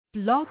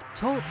Blog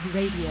Talk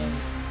Radio.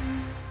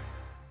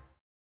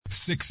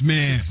 6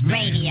 Man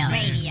Radio. I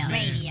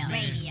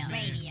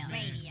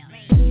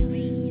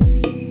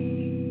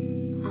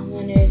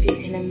wonder if you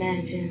can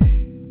imagine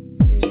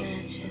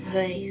a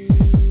place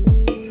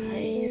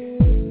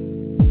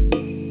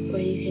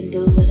where you can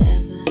do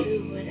whatever,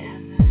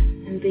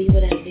 and be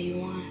whatever you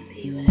want,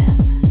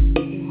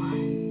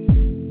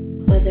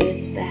 whether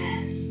it's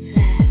fast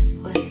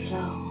or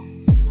slow,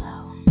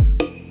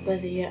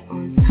 whether you're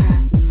on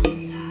top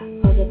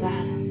or the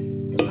bottom.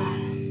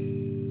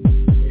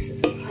 This is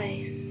a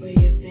place where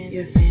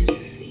your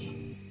fantasy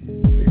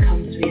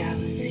becomes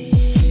reality.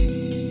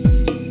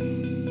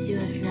 You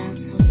have now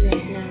tuned in.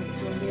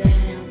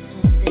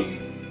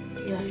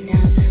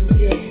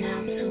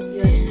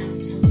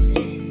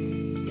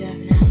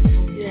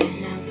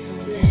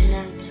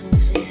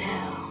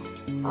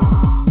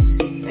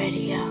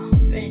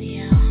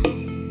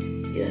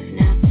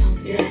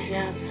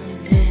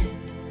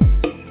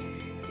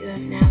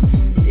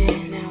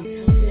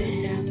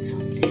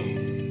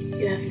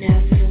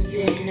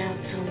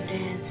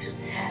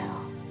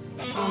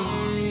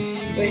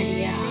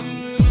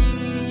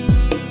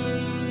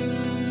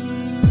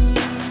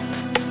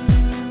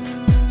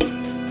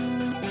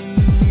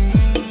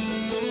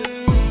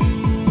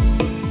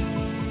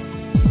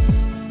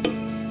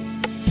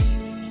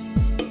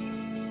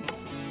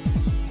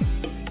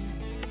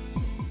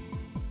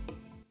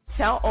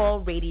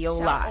 Tellallradio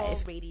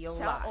Live.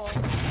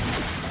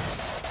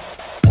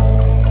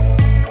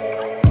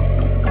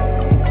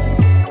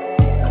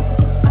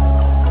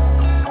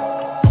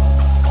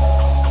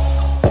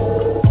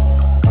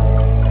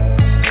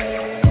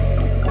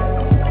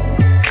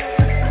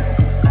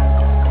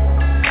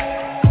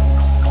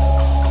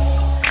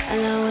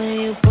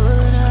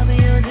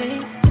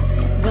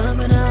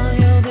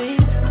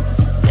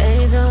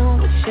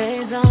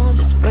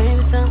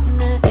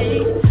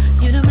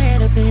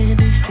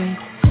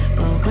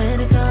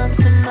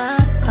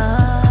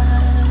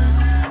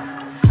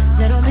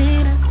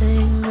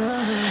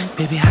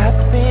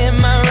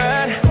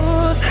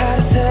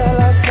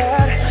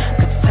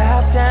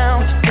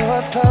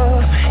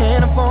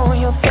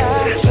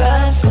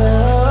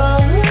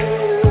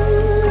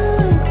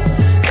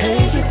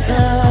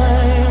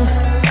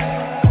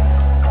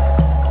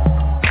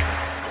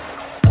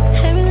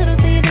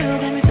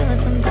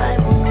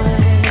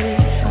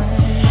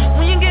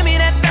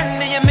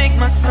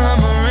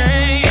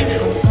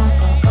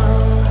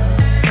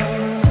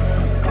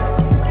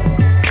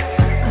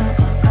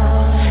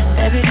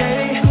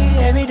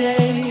 Every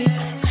day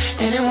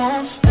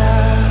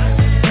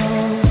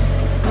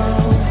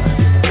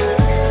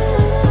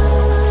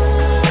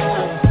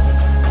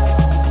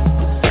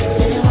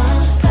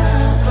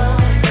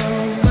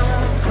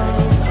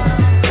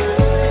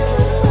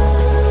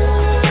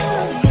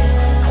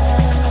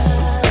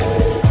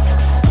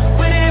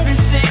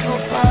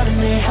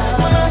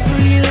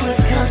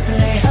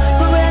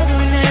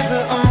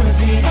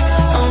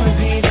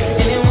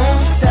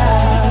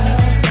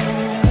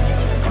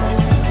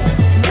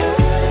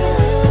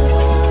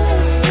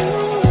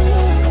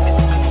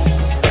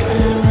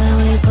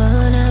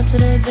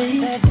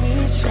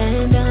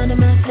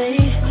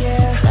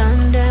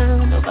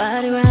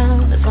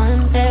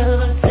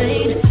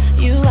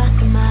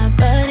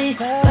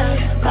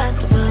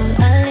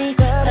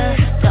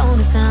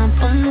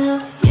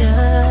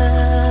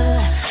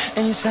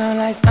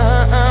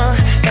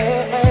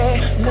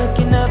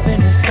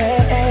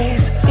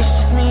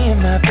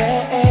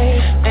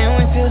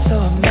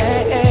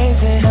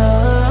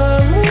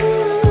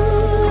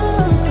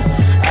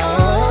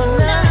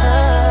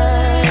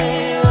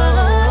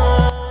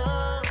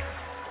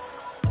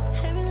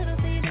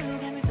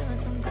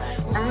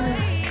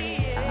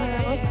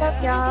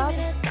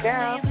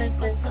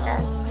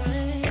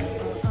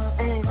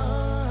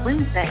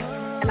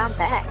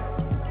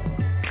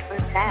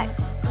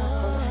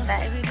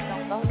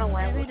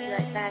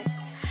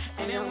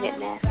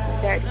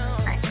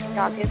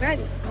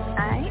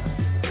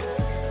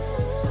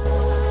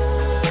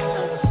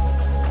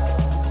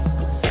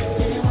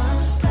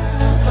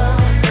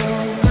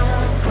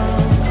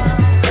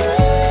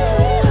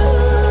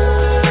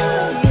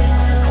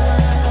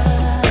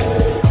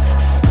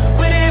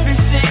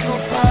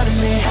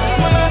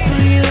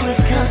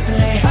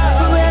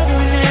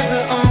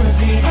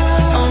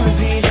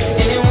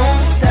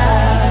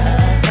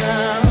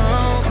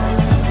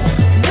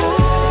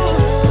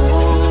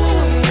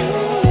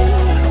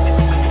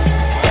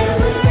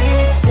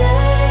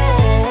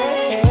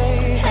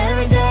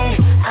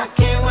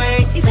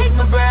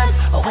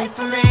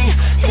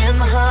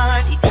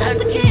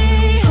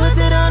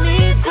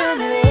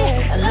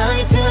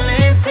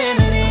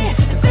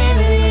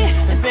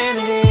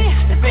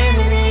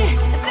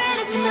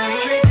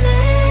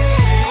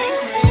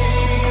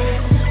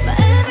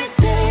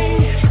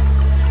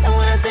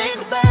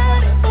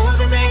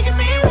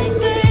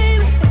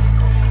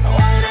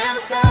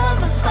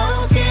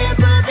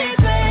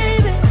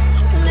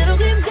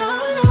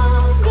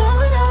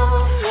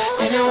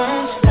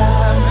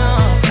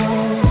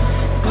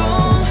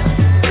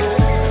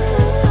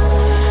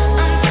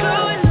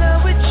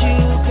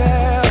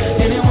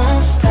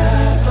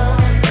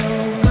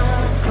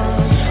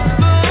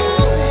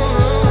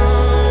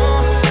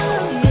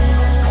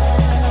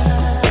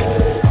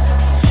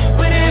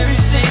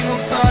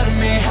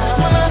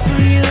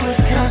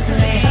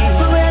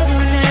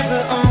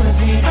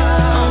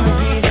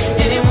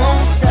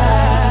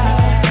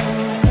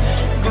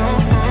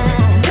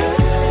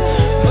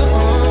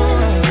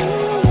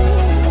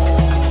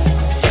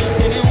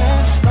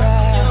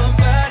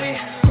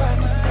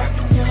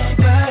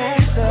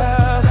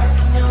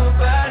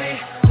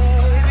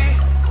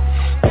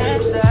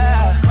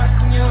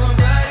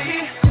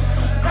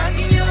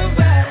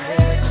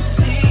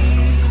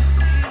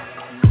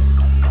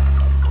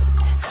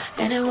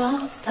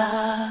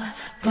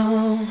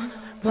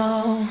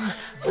won't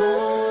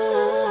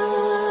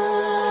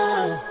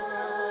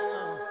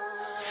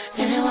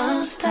and it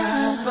won't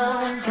stop,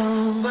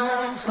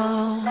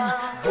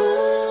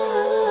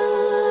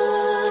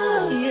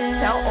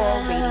 yeah.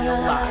 Tellallradio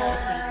Live.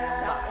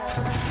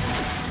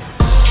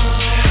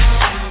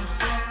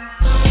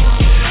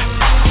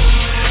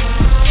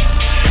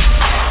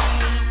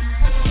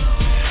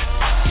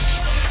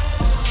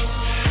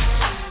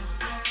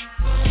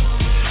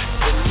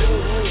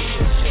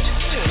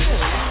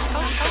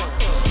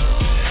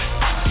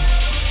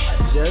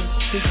 Just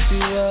picked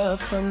you up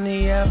from the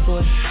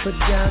airport, put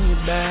down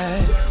your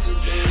bag.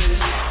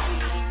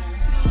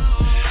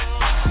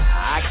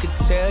 I could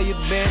tell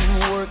you've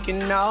been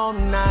working all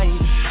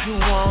night, you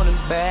want it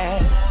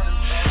bad.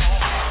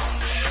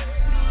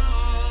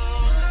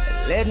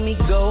 Let me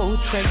go,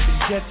 crank the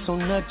jets on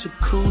the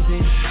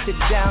jacuzzi, sit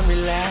down,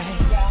 relax.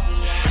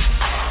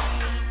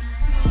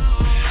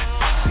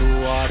 The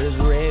water's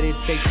ready,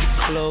 take your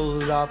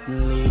clothes off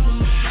and leave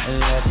them, and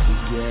let's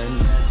begin.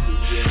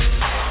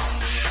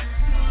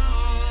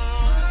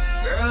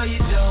 Girl, you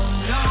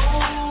don't know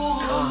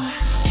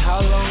how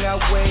long I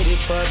waited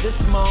for this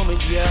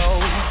moment, yo.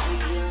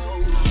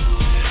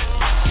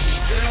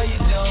 Girl, you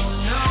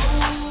don't know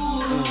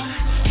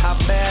how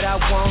bad I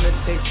wanna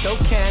taste your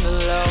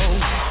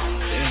cantaloupe.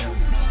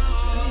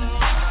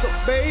 So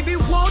baby,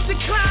 won't you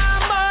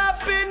climb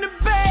up in the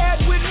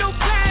bed with no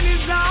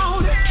panties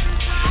on?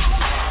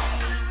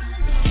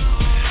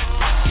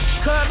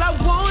 Cause I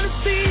wanna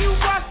see you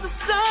watch the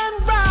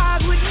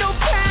sunrise with no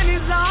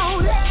panties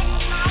on.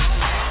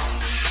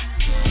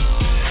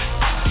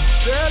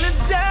 Girl, it's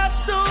just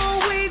so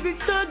easy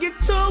to get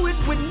to it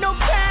with no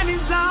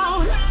panties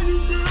on.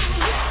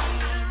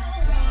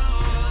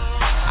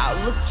 I'll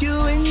look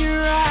you in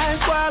your eyes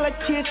while I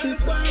kiss it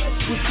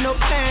with no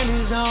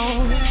panties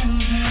on.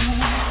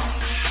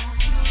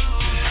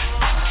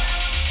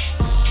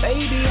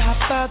 Baby,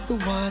 hop out the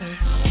water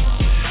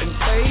and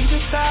play the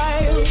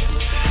style.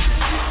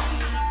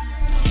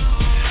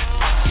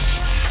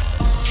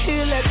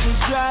 Here, let me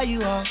dry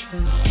you off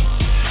and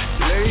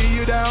lay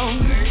you down.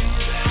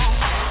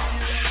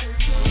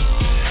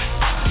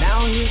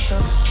 Now here's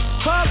some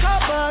cocoa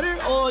butter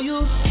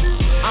oil,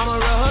 I'ma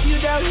rub you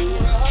down.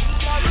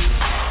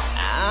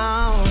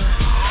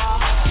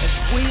 And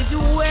squeeze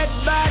your wet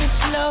body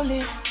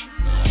slowly,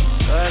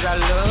 cause I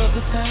love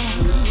the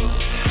sound.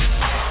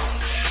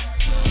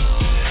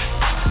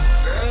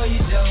 Girl, you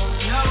don't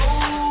know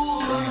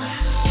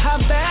how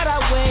bad I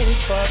waited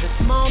for this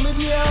moment,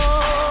 yo.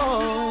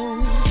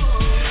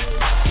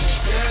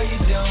 Girl, you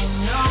don't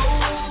know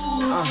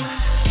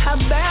how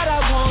bad I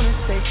wanna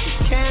take the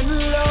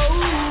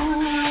cantaloupe.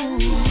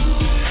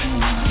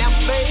 Now,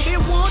 baby,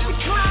 won't you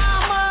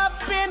climb up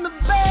in the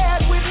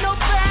bed with no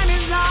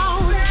panties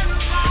on?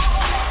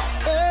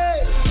 Hey.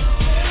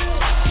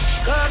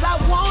 Cause I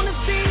wanna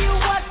see you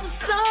watch the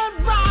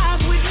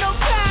sunrise with no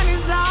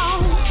panties on.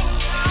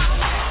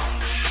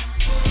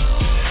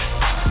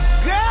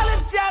 Girl,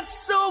 it's just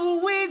so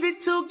easy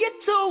to get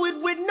to it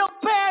with no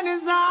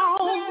panties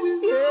on.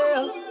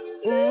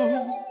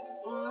 Yeah.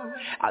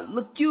 I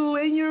look you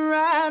in your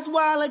eyes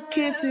while I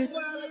kiss it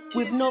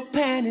with no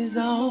panties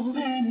on.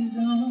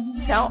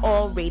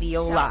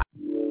 Tellallradio Live.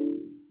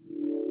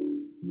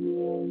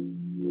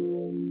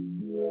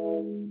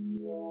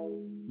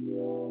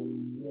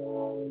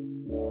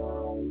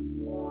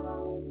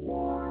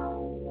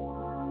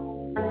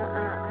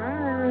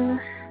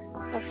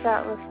 What's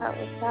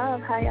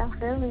up? How y'all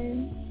feeling?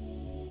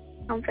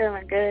 I'm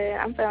feeling good.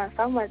 I'm feeling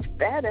so much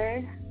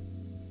better.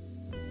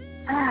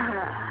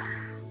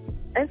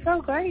 It's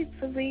so great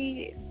to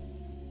be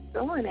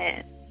doing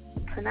it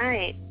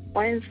tonight,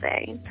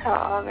 Wednesday,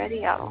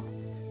 Tellallradio.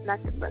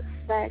 Nothing but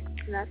sex,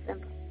 nothing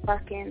but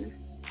fucking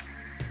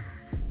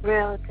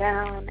real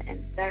down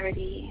and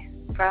dirty,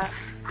 rough,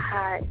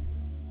 hot,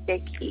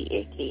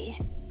 icky.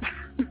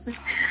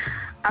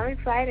 I'm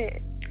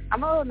excited.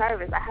 I'm a little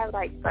nervous. I have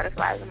like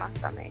butterflies in my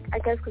stomach. I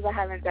guess because I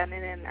haven't done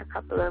it in a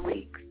couple of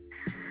weeks.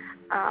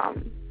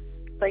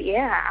 But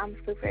yeah, I'm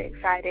super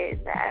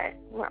excited that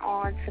we're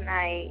on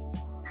tonight.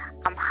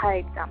 I'm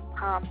hyped. I'm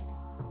pumped.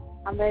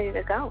 I'm ready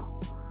to go.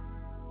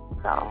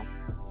 So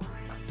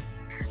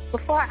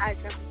before I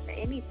jump into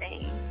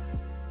anything,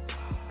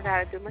 I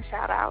gotta do my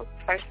shout outs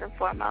first and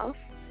foremost.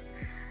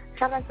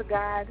 Shout out to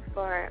God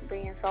for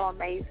being so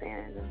amazing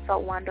and so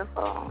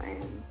wonderful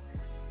and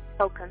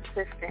so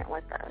consistent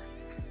with us.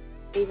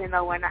 Even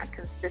though we're not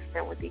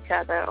consistent with each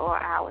other or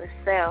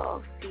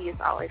ourselves, He is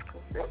always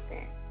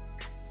consistent.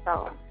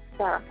 So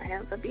shout out to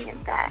Him for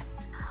being that.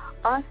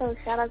 Also,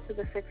 shout out to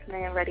the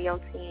 6-Man radio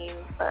team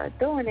for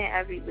doing it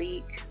every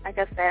week. Like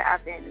I said,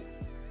 I've been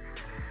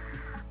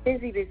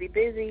busy,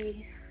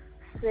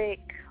 sick,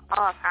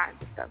 all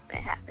kinds of stuff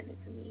been happening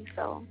to me.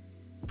 So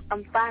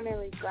I'm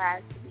finally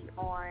glad to be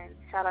on.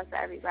 Shout out to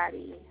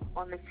everybody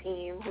on the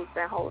team who's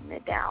been holding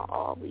it down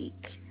all week.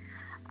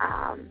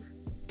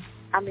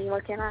 I mean,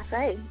 what can I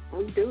say?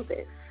 We do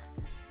this.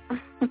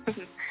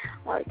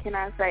 What can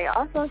I say?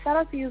 Also, shout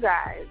out to you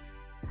guys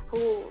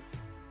who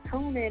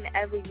tune in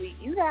every week.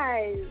 You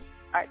guys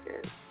are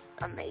just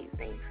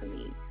amazing to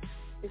me.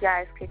 You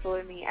guys kick it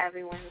with me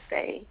every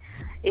Wednesday,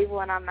 even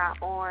when I'm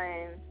not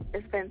on.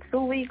 It's been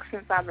 2 weeks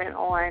since I've been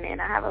on,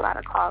 and I have a lot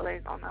of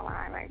callers on the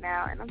line right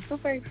now, and I'm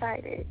super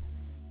excited.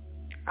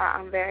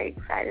 I'm very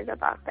excited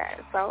about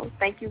that. So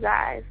thank you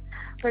guys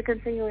for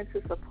continuing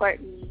to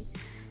support me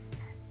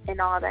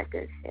and all that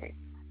good shit.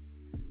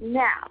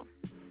 Now,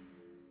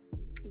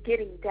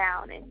 getting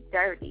down and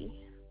dirty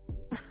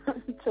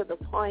to the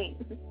point,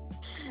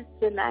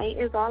 tonight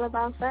is all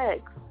about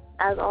sex.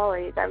 As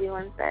always, every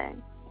Wednesday.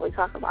 We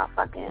talk about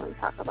fucking, we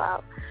talk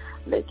about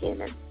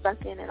licking and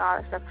sucking and all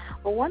that stuff.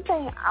 But one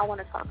thing I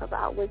want to talk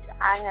about, which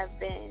I have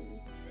been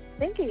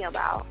thinking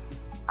about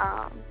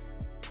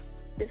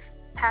this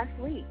past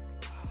week,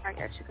 I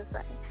guess you could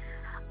say,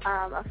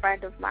 a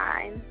friend of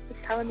mine was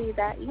telling me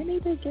that you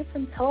need to get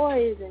some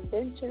toys and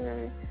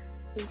venture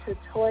into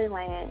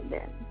Toyland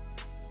and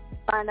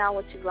find out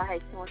what you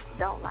like and what you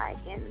don't like.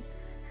 And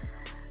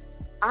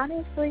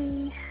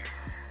honestly,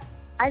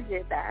 I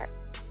did that.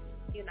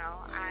 You know,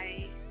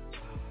 I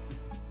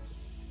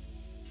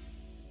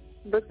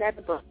looked at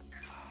the book,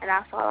 and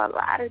I saw a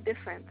lot of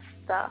different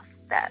stuff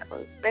that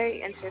was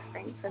very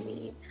interesting to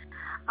me,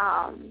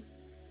 and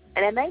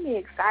it made me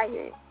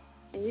excited.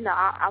 And you know,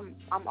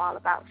 I'm all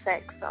about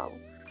sex, so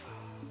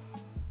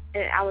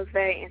I was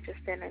very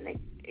interested and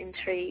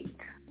intrigued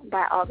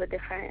by all the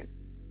different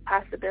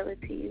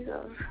possibilities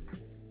of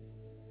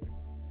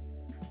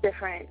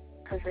different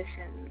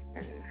positions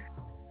and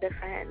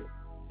different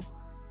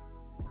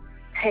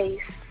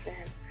tastes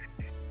and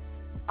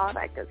all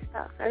that good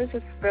stuff. It was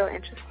just real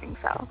interesting.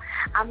 So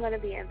I'm going to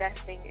be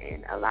investing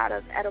in a lot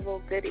of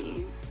edible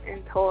goodies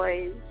and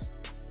toys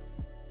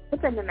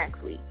within the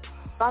next week.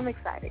 So I'm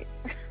excited.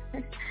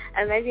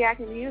 And maybe I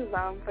can use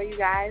them for you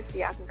guys so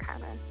y'all can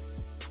kind of,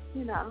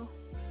 you know,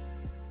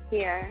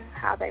 hear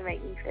how they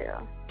make me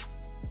feel.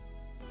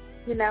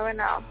 You never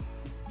know.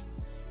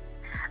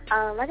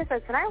 Like I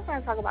said, tonight we're going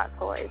to talk about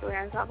toys. We're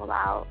going to talk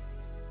about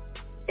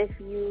if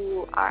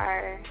you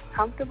are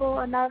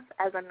comfortable enough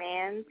as a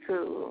man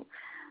to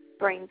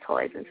bring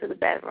toys into the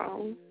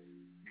bedroom.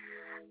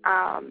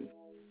 Are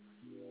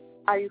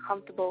you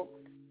comfortable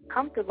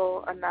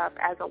enough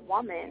as a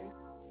woman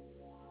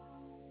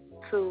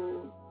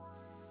to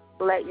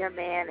let your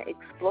man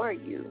explore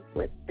you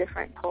with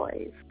different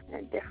toys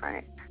and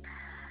different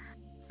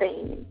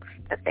things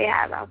that they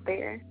have out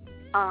there?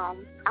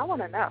 I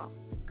want to know,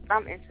 because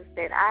I'm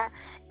interested.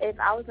 If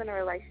I was in a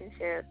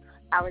relationship,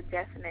 I would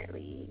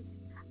definitely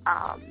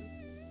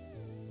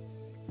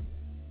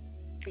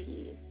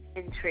be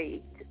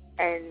intrigued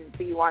and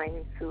be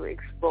wanting to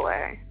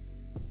explore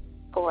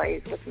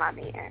toys with my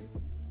man,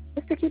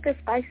 just to keep it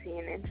spicy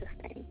and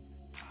interesting.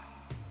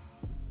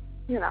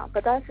 You know,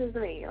 but that's just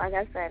me. Like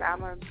I said,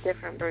 I'm a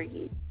different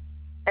breed.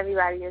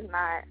 Everybody is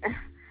not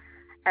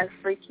as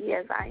freaky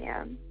as I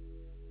am.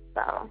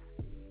 So,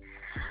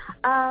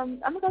 I'm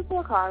going to go to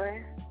a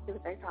caller, see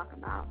what they're talking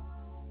about.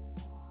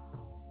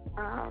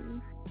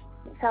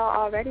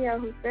 Tellallradio,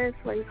 who's this?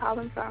 Where you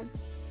calling from?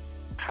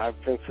 Hi,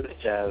 Princess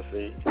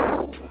Jazzy.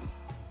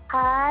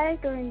 Hi,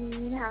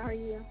 Green. How are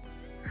you?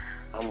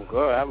 I'm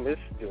good. I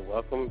missed you.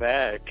 Welcome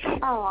back.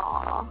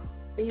 Aw,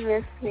 you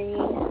missed me.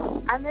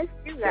 I missed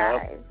you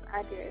guys. Yep.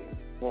 I did.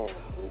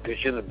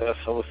 Because you're the best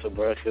host of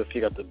breakfast.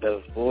 You got the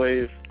best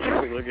voice.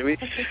 Look at me.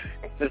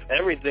 There's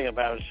everything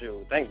about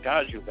you. Thank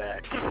God you're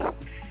back.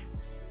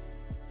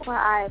 Well,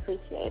 I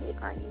appreciate it,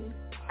 Green.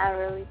 I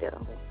really do.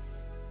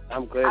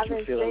 I'm glad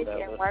you're feeling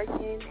better. I've been sick and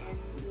working,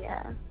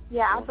 and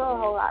yeah, I feel a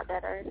whole lot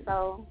better.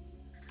 So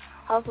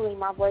hopefully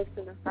my voice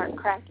doesn't start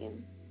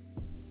cracking.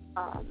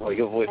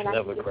 Your voice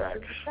never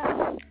cracks.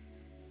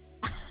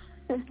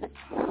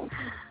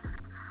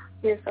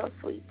 You're so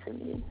sweet to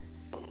me.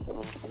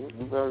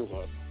 You're very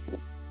welcome.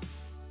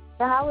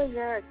 So how was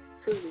your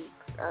 2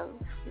 weeks of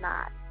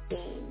not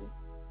being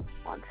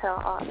on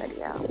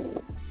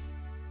Tellallradio?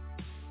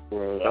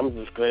 Well, I'm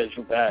just glad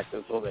you're back.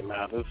 That's all that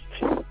matters.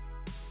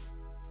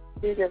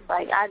 You're just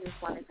like, I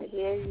just wanted to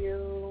hear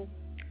you.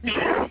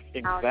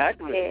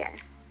 Exactly. Yeah.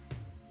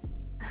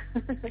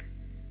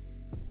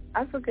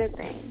 That's a good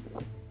thing.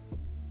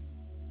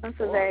 That's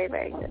a very,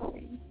 very good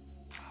thing.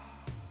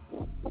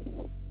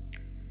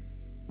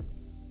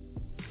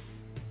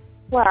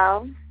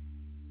 Well,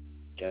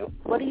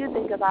 what do you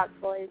think about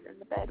toys in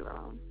the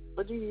bedroom?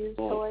 Would you use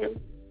toys?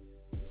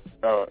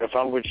 If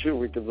I'm with you,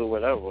 we can do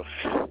whatever.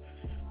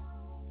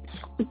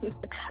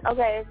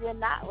 Okay, if you're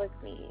not with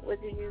me,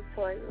 would you use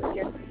toys with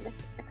your significant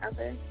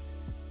other?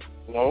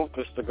 No,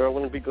 because the girl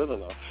wouldn't be good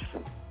enough.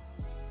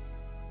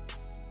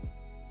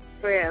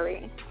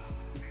 Really?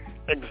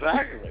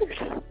 Exactly.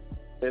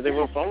 They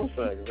were phone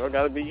sex. Girl,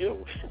 gotta be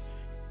you.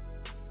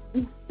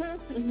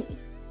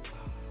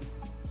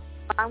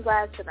 I'm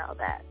glad to know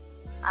that.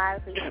 I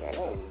appreciate it.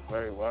 You're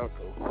very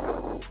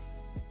welcome.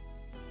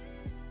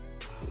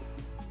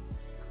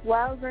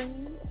 Well,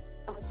 Green,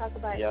 I'm going to talk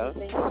about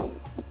anything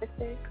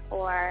specific,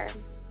 or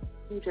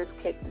you just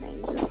kicking and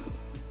you just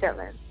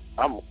chilling?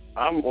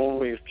 I'm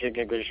always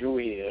kicking because you're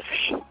here.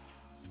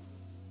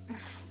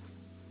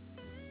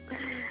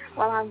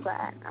 Well, I'm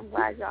glad. I'm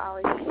glad you're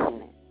always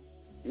doing it.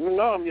 You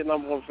know I'm your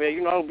number one fan.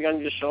 You know I'll be on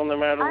your show no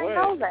matter what. I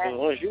know that. As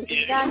long as you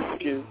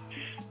Exactly.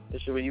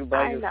 This is when you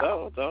by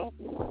yourself, though.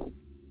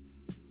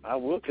 I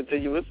will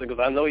continue listening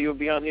because I know you'll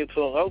be on here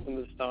till open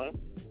this time.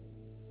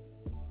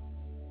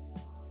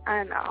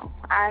 I know.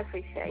 I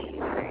appreciate you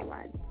very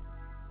much.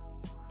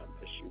 I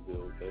guess you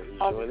do. But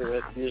enjoy the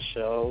rest of your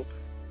show.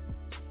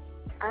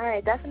 All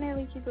right,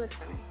 definitely keep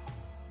listening.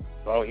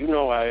 Oh, you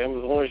know I am.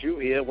 As long as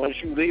you're here. Once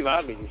you leave,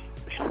 I'll leave.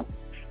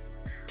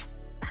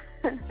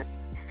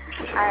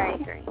 All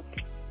right, Green.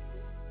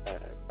 All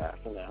right, bye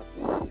for now.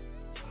 All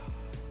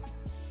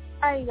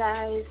right,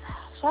 guys.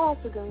 Shout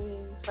out to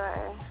Green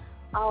for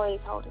always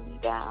holding me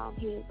down.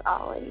 He's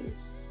always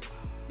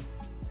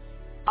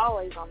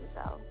on the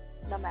show,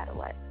 no matter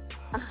what.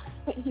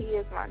 He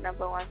is my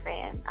number one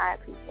fan. I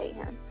appreciate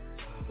him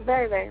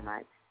very, very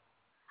much.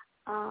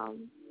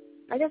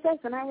 Like I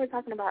said, tonight we're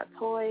talking about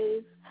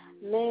toys.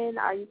 Men,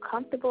 are you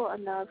comfortable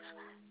enough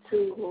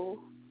to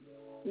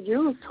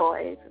use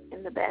toys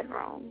in the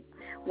bedroom?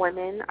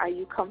 Women, are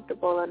you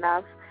comfortable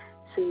enough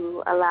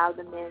to allow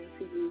the men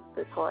to use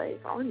the toys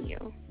on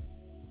you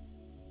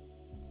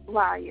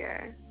while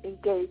you're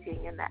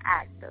engaging in the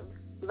act of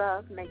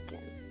love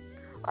making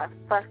or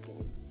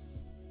fucking?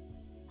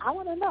 I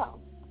want to know.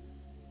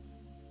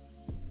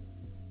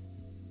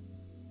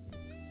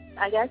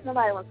 I guess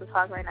nobody wants to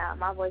talk right now.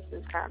 My voice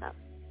is kind of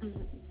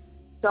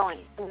going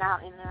in and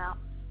out, in and out.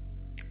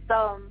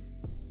 So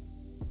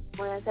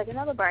we're going to take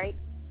another break.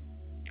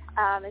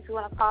 If you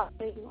want to call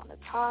me, you want to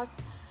talk,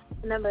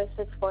 the number is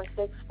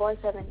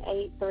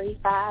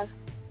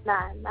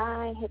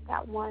 646-478-3599. Hit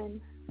that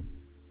one,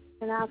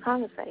 and I'll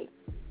conversate.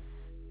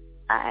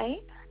 All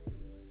right?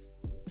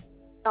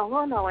 Don't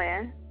go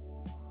nowhere.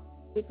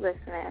 Keep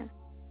listening.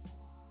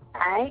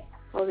 All right?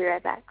 We'll be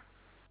right back.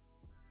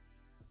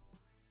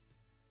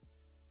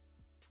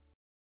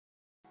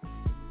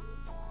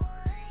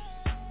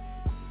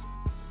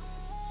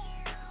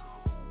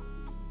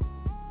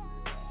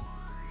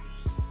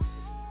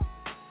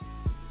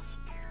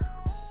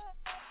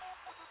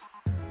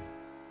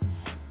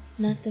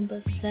 Nothing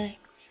but sex,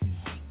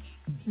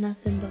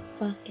 nothing but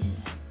fucking,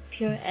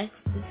 pure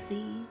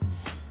ecstasy,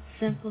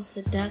 simple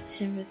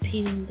seduction,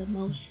 repeating the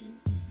motion,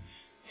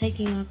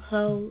 taking our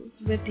clothes,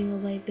 ripping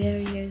away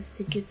barriers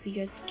to get to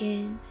your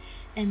skin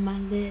and my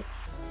lips,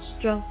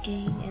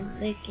 stroking and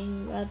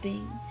licking,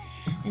 rubbing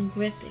and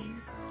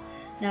gripping.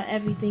 Now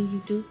everything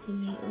you do to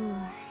me, ooh,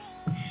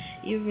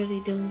 you really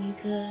do me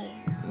good,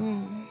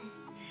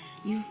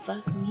 you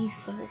fuck me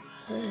so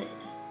good.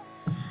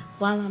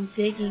 While I'm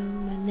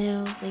digging my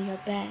nails in your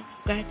back,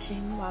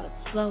 scratching while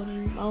it's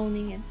floating,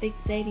 moaning and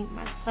fixating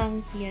my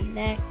tongue to your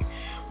neck,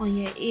 on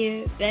your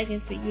ear, begging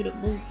for you to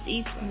move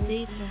deeper,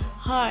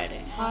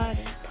 harder,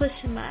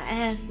 pushing my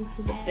ass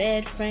into the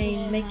bed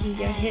frame, making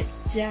your hips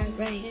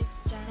gyrate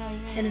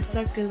in a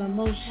circular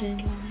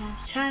motion,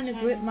 trying to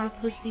grip my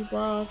pussy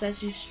walls as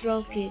you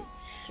stroke it,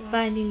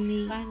 finding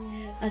me,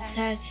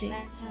 attaching,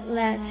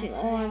 latching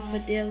on for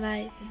dear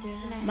life.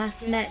 My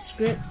snatch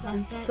grips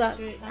and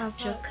sucks out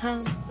your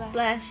cum,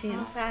 splashing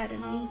inside of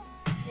me.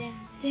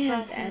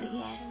 Damn,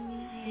 daddy.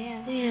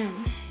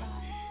 Damn.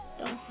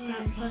 Don't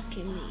stop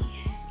fucking me.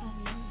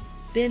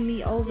 Bend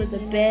me over the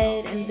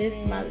bed and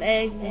lift my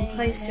legs and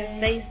place your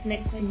face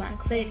next to my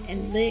clit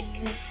and lick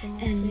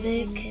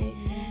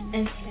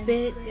and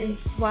spit and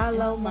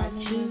swallow my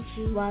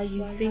juice while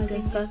you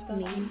finger suck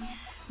me.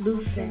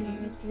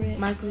 Loosen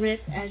my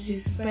grip as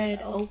you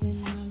spread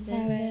open my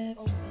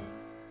lips.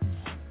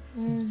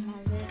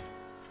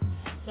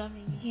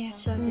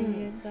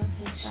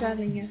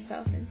 Shoving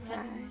yourself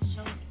inside,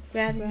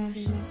 grabbing my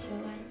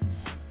shoulder,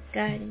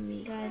 guiding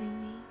me,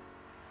 grinding,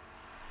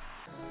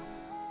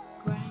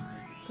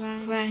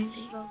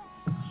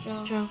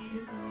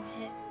 stroking,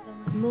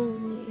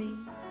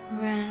 moving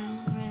around,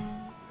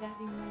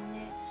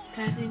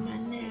 grabbing my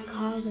neck,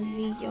 calling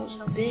me your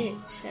bitch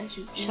as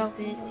you choke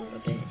me a little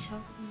bit.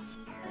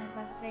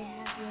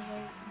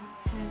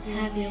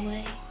 Have your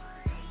way.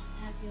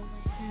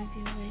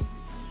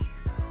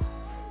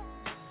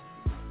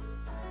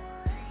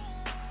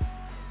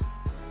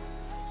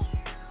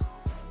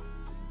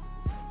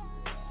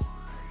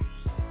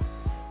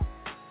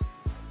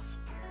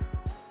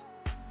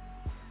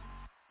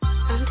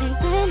 I'm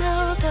taking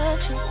all the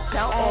truth.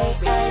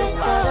 Tellallradio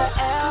Live.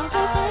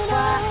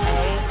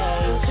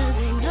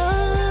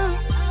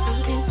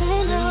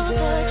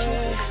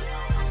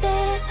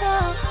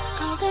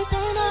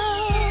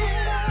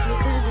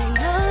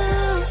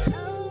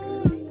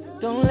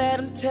 Don't let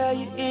them tell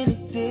you any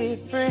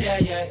different.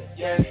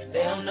 Yeah.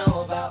 They don't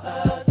know about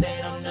us. They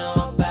don't know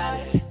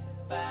about it.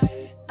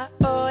 I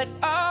owe it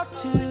all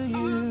to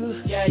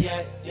you. Yeah.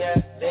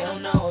 They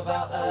don't know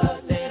about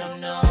us. They don't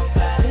know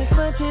about it. As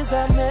much as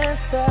I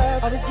messed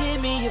up, always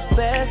give me your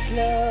best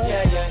love.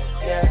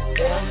 Yeah.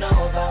 They don't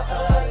know about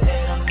us.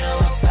 They don't know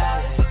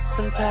about it.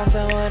 Sometimes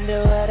I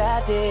wonder what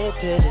I did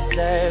to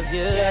deserve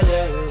you. Yeah.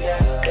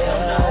 They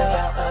don't know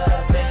about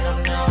us. They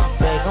don't know about it.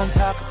 They gon'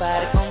 talk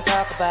about it.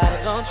 about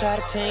it. Gon'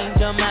 try to change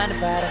your mind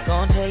about it.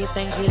 Gon' tell you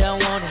things you don't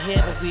wanna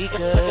hear, but we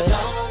good.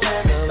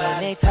 So when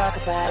they talk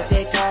about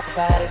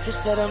it, just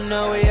let them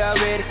know we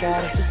already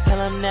got it. Just tell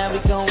them now we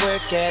gon'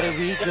 work at it,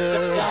 we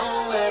good.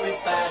 Don't worry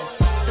about it.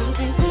 Some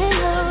things we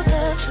know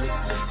that you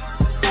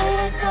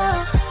let it go.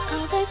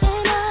 Some things we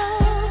know.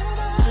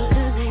 Some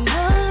things we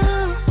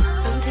know.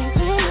 Some things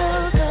we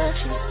know that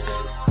you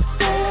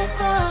let it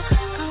go.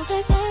 Some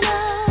things we know.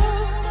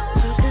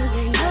 Some things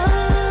we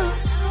know.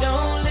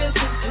 Don't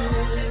listen to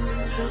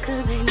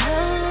Because they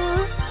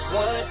know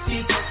what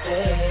people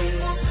say.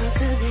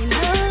 Because they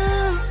know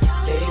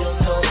They don't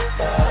know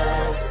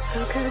about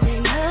Because they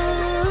know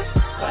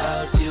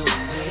you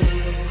and me.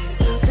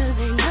 Because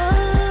they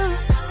know.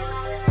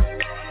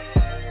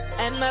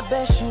 And I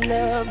bet you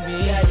love me.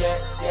 Yeah.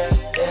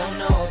 They don't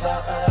know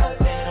about us.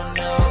 They don't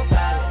know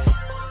about it.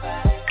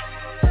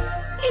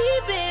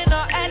 Even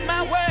or at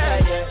my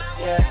word.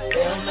 Yeah.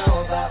 They don't know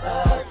about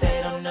us. They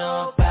don't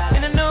know about it.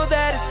 And I know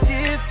that it's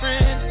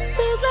different.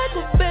 Feels like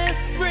we're best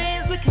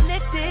friends. We're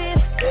connected.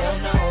 They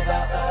don't know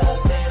about us.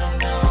 They don't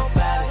know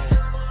about it.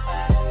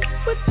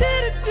 What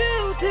did it do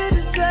to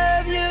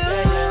deserve you?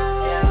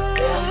 Yeah.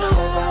 They don't know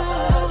about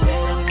us. They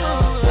don't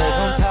know about it. They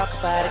gon'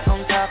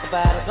 talk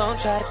about it. Gon'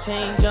 try to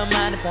change your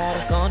mind about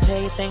it. Gon'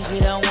 tell you things you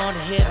don't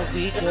wanna hear, but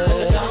we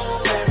good. So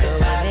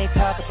when they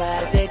talk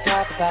about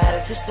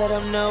it, just let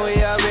them know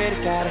we already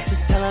got it.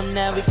 Just tell them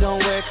now we gon'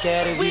 work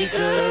at it, we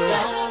good.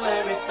 Don't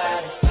worry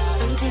about it.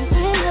 Some things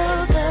we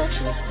know that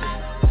you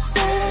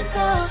let it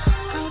go.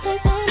 Some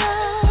things we know.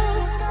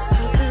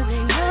 Because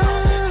they know.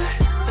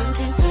 Some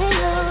things we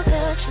know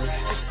that you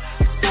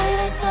let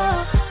it go.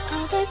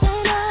 Some things we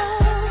know.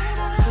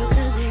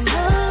 Because they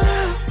know.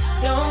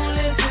 Don't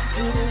listen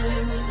to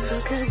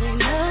Because they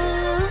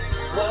know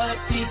what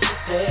people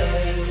say.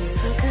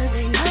 Because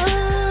they know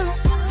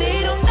They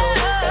don't know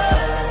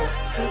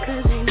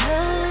Because they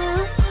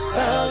know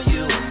about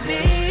you and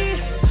me.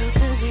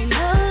 Because they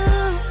know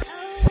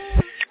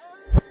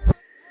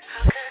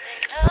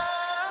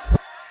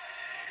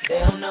They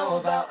don't know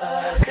about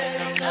us. They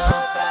don't know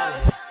about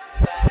it.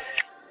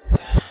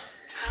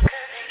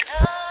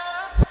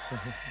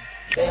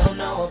 They don't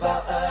know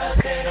about us.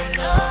 They don't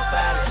know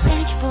about it.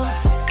 Thank you for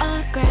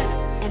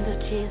autographs and the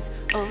cheers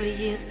over the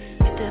years.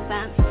 It's the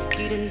vibes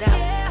you didn't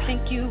doubt.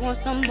 Think you want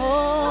some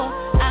more?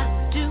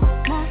 I do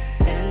more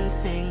than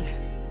sing.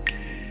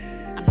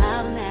 I'm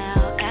out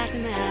now,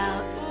 acting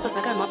out. Plus I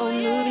got my own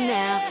movie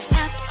now.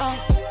 After all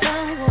the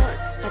awards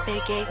that they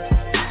gave me,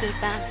 it's the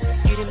vibes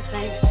you didn't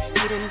play,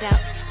 you didn't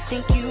doubt.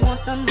 Think you want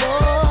some more?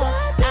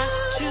 I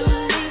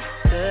truly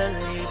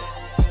believe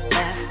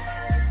that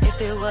if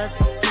it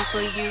wasn't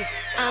for you,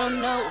 I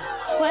don't know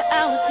what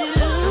I would do.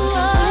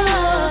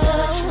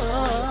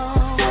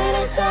 Let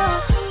it go.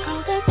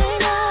 Because they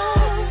know.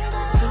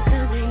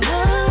 Because they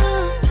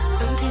know.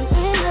 Some things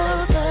they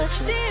know that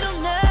you they don't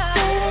know.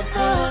 Let it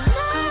go.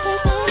 Because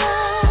they know.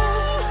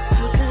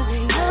 Because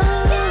they know.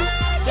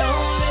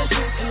 Don't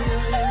listen to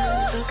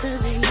Because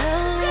they know.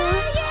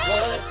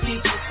 what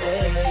people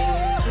say.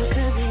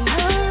 Because they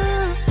know.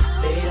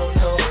 They don't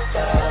know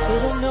about. They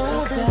don't know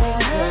Because about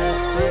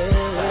they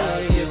know.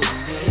 about you and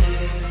me.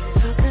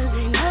 Because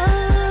they know.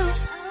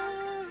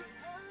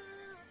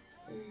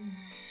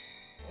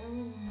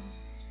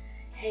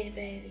 Hey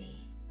baby.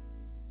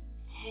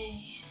 Hey.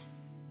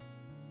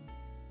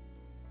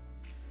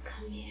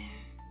 Come here.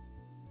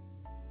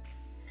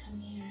 Come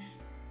here.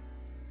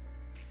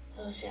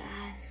 Close your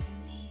eyes for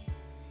me.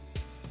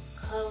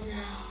 Close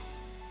now.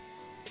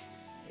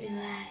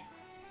 Relax.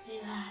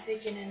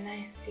 Taking a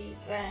nice deep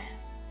breath.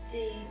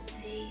 Deep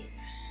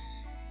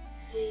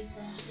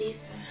breath.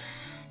 Deeper.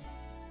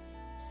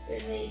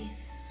 Release.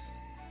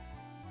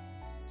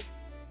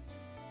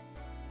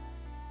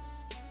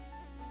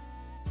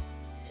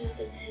 Feel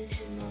the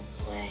tension melt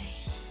away.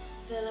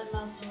 Feel it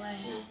melt away.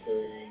 Now do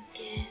it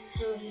again.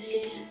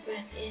 Deep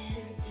breath in.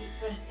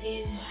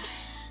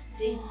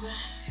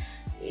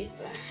 Deep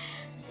breath.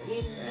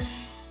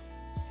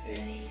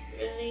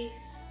 Release.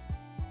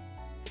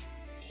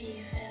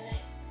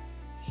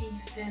 Can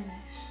you feel it?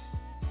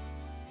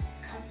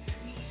 Come to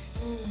me.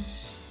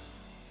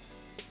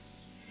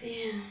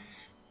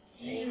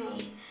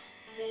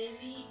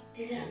 Baby,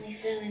 you got me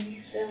feeling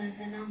these feelings,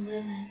 and I'm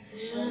willing to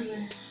show you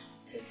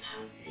just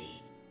how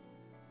deep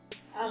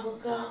I will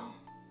go.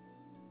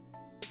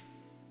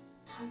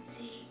 How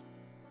deep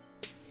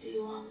do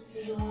you want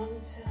me to?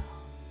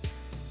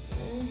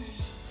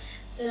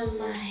 Feel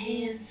my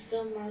hands,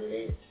 feel my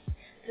lips,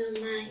 feel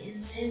my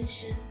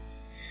intention.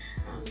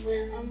 I'm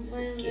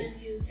willing to give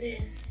you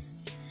this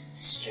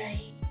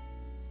straight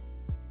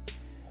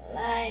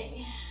like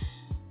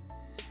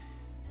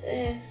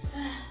this.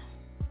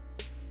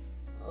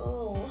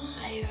 Oh,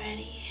 are you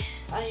ready?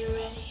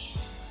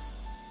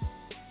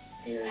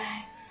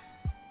 Relax.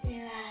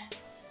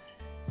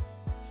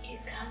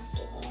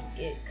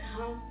 Get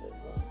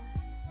comfortable.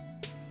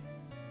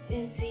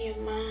 Empty your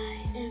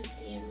mind.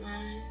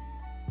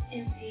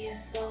 Empty your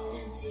soul.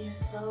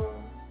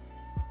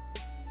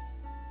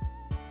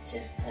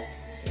 Just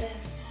listen.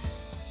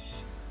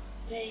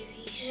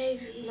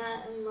 Baby, my my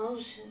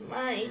emotion,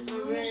 my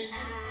ignorance.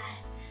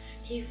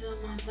 He feel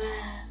my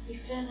vibe, he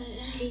feel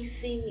it. He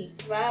see me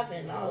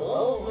throbbing all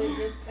over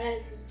your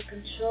presence,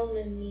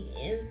 controlling me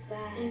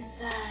inside.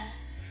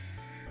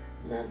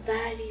 My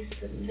body's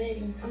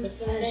submitting to the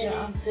pleasure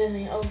I'm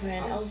feeling over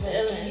and over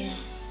again.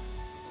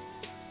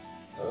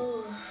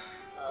 Oh,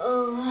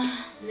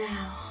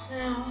 now.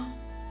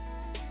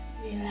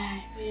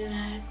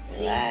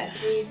 Relax,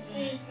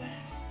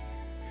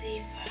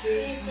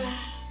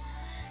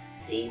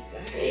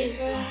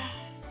 deeper.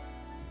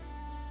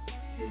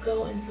 You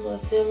go into a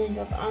feeling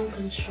of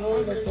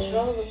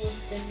uncontrollable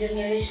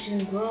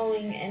stimulation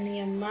growing, and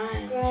your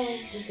mind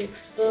is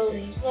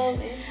exploding.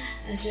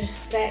 As your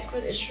sac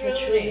is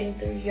protruding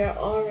through your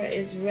aura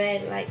is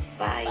red like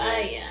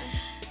fire.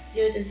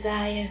 Your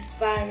desire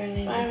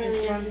spiraling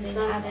into something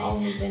I've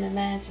only been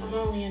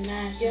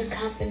imagining. Your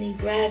company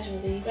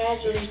gradually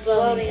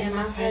exploding in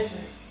my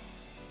presence.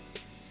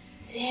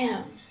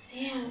 Damn,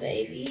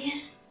 baby.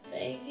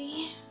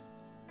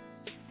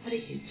 What are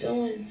you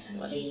doing to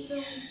me?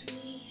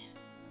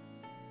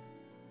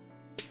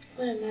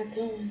 What am I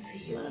doing to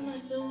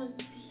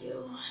you?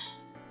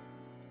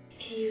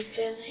 Can you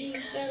feel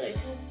it?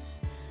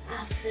 I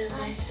feel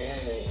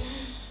it.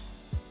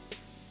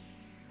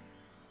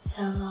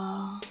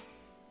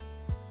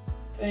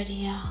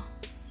 Tellallradio.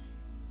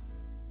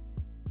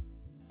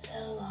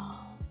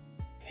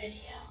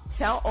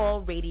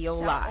 Tellallradio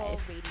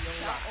Live.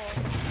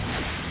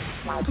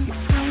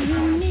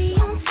 Putting me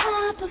on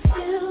top of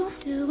you,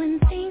 doing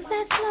things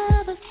that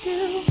lovers do,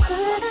 but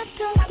I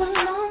don't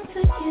belong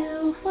to you.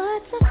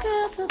 What's a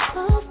girl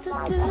supposed to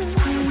do?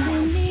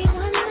 Spending me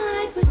one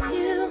night with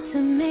you to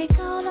make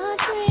all our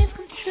dreams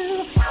come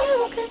true. You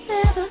can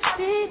never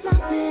be my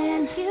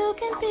man, you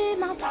can be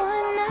my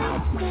one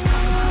night stand.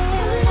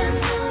 But I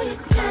know you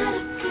got a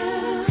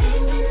girl,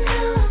 and you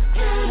know I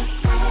got a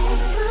friend,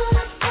 so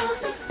let's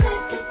both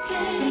respect the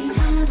game.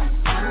 Have a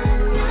fun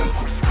night.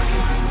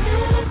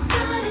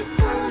 Everybody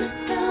wanna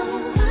know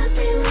what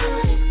they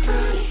want it to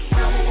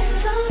say,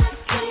 so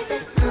let's keep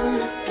it on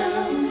the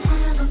flow.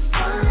 Have a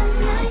fun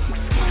night.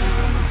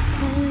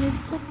 Well,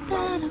 it's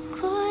about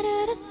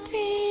 2:45,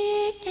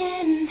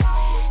 and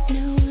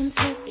no one's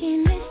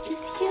looking, it's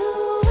just you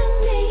and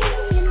me.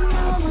 You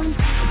know I'm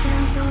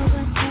down for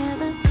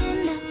whatever,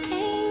 and I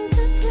aim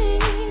to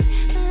please,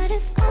 but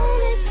it's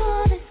only for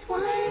this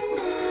one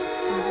night.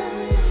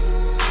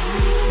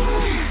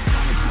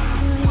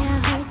 Boy, I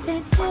hope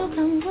that you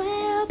come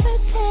well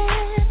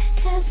prepared,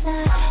 'cause I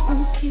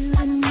want you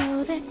to know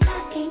that I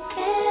ain't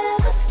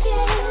ever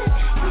scared.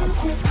 You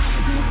just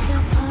make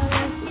your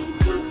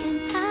RSVP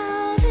and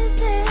I'll be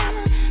there,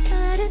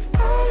 but it's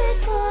only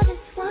for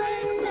this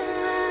one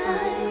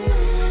night.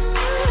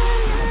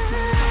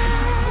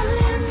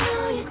 I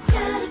know you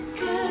got a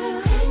girl,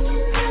 and you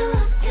know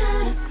I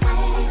got a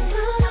friend,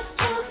 so let's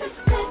both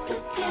respect the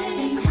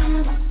game.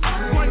 Have a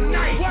fun One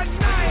night. Everybody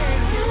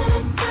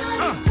wanna know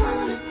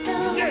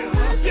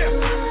what you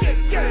want it to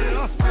say,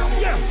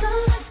 so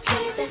let's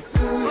keep it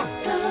on the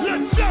flow.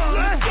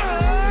 Let's go.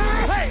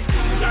 Hey,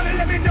 Johnny,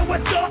 let me know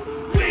what's up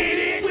with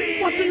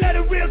it. Want to let a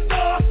real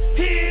star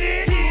hit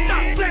it.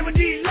 Stop playing with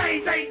these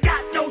lanes, ain't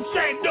got no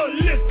shame. The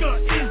liquor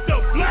is the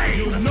flame.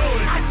 You know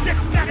it. I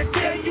just gotta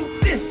tell you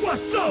this.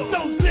 What's up?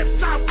 Those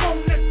lips I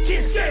wanna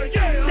kiss. Yeah.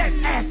 That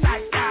ass I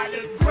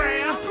gotta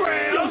grab.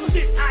 Your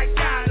shit I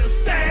gotta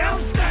stab.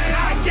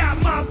 I got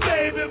my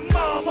baby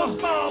mama.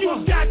 You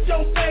got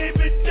your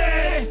baby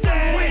daddy.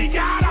 We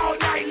got all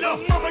night, look,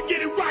 mama,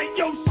 get it right.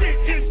 Your shit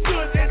is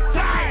good and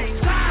tight.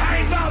 I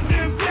ain't about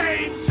them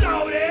games,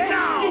 shorty.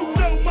 You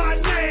know my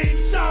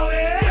name,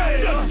 shorty.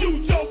 Just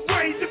use your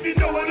brains if you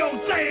know what I'm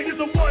saying. It's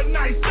a one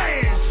night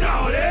stand,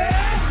 shorty.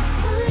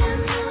 I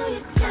know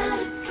you got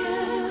a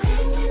girl,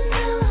 and you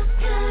know I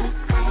got a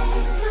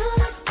friend, so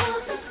let's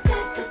both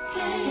respect the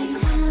game.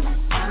 Have a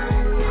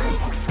fun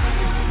night.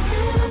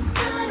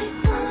 Everybody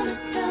wanna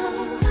know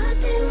what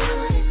they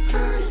want it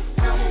to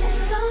say,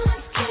 so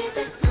let's keep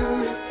it on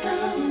the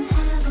flow.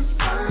 Have a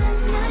fun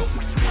night.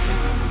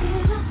 You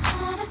know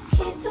how to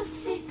keep a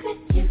secret,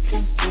 you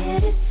can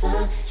get it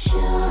for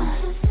sure.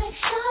 Just make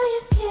sure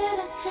you get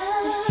a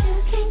touch, you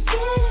can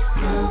get it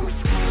going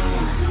slow.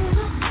 You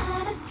know how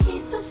to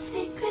keep a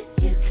secret,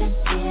 you can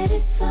get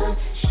it for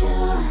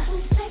sure.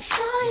 Just make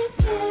sure you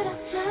get a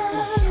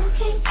touch, you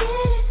can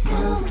get it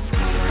going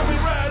slow. We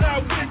ride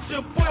out with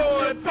your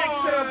boy, big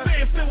tail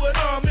big filled with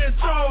arm and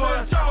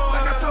joy.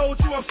 Like I told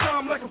you, I'm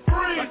something like a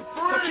freak.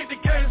 So keep the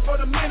games for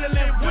the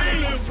mentally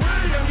weak.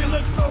 Damn, you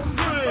look so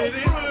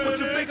pretty with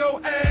your big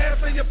old ass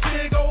and your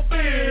big old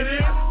bitty.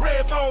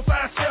 Red bone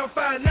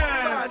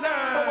 5759.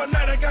 For one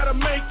night I gotta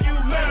make you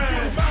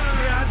mine.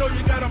 Yeah, I know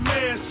you got a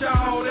man,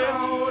 shawty,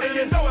 and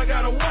you know I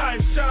got a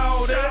wife,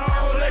 shawty.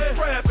 So let's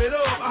wrap it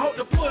up. I hope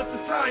the pussy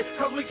tight,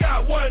 'cause we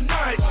got one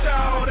night,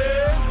 shawty.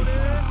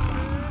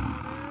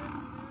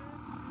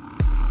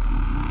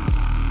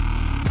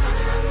 I'm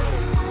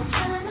not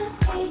tryna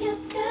be your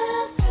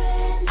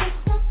girlfriend, it's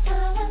not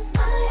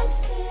Valentine's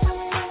Day.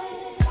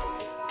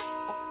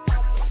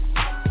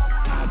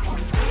 I can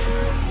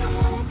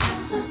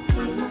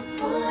be my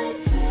boy.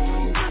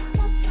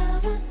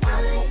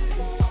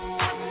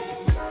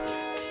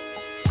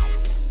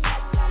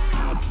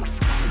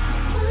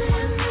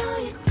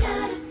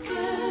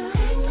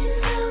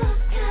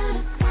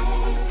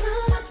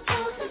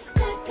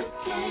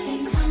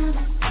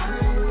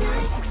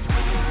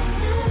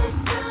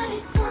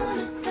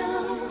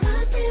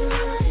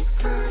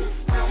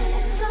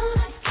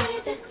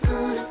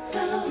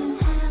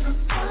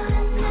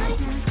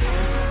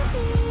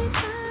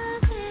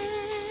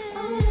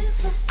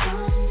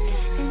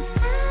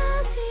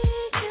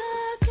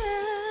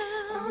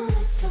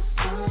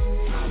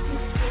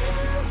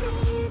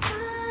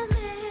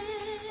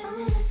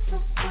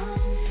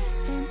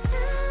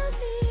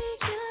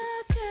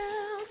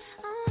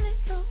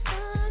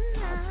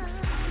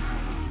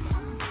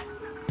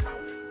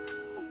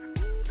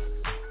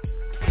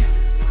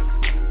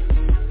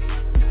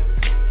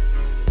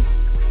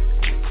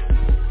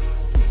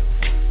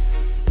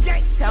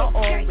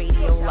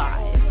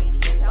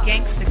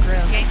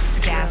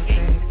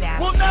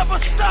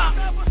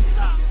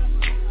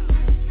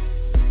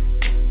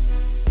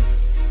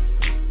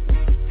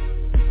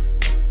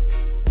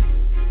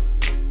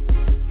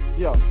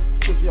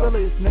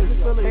 affiliates,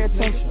 nigga. Pay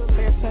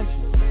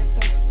attention.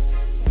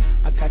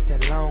 I got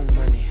that long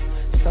money,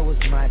 so is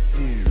my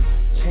due.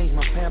 Change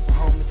my pamper,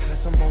 homie, cause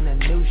I'm on that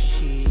new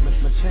shit.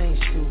 My chain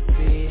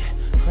stupid,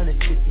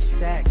 150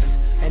 stacks,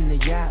 and the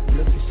yacht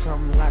looking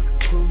something like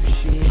a cruise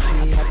ship.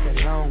 I got that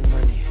long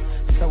money,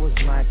 so is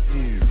my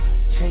due.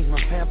 Change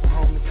my pamper,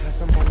 homie, cause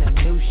I'm on that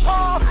new shit.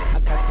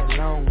 I got that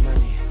long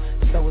money,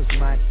 so is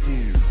my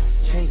due.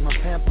 Change my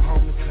pamper,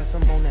 homie, cause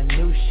I'm on that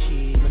new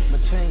shit. My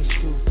chain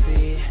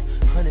stupid,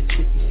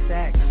 150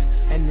 stacks,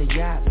 and the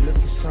yacht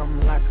looking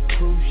something like a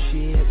cruise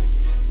ship.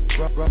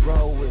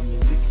 Roll with me,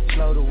 we can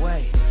float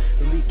away.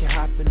 And we can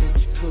hop in the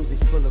jacuzzi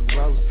full of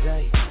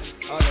rosé.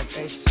 All that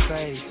extra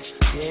space,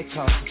 yeah, it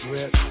costs a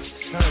grip.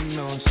 Turn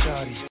on,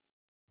 shawty.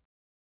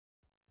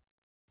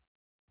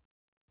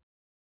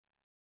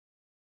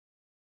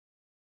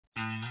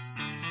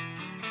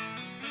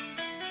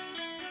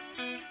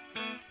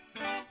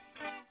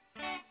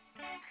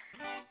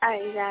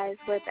 Alright, you guys,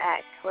 we're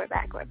back.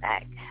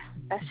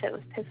 That shit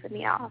was pissing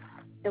me off.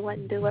 It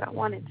wouldn't do what I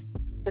wanted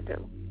to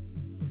do.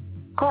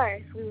 Of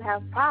course, we would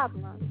have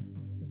problems.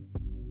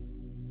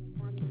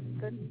 On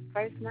the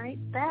first night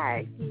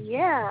back,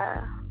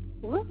 yeah.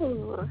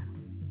 Woo.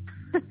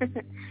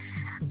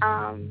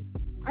 I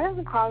have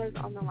some callers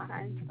on the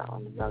line, so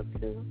I'm going to go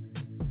to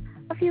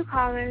a few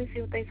callers,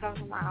 see what they're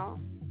talking about.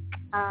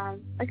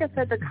 Like I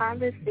said, the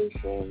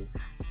conversation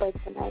for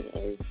tonight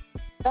is,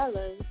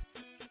 fellas,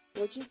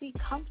 would you be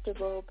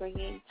comfortable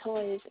bringing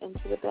toys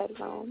into the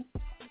bedroom?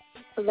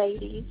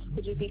 Ladies,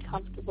 would you be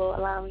comfortable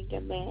allowing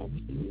your man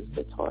to use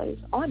the toys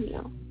on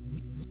you?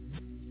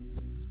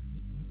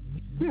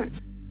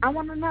 I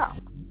want to know.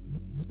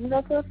 I'm going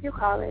to go to a few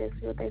callers,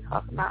 see what they're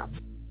talking about.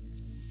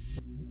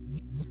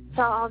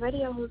 So,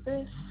 already, who's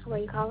this? Where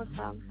you calling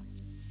from?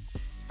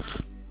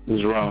 This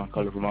is Ron,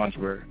 calling from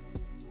Orangeburg.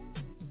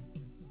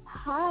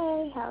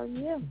 Hi, how are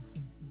you?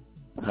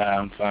 Hi,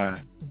 I'm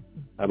fine.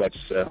 How about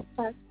yourself?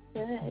 That's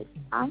good.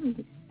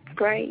 I'm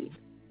great.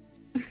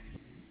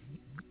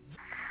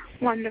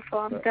 Wonderful.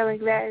 I'm feeling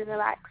very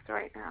relaxed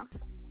right now.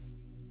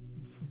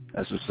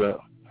 That's what's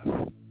up.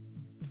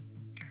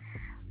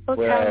 Well,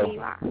 tell me,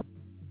 Ron.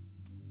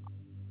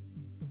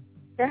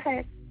 Go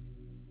ahead.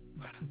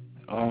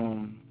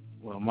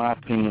 Well, my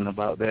opinion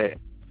about that,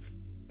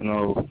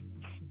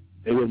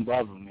 it wouldn't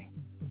bother me.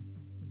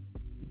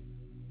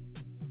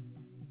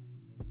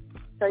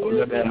 So you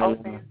would be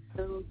open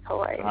to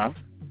toys? Huh?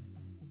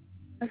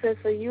 I said,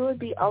 so you would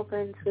be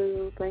open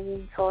to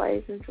bringing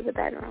toys into the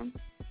bedroom?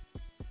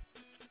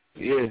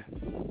 Yeah.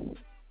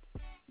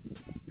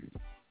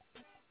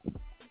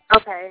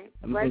 Okay,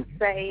 let's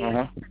say,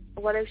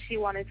 what if she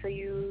wanted to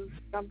use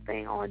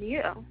something on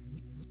you?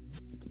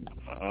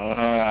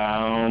 I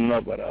don't know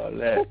about all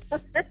that.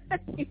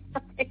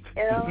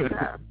 Hell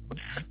no.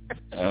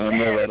 I don't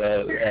know about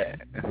all that.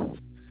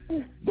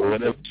 But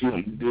whatever you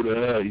want to do to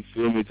her, you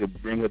feel me, to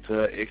bring her to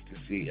her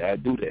ecstasy, I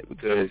do that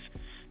because,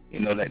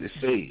 like they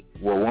say,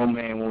 what one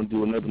man won't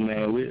do, another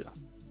man will.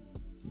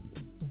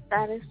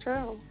 That is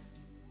true.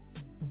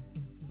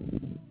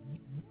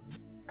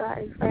 That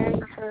is very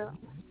true.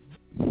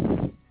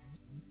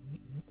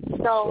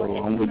 So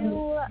if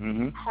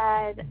you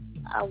had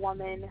a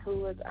woman who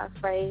was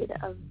afraid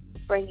of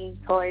bringing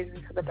toys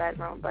into the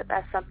bedroom, but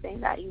that's something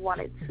that you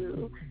wanted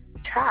to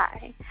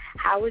try,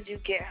 how would you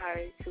get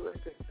her to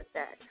agree with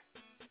that?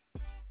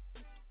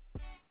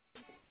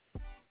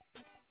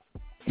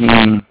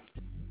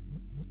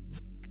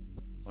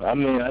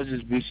 I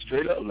just be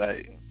straight up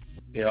like,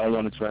 yeah, I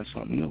want to try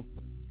something new.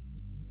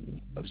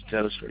 I just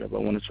tell her straight up, I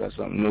want to try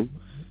something new.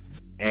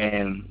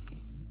 And,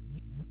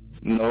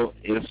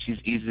 if she's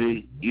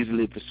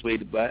easily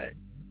persuaded by it,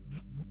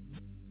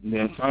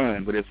 then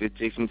fine. But if it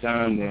takes some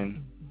time,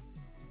 then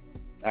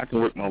I can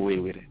work my way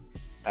with it.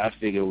 I'll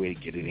figure a way to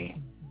get it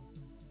in.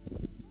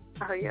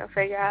 Oh, you'll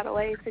figure out a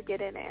way to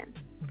get it in.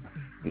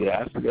 Yeah,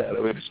 I'll figure out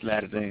a way to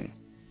slide it in.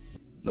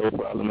 No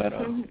problem at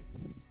all.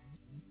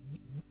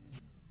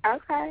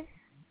 Okay.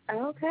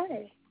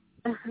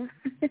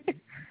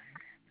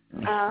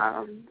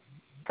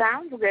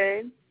 Sounds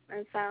good.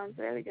 It sounds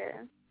really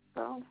good.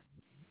 So,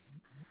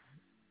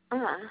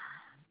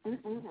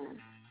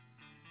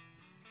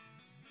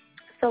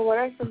 So what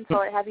are some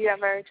toys? Have you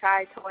ever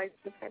tried toys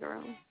in the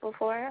bedroom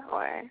before,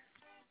 or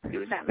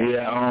you never?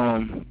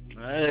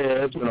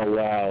 Yeah, it's been a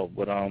while,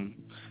 but I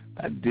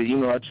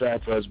did. I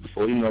tried toys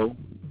before,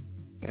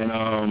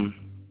 and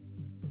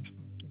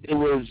it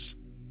was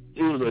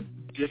a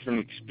different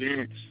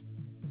experience.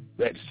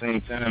 But at the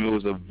same time, it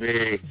was a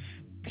very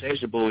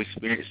pleasurable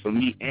experience for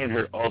me and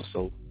her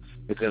also,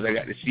 because I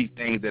got to see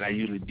things that I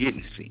usually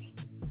didn't see.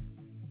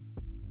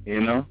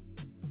 And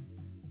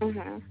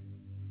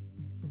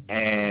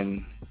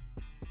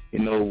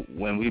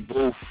when we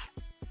both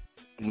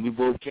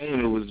came,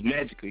 it was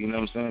magical. You know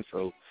what I'm saying?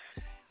 So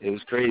it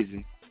was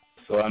crazy.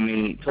 So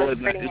toys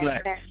it's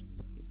not.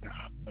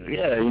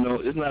 Yeah,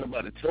 it's not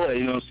about the toy.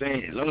 You know what I'm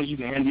saying? As long as you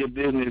can handle your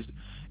business,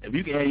 if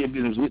you can handle your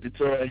business with the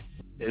toy,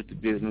 that's the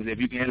business. If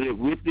you can handle it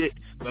with it,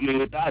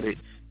 without it,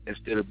 that's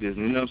still the business.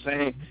 You know what I'm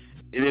saying?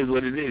 it is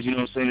what it is. You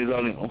know what I'm saying? It's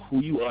all in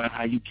who you are and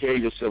how you carry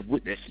yourself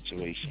with that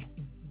situation.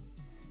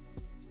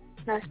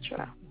 That's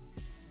true.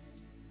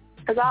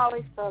 Because I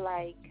always feel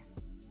like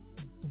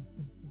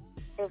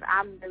if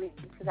I'm really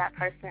into that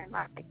person,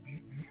 like,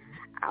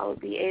 I will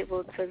be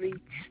able to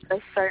reach a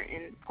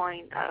certain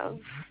point of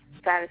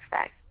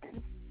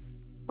satisfaction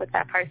with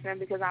that person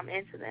because I'm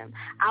into them.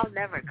 I'll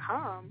never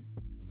come,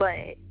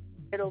 but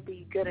it'll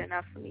be good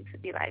enough for me to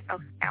be like,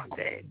 okay, I'm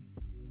good.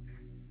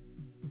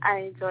 I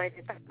enjoyed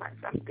it that much.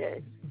 I'm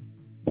good.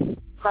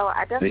 So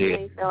I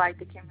definitely feel like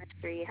the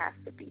chemistry has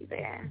to be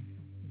there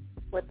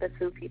with the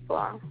two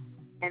people.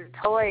 And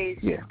toys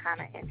just kind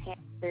of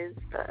enhances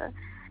the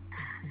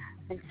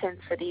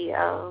intensity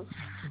of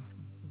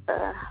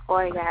the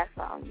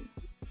orgasm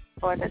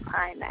or the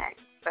climax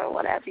or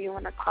whatever you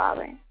want to call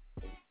it.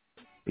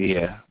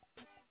 Yeah.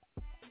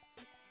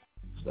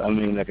 So, I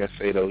mean, like I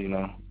say, though, you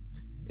know,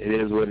 it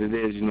is what it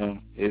is, you know.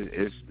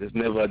 It's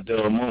never a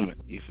dull moment,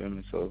 you feel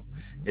me? So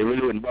it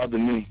really wouldn't bother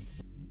me.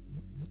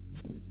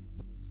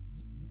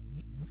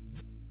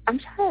 I'm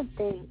trying to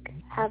think,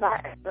 have I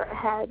ever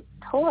had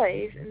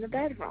toys in the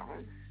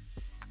bedroom?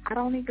 I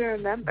don't even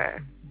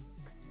remember.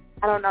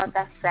 I don't know if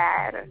that's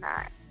sad or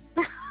not.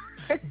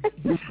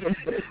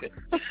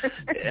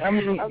 I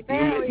mean,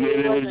 apparently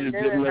it was wasn't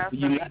just good enough enough for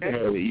you not to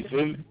have it, you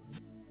feel me?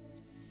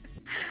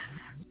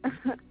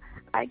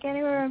 I can't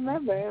even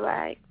remember.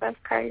 Like, that's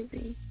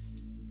crazy.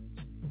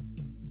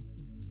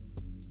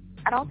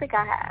 I don't think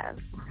I have,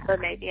 but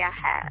maybe I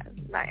have.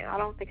 Like, I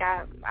don't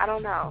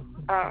know.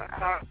 I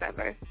don't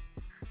remember.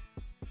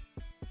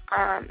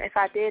 If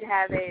I did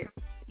have it,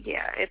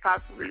 yeah, it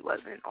probably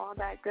wasn't all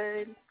that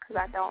good because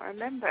I don't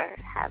remember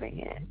having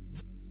it.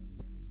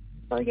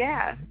 So,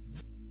 yeah.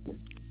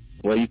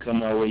 Well, you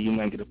come our way, you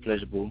might get a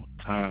pleasurable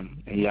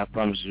time, and yeah, I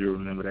promise you'll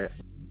remember that.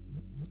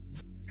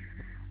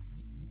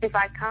 If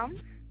I come?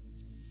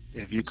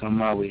 If you come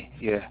my way,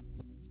 yeah.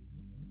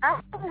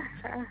 I'll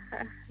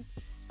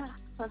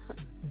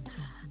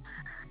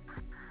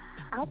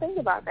think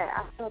about that.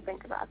 I'll still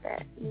think about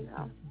that, you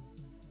know,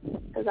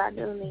 because I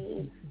do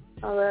need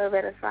a little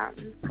bit of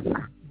something.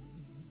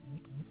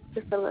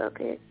 Just a little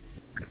bit.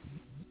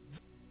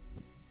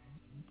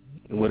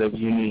 Whatever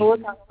you need. We'll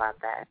talk about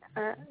that.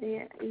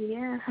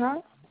 Yeah,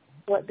 huh?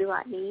 What do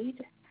I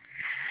need?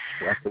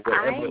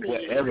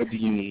 Whatever do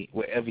you need?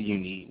 Whatever you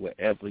need.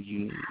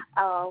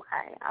 Oh,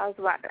 okay. I was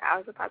about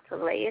to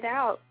lay it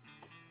out.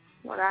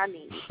 What I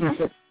need.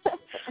 Oh,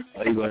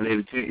 you gonna lay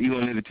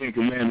the 10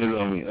 Commandments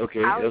on me?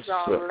 Okay, I was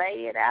gonna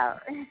lay it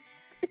out.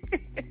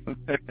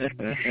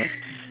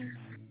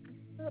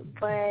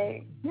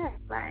 But yeah,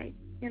 like,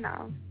 you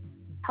know,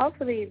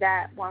 hopefully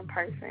that one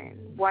person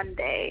one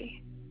day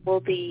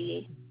will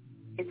be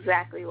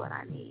exactly what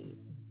I need.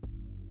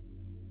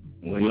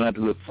 Well, you don't have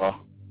to look far.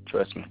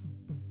 Trust me.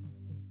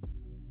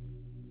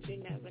 You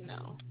never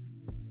know.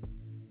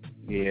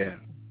 Yeah.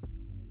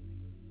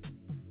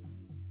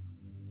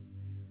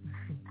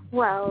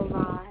 Well,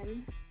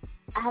 Ron,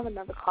 I have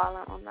another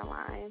caller on the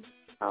line,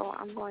 so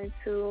I'm going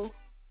to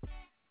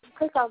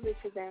click over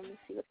to them and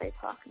see what they're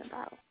talking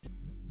about.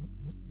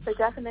 So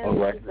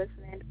definitely keep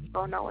listening. Don't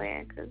go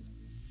nowhere because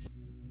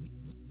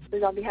we're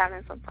going to be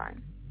having some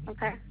fun.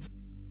 Okay?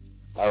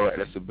 All right,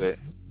 that's a bet.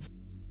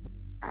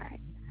 All right.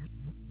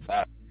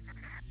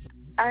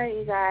 All right,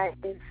 you guys,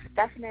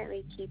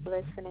 definitely keep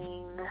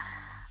listening.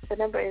 The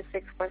number is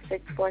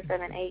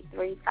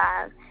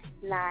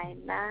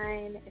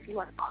 646-478-3599. If you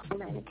want to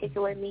call in and kick it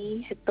with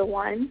me, hit the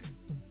 1,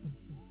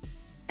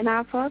 and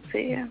I'll talk to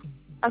you.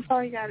 That's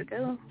all you got to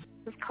do.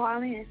 Just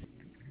call in.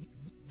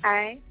 All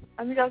right?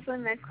 Let me go to the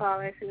next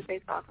caller and see what they're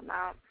talking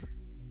about.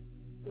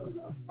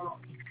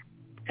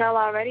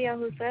 Tellallradio,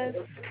 who says?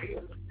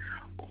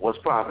 What's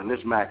poppin'? This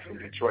is Max from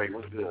Detroit.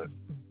 What's good?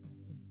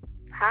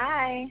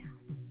 Hi.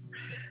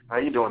 How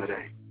you doing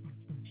today?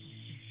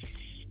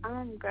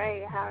 I'm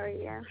great. How are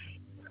you?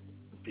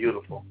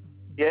 Beautiful.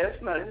 Yeah,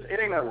 it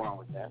ain't nothing wrong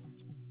with that.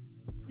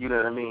 You know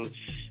what I mean?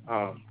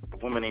 The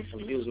woman ain't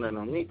from using it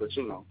on me, but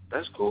you know,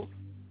 that's cool.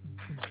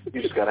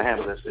 You just gotta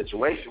handle that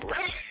situation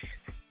right.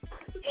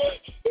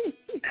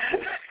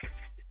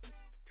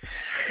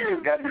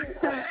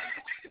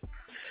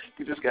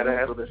 You just gotta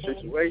handle the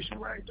situation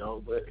right,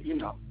 though. But you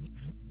know.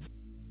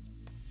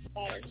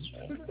 That is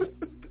true.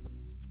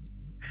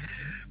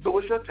 So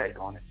what's your take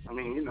on it? I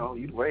mean, you know,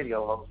 you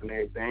radio host and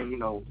everything. You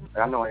know,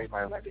 I know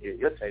everybody would like to hear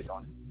your take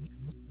on it.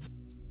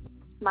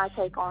 My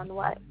take on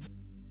what?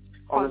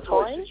 On the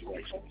toy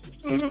situation.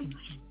 Mm-hmm.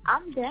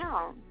 I'm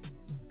down.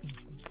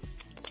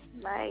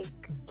 Like,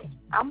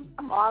 I'm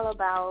all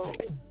about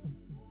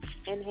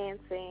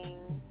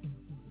enhancing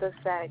the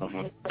sex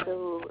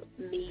to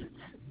meet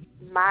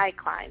my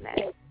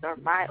climax or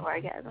my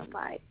orgasm.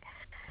 Like,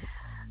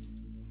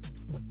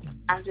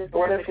 I'm just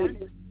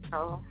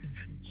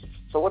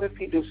So what if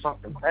he do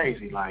something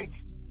crazy, like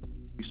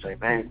you say,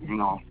 babe, you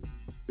know,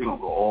 we're going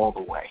to go all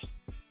the way.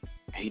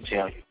 And he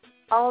tell you,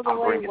 all the I'm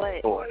way bringing what?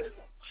 the toys.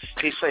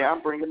 He say,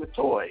 I'm bringing the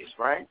toys,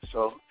 right?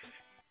 So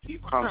he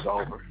comes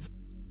over.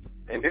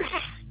 And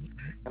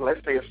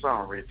let's say it's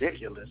something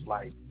ridiculous,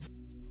 like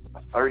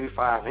a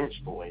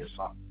 35-inch boy or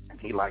something. And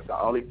he like, the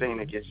only thing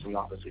that gets me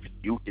off is if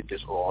you get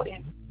this all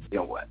in. You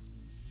know what?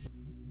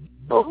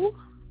 Who?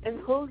 And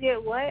who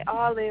get what?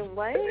 All in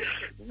what?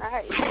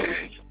 Not even.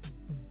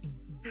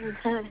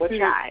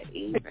 Not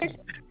even.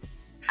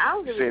 I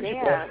don't give a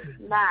damn.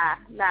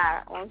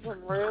 Nah. On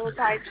some real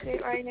type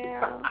shit right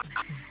now.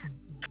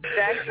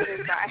 That shit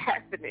is not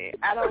happening.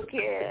 I don't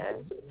care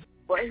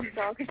what he's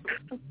talking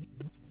about.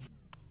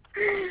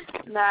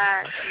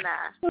 Nah.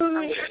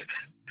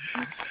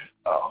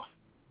 Oh.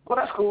 Well,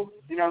 that's cool.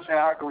 You know what I'm saying?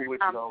 I agree with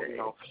you, though. You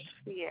know.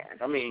 Yeah.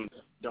 I mean,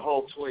 the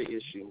whole toy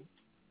issue,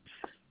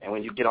 and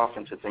when you get off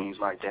into things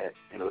like that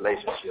in a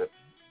relationship,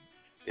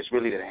 it's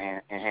really to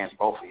enhance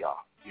both of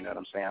y'all. You know what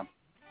I'm saying?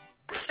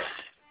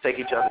 Take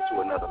each other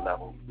to another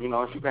level. You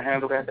know, if you can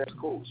handle that, that's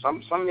cool.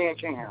 Some men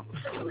can't handle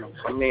it. You know,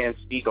 some men's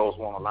egos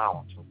won't allow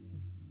them to.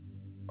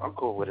 I'm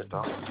cool with it,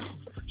 though.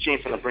 She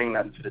ain't finna bring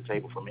nothing to the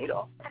table for me,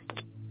 though.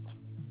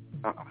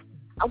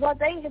 Well,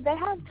 they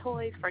have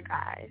toys for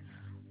guys.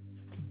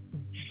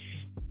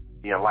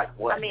 Yeah, like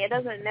what? I mean, it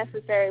doesn't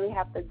necessarily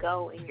have to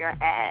go in your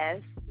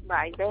ass.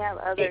 Like, they have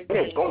other things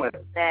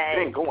that... It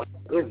ain't going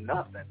in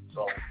nothing,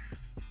 so...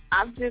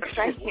 I'm just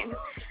saying,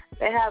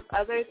 they have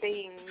other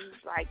things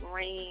like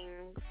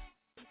rings.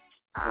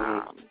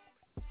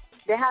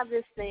 They have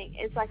this thing,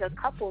 it's like a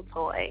couple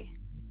toy.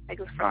 Like,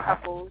 it's for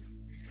couples.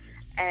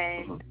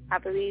 And I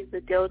believe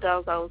the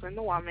dildo goes in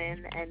the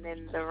woman, and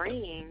then the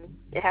ring,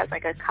 it has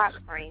like a cock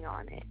ring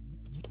on it.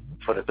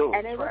 For the dude,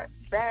 and it was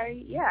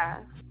very, yeah.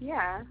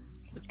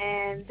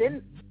 And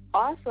then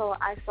also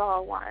I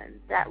saw one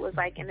that was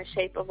like in the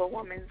shape of a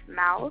woman's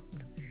mouth.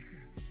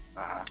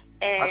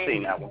 And I've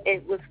seen that one.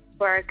 It was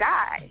for a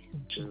guy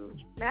to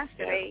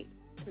masturbate.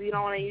 Yeah. You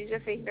don't want to use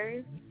your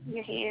fingers,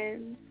 your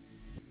hands.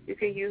 You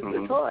can use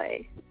the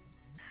toy.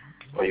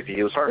 Or you can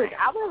use her.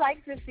 I would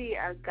like to see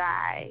a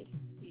guy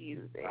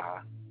use it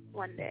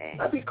one day.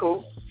 That'd be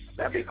cool.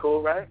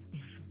 Right?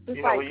 Just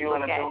you know what you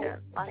want to do?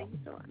 While he's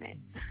doing it.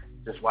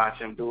 Just watch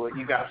him do it.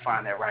 You gotta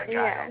find that right guy.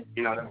 Yeah.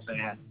 You know what I'm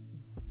saying?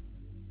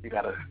 You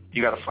gotta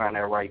find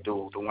that right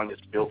dude, the one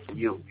that's built for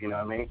you. You know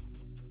what I mean?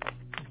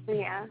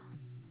 Yeah.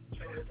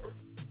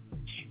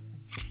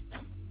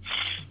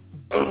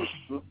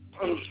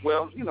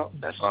 Well, you know,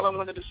 that's all I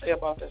wanted to say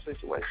about that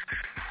situation.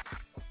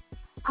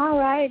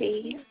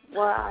 Alrighty.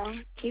 Well,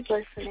 keep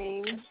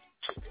listening.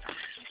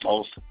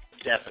 Most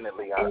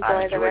definitely.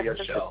 I enjoy your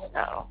show.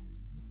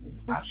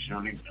 I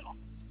surely will.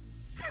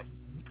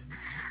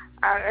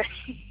 All right.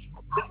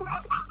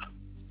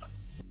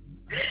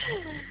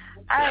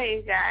 All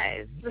right,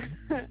 guys.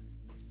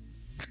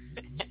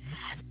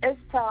 It's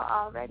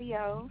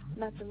Tellallradio.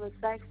 Nothing but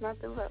sex,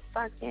 nothing but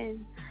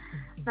fucking,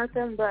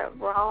 nothing but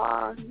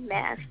raw,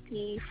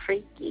 nasty,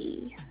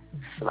 freaky,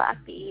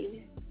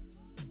 sloppy,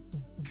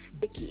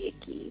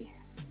 icky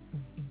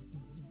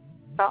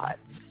thoughts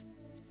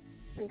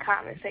and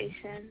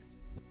conversation.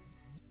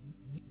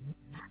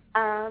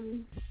 I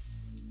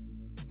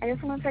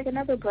just want to take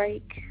another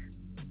break.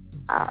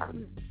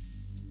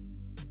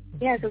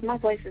 Yeah, because my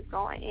voice is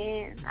going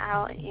in,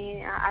 out,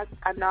 in.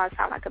 I know I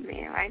sound like a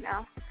man right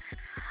now.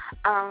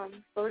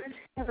 But we're going to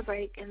take another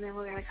break, and then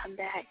we're going to come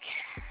back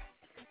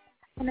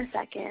in a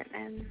second.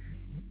 And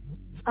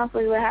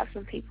hopefully we'll have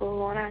some people who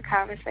want to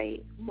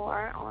conversate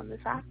more on the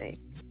topic.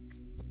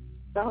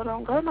 So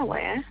don't go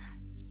nowhere.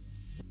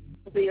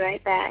 We'll be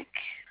right back.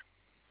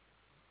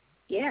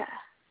 Yeah,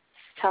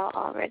 it's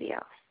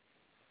Tellallradio.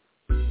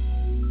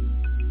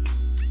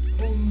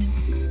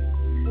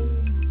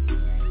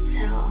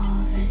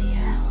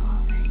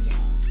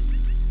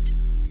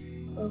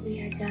 Where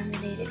we are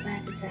dominated by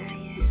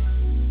desire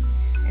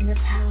and the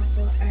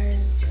powerful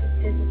urge for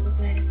physical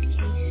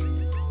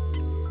gratification,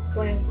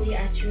 where we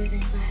are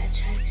driven by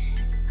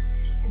attraction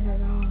and the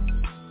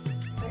longing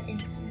for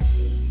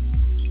intimacy,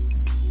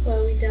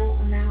 where we don't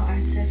allow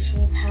our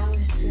sexual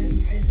powers to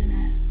imprison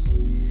us,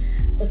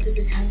 but to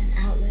become an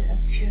outlet of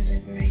pure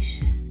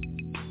liberation,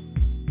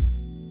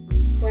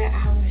 where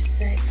our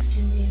sex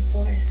can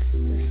reinforce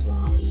the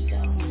small ego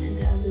and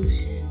the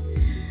illusion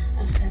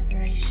of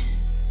separation,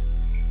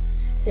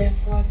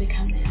 therefore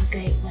becoming a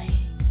gateway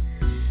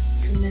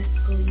to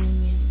mystical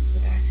unions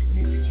with our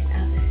significant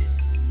others.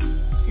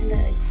 In the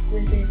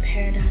exquisite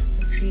paradox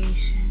of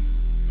creation,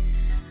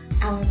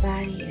 our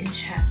body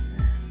entraps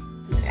us,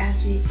 but as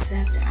we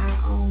accept our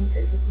own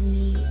physical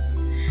needs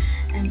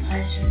and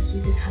pleasures, we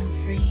become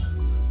free.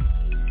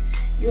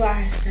 You are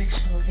a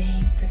sexual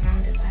being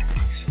surrounded by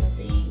sexual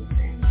beings,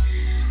 and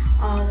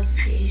all of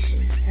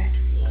creation is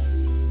sexy.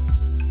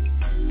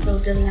 So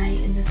delight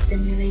in the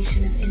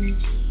stimulation of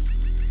energy,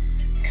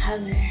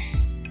 color,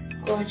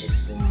 gorgeous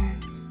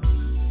forms,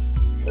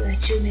 so that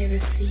you may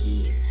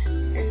receive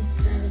and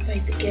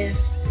celebrate the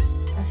gifts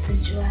of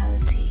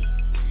sensuality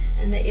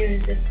and the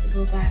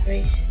irresistible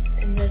vibrations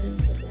and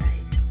rhythms of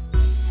life.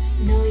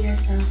 Know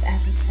yourself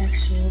as a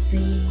sexual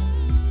being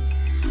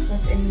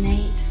with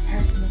innate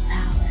personal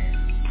powers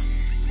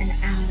and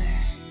outer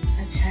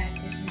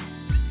attractiveness.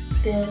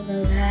 Feel the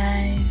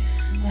live,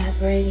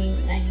 vibrating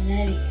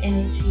magnetic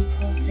energy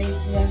pulsate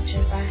throughout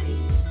your body,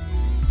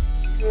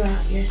 throughout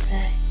your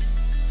sex.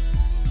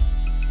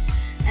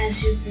 As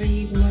you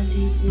breathe more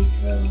deeply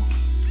through,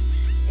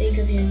 think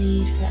of your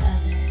need for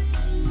others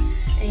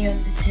and your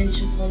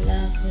potential for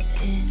love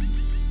within.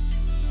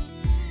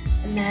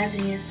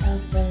 Imagine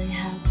yourself feeling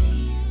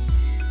healthy,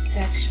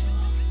 sexual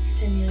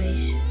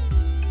stimulation,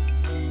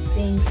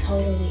 being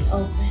totally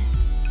open,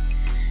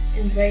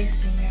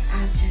 embracing your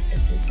object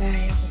of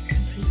desire with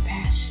complete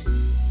passion,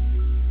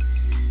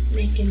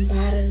 making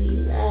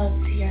bodily love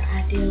to your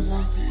ideal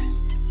lover,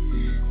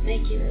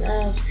 making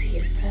love to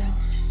yourself.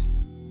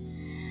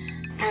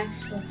 Ask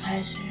for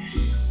pleasure,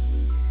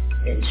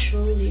 then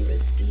truly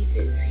receive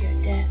it to your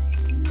depth.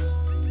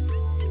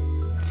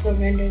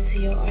 Surrender to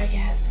your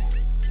orgasm,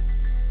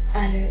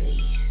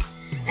 utterly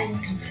and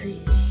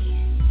completely.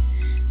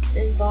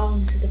 Then fall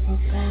into the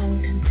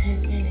profound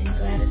contentment and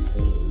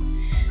gratitude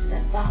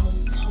that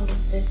follows total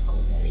physical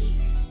relief.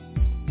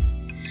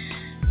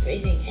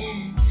 Breathing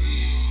in,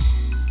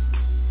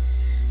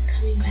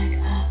 coming back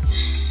up,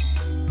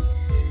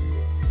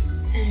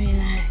 and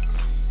relax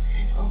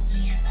and open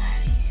your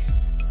body.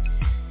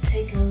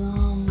 Take a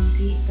long,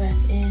 deep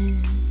breath in,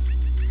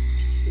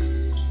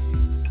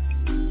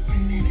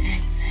 and then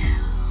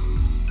exhale.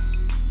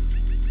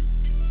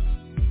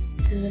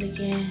 Do it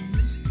again,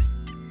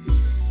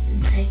 and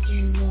take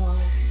in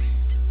more.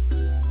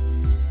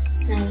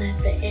 Now let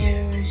the air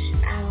rush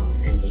out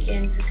and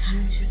begin to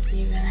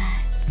consciously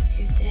relax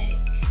your dick.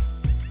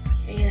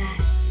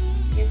 Relax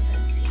your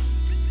pussy.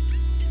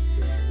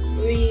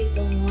 Breathe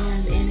the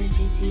warm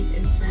energy deep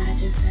inside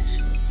your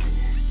sexual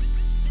center.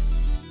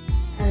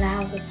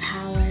 Allow the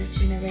power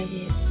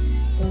generated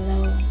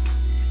below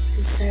to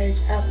surge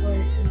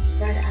upwards and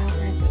spread out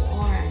like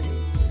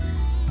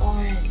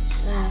orange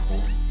lava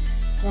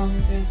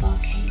flowing through a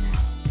volcano.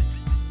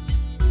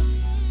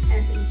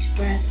 As each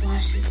breath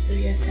washes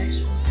through your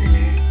sexual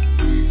center,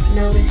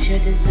 notice your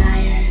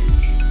desires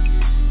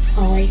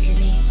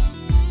awakening.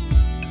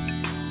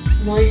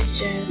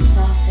 Moisture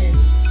softens,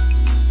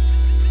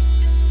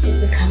 it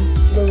becomes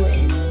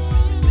fluid,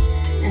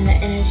 and the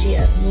energy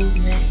of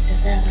movement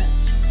develops.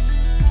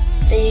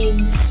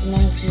 Things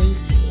smell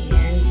juicy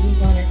and you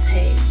want to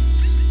taste.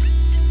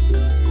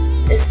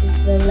 This is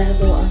the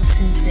level of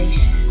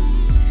sensation,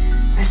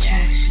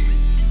 attraction,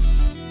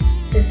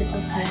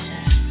 physical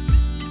pleasure.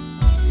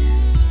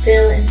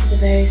 Feel into the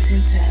very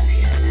center of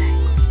your sex.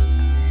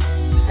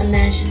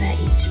 Imagine that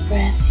each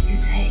breath you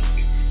take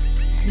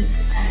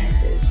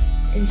sensitizes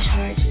and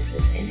charges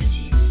this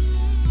energy,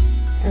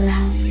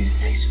 allowing your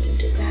sexual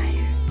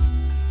desire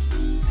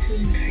to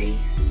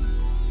increase.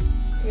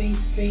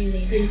 Breathe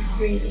freely,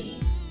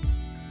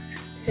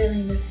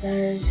 feeling the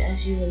surge as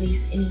you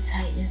release any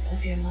tightness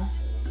of your muscles.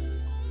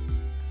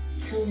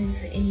 Tune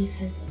into any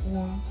sense of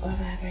warmth or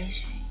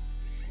vibration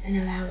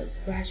and allow it to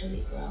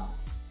gradually grow.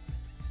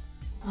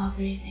 While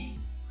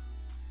breathing,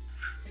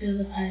 feel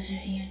the pleasure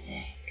in your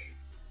dick,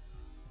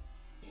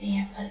 in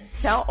your pussy.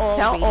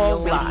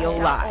 Tellall Radio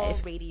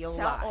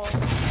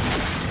Live.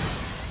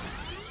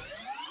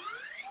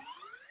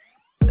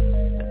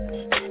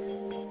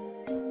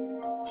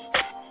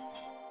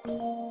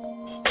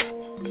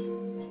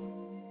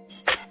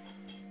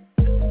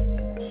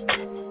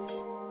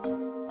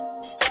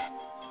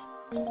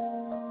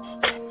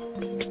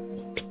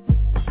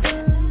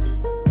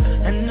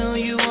 I know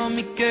you want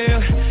me,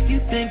 girl. You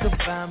think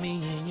about me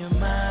in your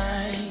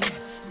mind.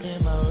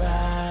 Am I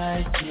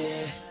right?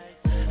 Yeah.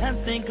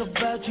 I think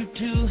about you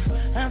too.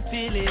 I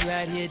feel it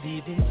right here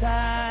deep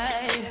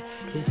inside.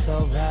 It's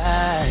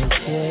alright,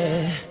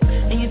 yeah.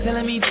 And you're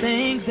telling me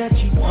things that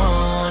you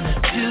wanna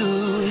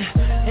do,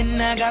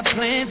 and I got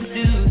plans to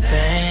do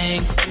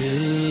things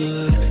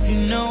too. You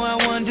know I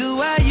wonder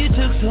why you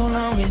took so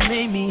long and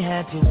made me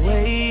have to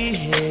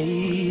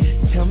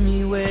wait. Tell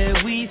me where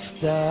we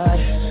start.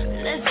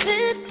 Let's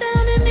sit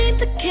down and eat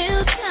the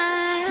kill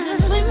time.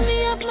 Just sweep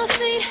me up my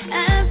feet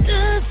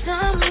after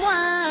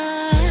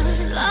someone.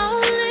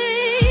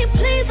 Slowly,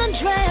 please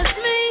undress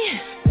me.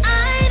 I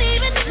ain't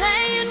even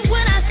playing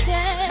when I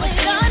say we're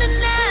starting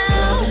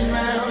now. Rolling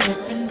round,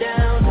 up and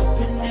down,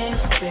 up in this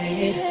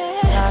bed.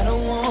 I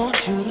don't want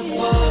you to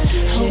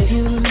forget. Hope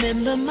you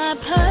remember my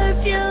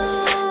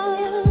perfume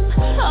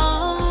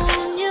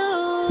on you.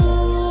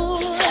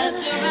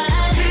 After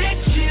I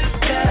Fix you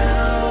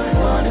down.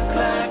 1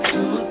 o'clock, 2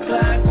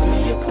 o'clock,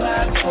 3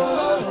 o'clock, 4.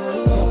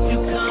 Hope you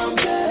come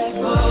back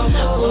for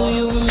more. will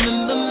you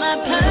remember my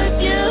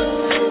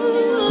perfume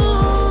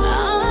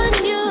on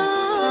you?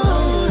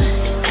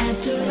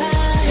 After I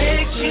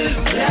Fix you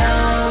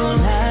down.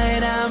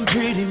 Tonight I'm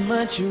pretty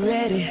much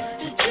ready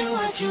to do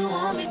what you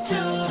want me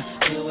to,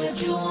 do what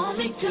you want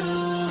me to.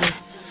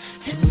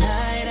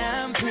 Tonight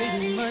I'm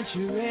pretty much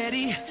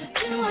ready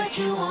Do what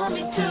you want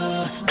me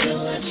to, do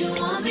what you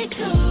want me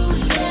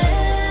to,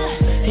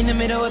 yeah. In the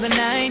middle of the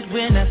night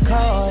when I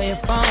call your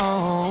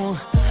phone,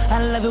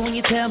 I love it when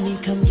you tell me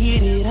come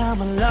get it,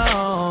 I'm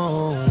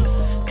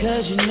alone.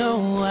 Cause you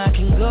know I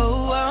can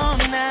go all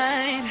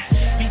night.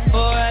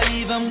 Before I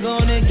leave I'm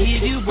gonna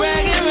give you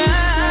bragging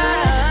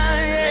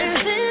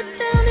rights. Sit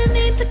down and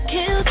eat the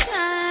kill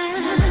time.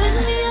 Put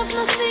me off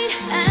my feet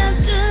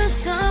after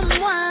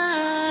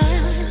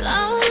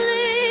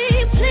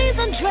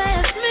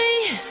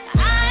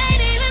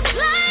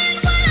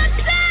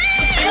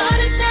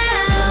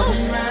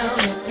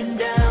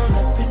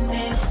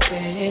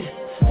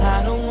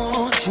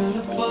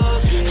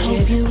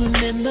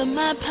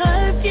my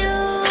perfume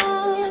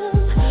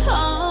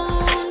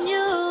on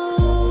you.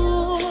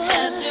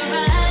 After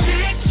I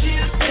fix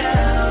you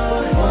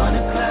down, 1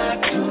 o'clock,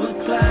 2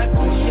 o'clock,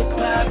 3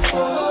 o'clock,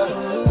 4.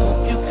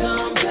 Hope you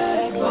come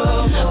back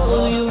for more.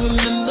 Will you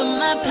remember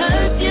my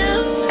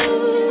perfume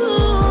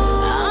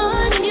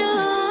on you?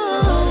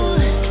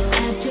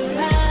 After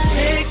I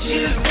fix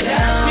you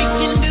down, we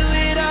can do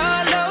it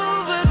all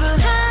over the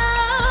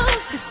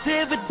house. It's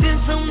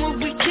evidence on what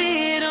we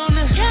did on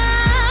the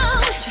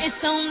couch.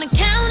 It's on the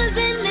counters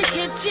in the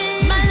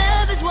kitchen. My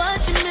love is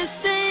what you're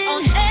missing.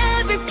 On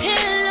every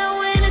pillow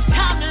when it's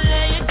time to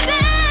lay it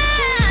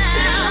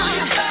down. On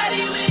your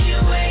body when you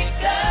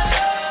wake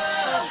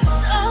up.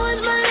 Always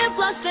my lip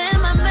gloss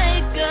and my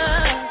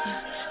makeup.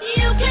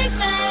 You can't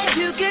say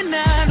you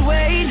cannot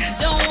wait.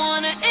 Don't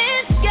wanna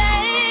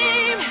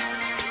escape.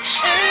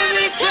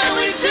 Every time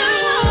we do,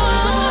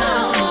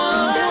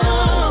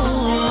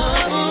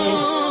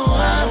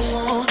 I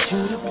want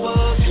you to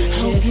forget.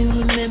 Hope you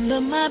remember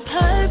my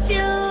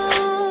perfume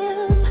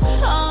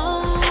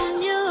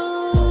on you.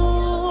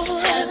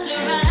 After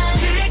I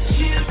fix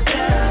you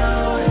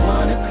down,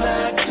 1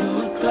 o'clock, 2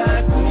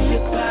 o'clock, 3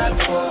 o'clock,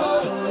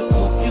 4.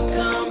 Hope you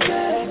come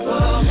back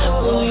for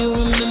more. Will you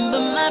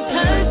remember my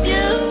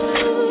perfume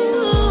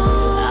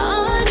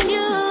on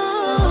you?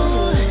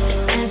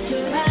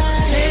 After I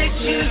fix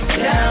you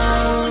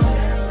down.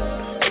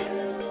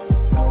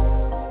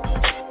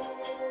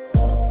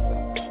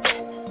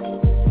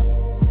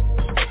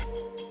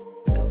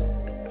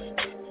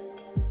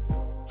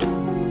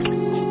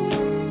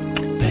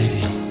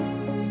 Baby,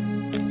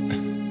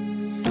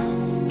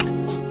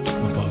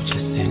 we're both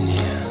just sitting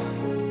here.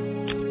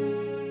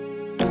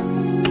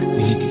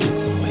 We need to get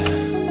somewhere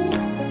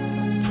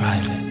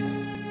private.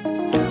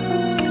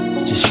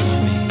 Just you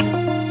and me.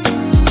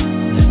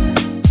 Listen.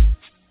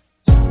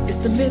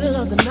 It's the middle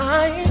of the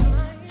night,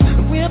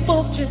 and we're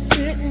both just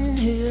sitting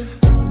here.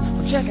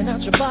 I'm checking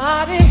out your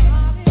body,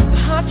 the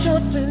hot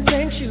chops and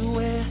things you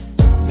wear.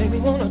 Make me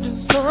wanna do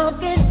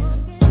something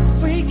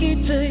freaky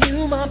to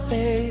you, my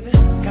baby.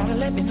 Gotta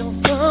let me know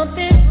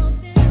something,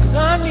 'cause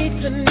I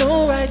need to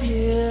know right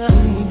here. We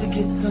need to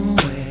get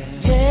somewhere.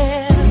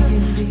 Yeah, we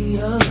can be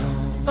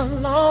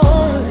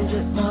alone,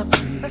 just my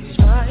breeze. That's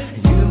right.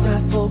 You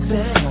got folks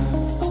at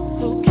home,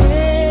 so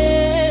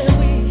can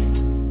we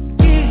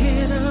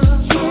get up?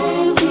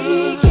 Can we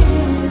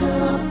get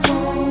up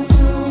on the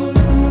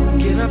room?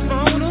 Get up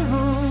on the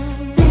room.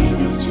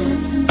 Baby,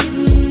 just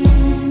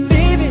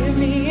baby,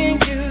 me and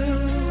you.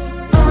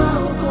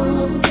 I'll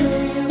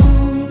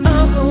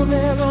go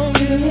there on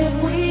you. If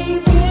we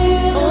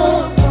get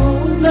up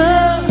on the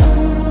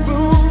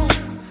room,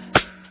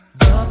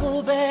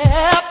 bubble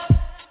bath,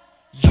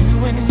 you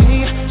and me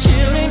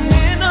chilling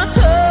in a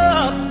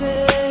tub,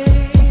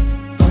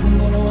 babe.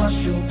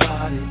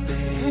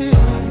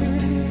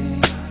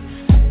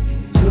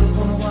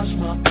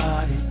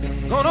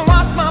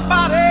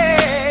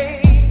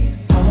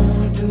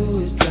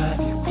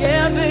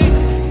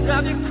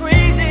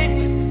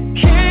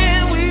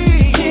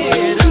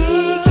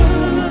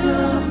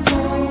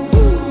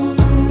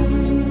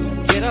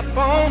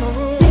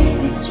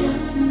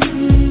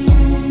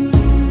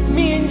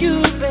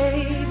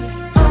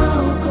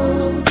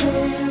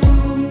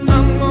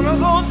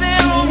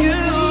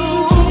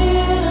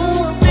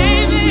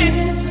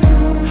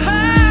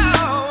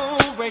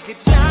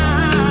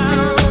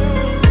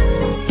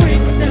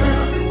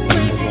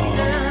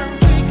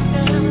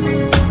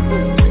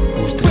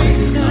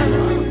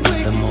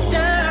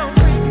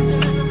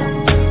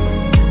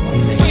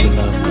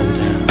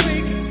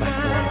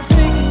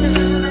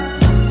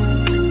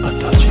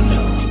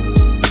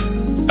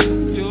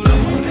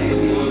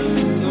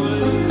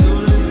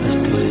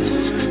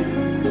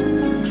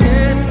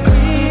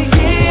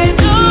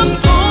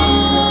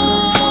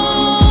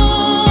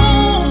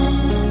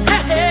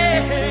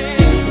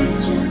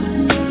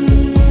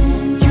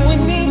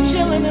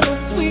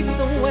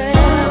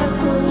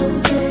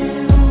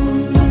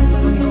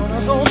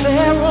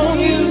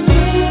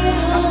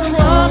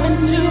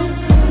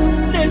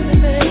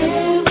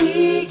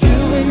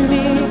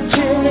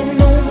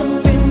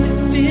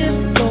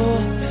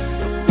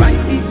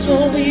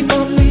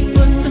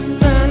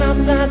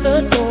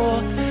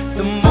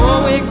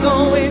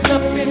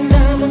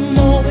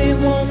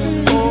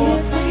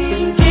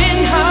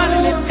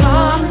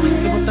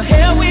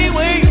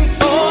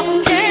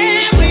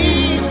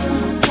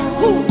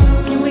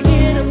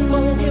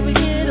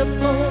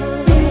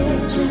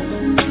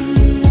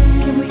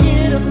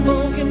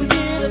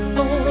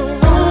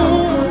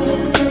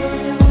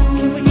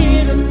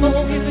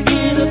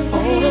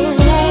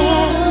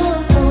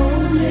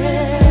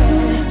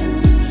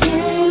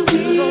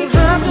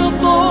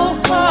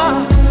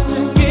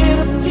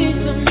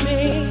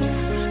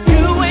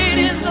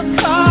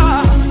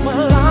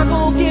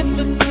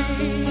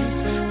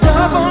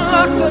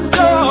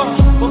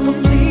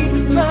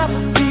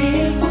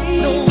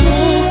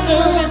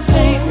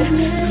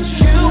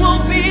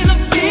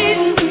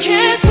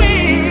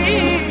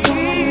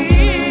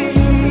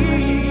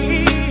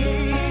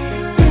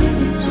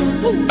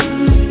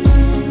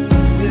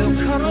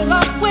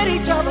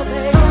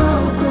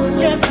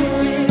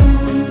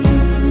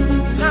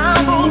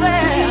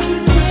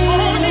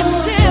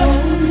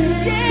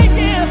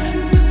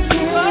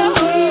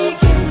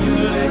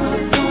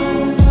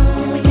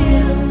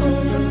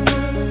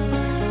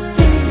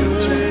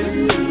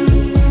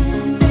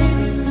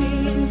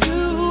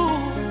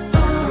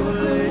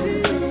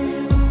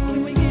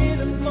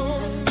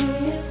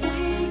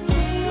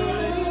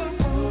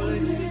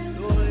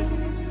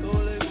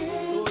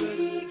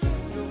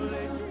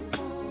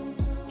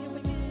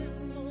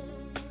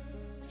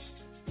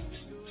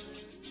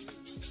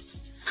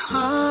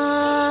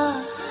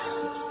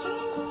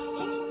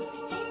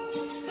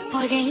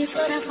 begging you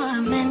slow down for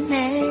a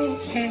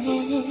minute.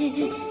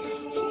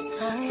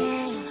 Oh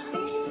yeah.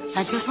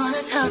 I just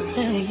wanna talk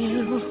to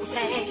you,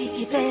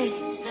 baby,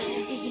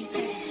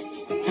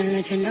 and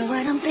let you know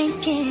what I'm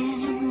thinking.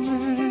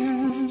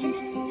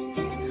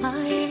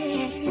 Oh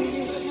yeah.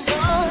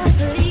 Oh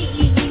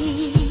please,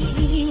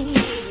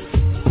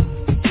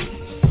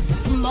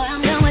 boy,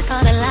 I'm done with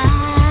all the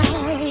lies.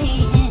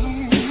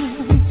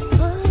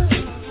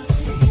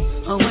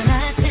 Oh, when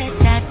I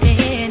said I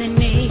didn't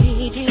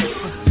need you,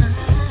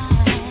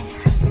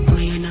 well,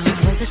 you know I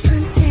was just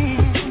frontin'.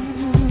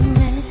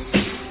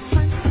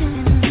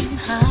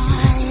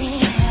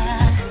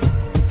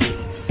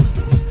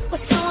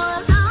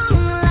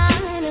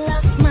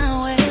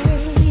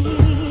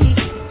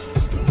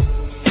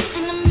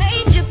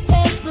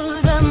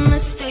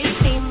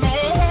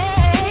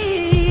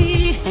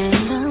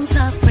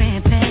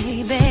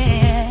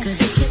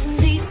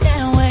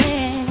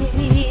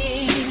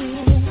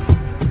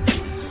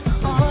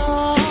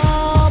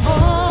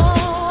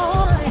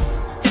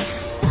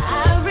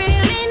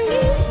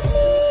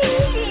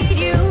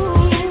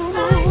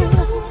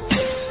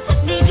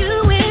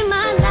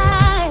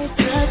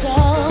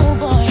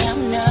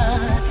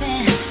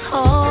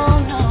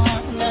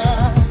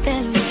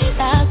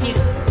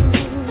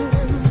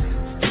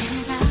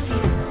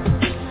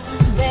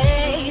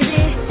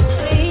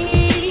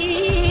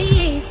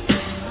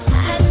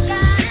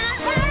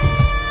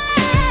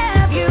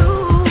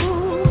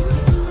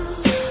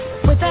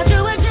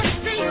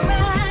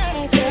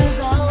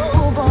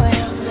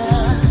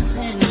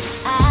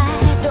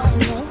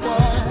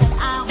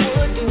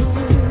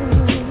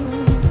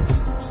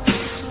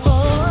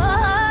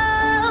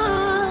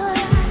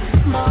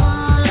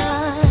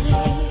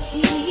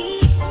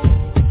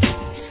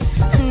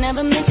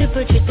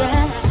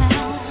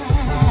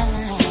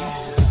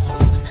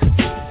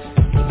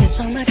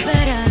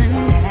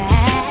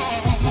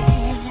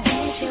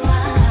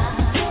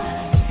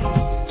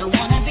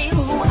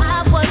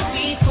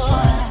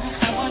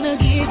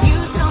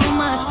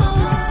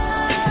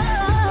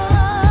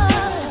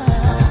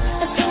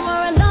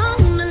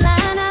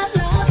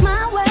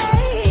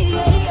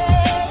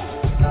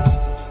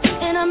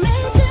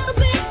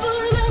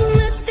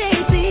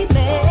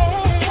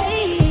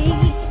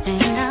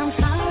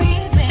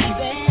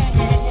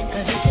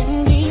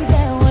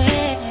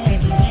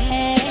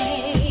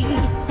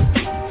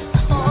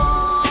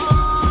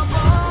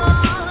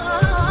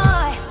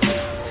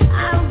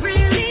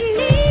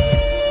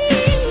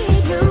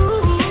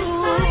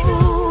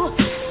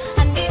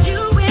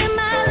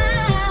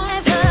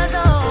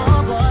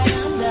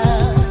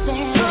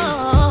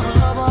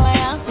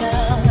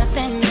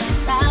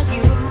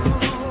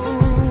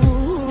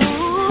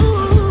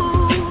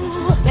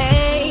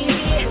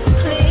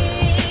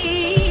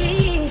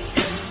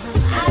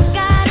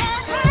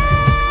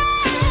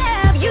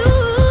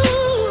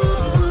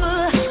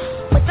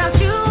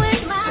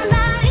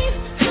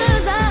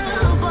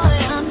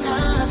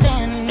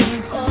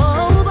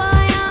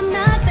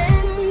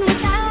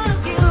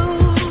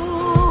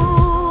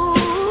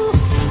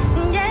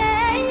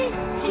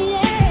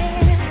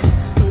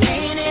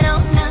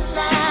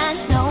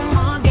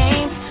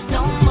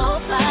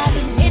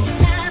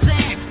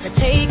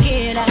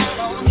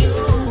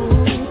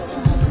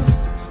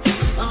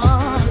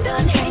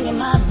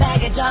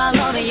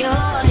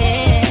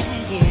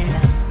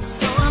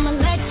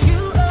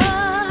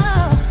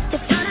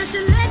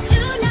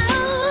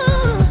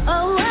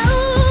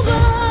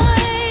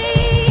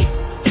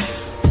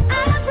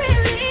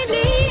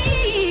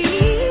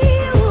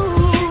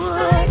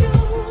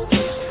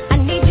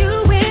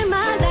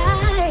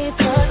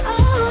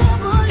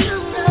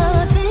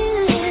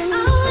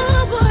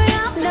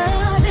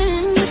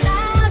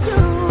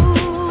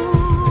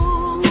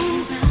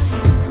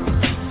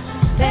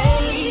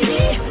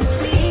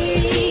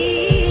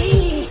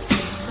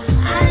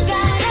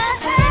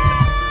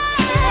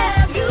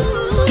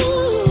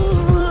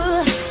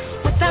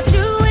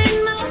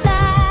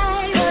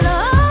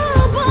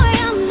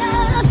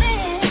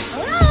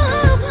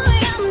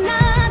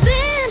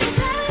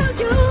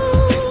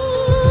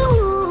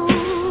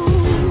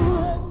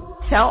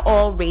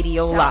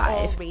 Tellallradio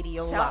Live.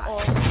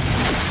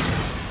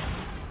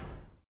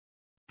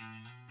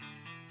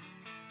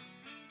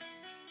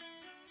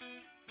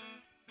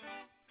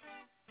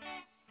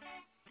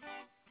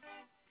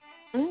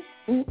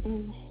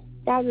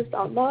 Y'all just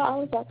don't know I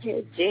was up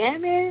here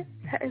jamming.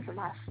 That is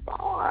my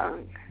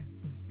song.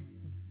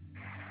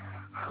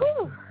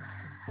 Whew.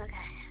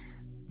 Okay.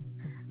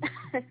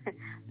 Let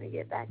me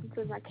get back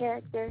into my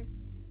character.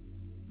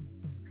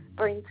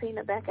 Bring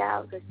Tina back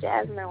out because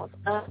Jasmine was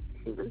up.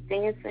 She was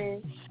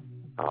dancing,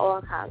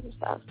 all kinds of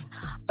stuff.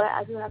 But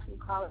I do have some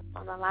callers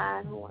on the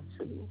line who want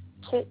to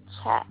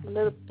chit-chat a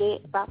little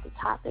bit about the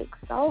topic.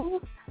 So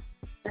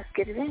let's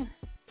get it in.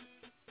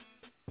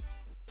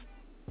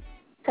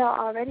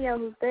 Tellallradio,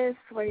 who's this?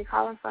 Where are you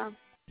calling from?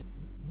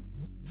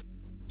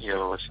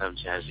 Yo, what's up,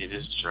 Jazzy?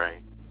 This is Dre.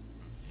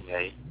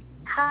 Hey.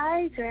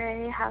 Hi,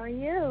 Dre. How are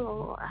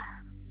you?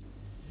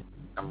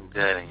 I'm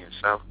good, and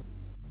yourself?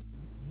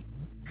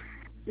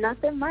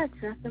 Nothing much.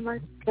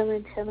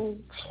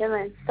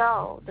 Chilling.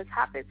 So, the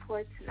topic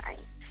for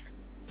tonight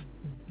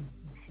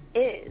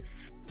is,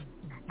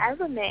 as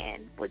a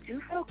man, would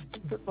you feel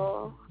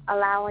comfortable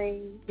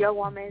allowing your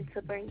woman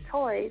to bring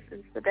toys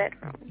into the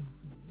bedroom?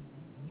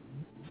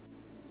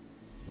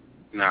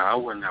 No, I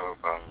wouldn't have a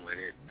problem with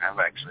it. I've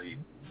actually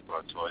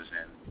brought toys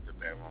in the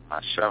bedroom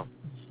myself.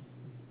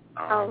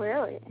 Oh,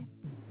 really?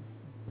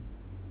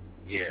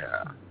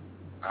 Yeah.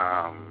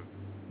 I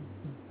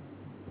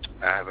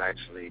have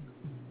actually,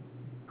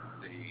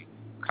 the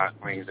cock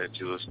rings that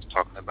you was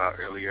talking about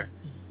earlier,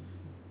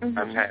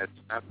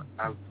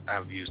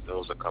 I've used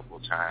those a couple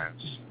of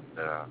times.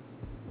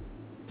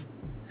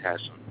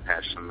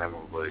 Had some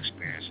memorable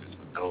experiences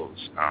with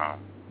those. I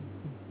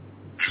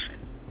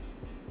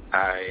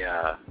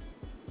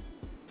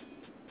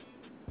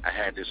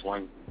had this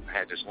one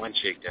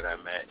chick that I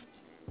met.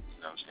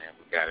 You know what I'm saying?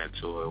 We got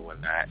into it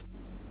one night.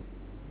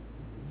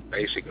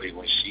 Basically,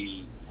 when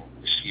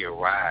she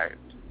arrived,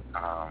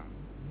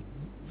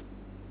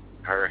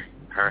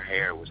 her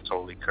hair was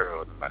totally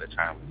curled, and by the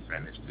time we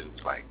finished, it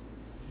was like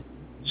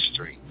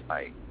straight,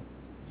 like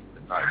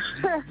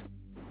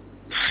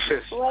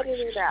Let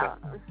it out.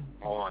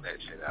 All that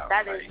shit out.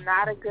 That is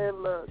not a good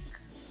look.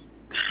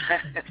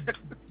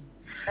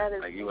 That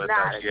is like you would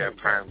not thought she had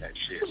perm that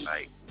shit.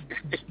 Like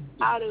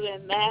I would have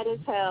been mad as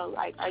hell.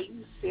 Like, are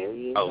you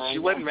serious? Oh, she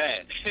wasn't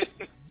mad.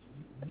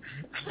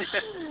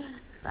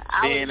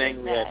 Being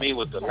angry at me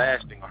was the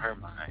last thing on her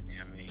mind.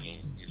 I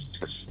mean, it's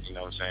just, you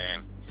know what I'm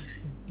saying?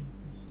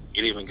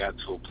 It even got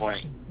to a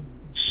point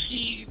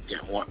she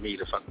didn't want me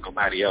to fuck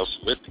nobody else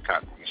with the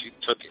cock ring. She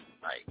took it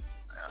like,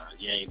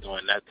 you ain't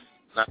doing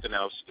nothing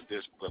else with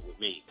this but with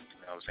me.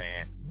 You know what I'm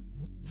saying?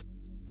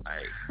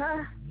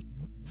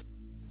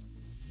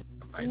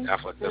 Like, I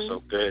fucked her so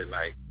good,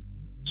 like,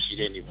 she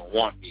didn't even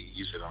want me to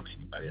use it on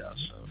anybody else.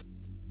 So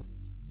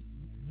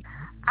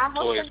I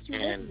hope that you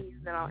didn't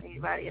use it on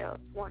anybody else.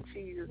 Once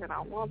you use it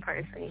on one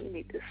person, you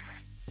need to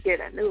get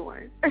a new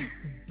one.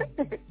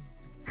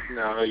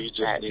 No, you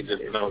just need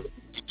to know.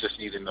 You just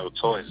need to know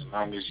toys. As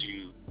long as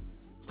you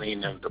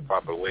clean them the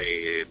proper way,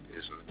 it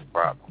isn't a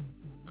problem.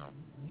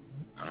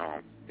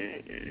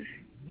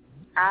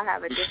 I'll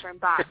have a different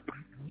box.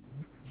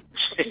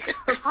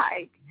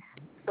 Like,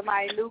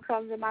 somebody new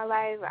comes in my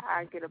life,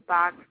 I get a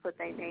box, put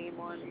their name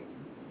on it.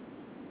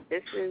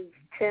 This is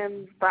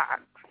Tim's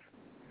box.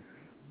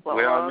 Well,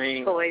 I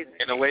mean,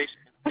 in a way,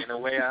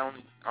 I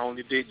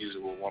only did use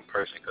it with one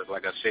person because,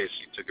 like I said,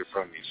 she took it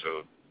from me.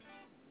 So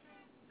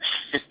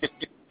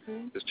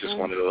it's just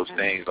one of those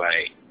things.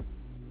 Like,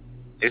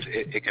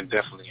 it can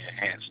definitely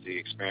enhance the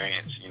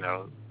experience, you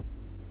know,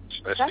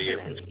 especially if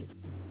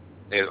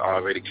there's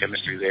already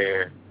chemistry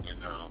there. You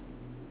know,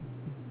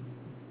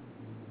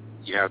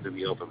 you have to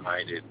be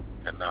open-minded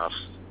enough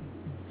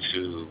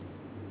to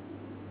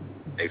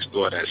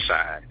explore that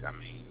side. I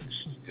mean,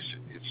 it's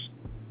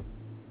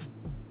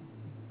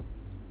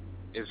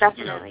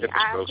you know, different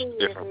strokes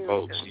for different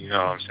folks. You know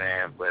what I'm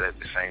saying? But at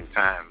the same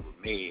time, with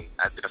me,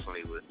 I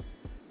definitely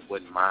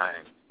wouldn't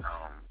mind.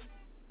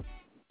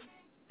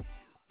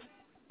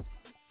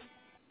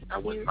 I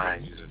wouldn't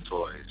mind using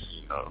toys.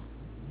 You know.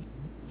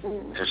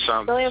 And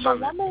some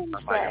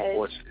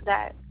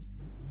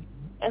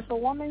if a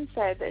woman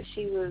said that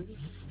she was,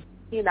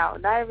 you know,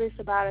 nervous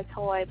about a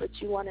toy, but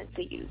you wanted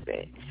to use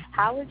it,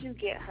 how would you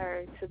get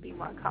her to be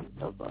more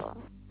comfortable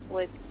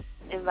with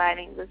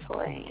inviting the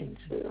toy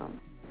into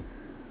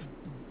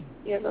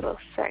your little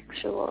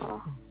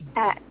sexual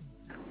act?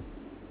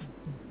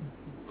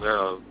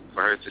 Well,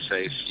 for her to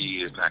say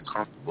she is not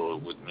comfortable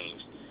would mean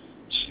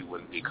she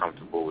wouldn't be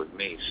comfortable with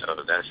me, so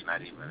that's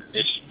not even an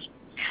issue.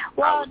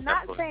 Well,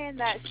 not saying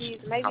that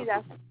maybe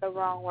that's the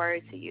wrong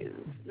word to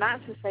use.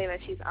 Not to say that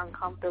she's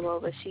uncomfortable,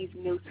 but she's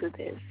new to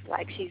this.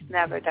 Like, she's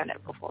never done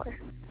it before.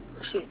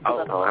 She's a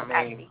little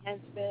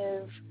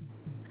apprehensive.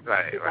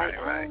 Right. I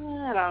don't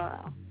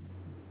know.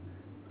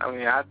 I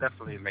mean, I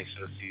definitely make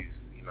sure she's,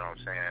 you know what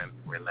I'm saying,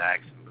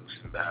 relaxed and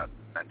loosened up,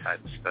 that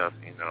type of stuff,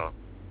 you know.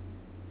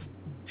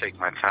 Take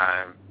my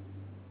time,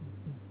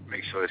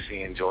 make sure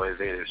she enjoys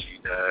it. If she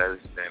does,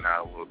 then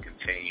I will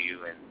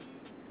continue and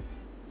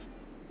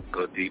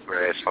go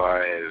deeper as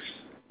far as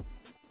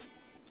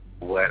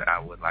what I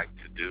would like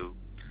to do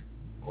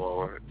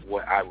or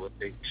what I would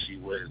think she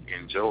would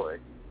enjoy.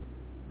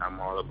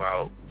 I'm all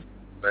about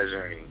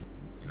pleasuring,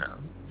 you know.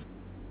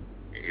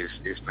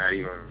 It's not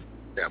even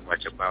that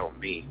much about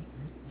me,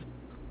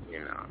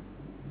 you know.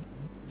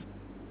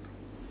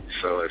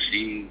 So if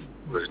she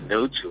was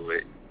new to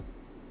it,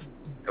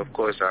 of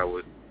course I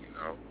would, you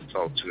know,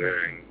 talk to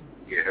her and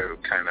get her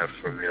kind of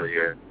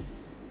familiar,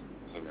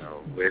 you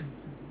know, with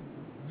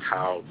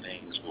how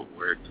things will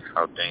work,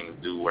 how things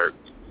do work,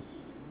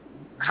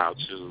 how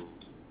to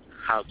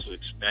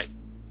expect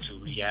to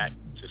react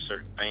to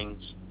certain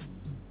things.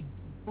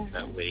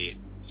 That way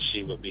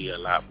she would be a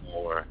lot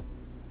more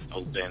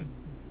open,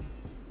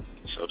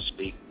 so to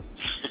speak.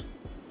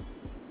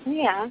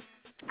 Yeah.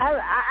 I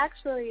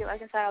actually,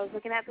 like I said, I was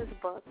looking at this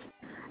book,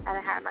 and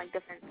it had like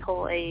different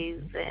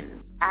toys,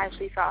 and I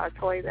actually saw a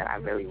toy that I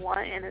really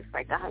want, and it's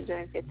like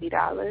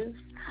 $150,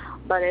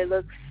 but it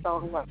looks so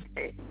worth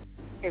it.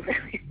 It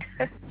really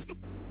does.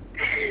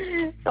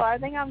 So I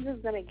think I'm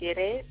just gonna get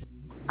it.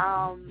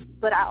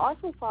 But I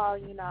also saw,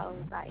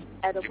 like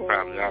edible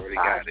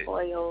massage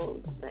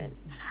oils, and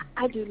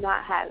I do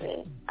not have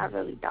it. I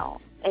really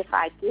don't. If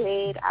I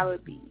did, I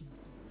would be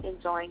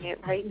enjoying it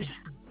right now.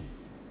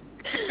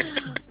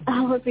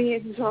 I would be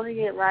enjoying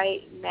it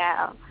right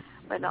now.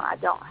 But no, I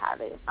don't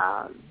have it.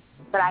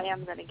 But I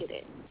am going to get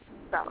it.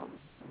 So.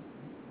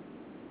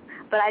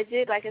 But I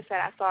did, like I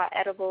said, I saw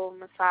edible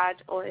massage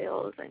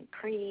oils and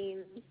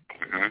creams.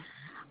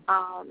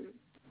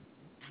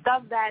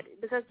 Stuff that,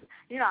 because,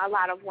 a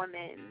lot of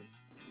women,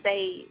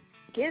 they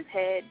give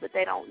head, but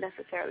they don't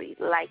necessarily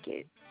like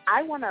it.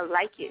 I want to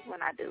like it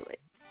when I do it.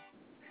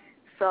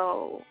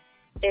 So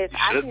if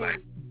I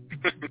can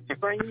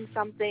bring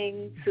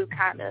something to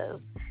kind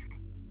of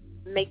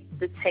make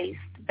the taste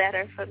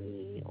better for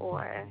me,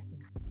 or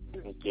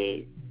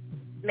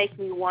make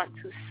me want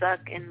to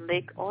suck and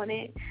lick on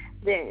it,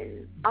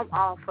 then I'm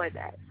all for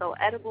that. So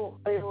edible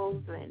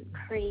oils and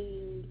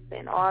creams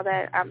and all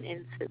that, I'm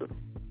into.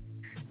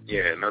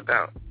 Yeah, no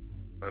doubt.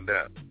 And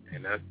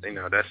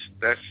that's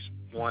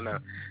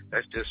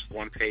that's just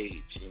one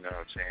page, you know what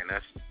I'm saying?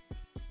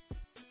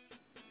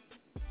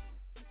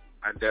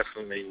 I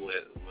definitely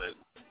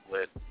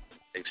would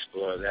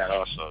explore that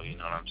also, you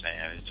know what I'm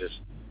saying? It's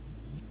just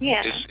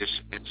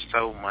it's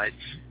so much,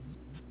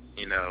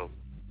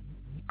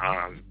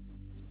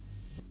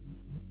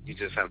 you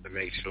just have to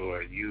make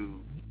sure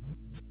you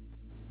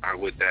are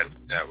with that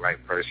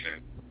right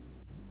person,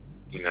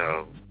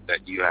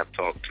 that you have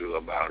talked to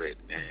about it,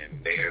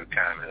 and they're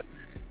kind of,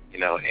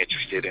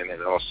 interested in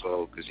it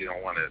also, because you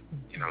don't want to,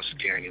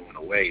 scare anyone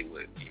away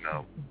with,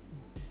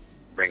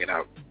 bringing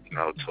out,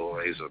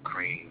 toys or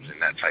creams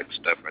and that type of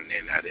stuff, and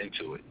they're not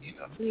into it,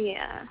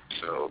 Yeah.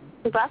 So,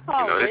 because I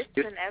saw lists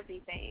and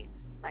everything.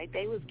 Like,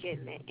 they was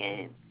getting it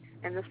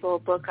in this little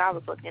book I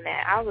was looking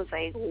at. I was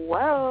like,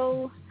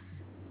 whoa.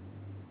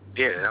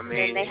 Yeah, I mean,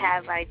 and they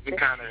have, like, you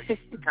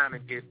kind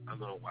of get a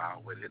little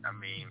wild with it. I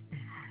mean,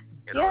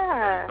 it all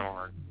depends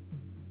on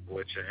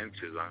what you're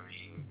into. I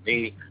mean,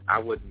 me, I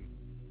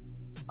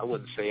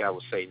wouldn't say I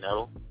would say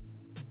no.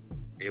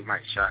 It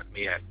might shock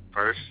me at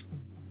first,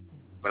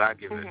 but I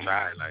give it a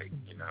try. Like,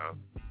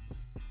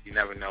 you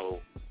never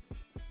know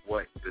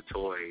what the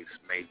toys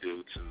may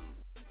do to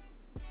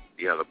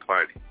the other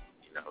party.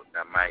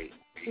 That might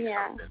be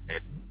something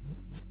that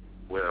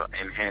will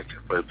enhance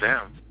it for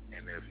them.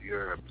 And if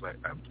you're a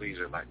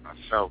pleaser like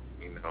myself,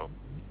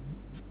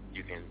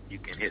 you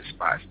can hit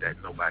spots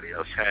that nobody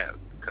else has,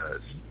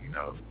 because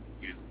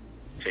you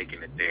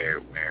taking it there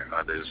where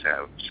others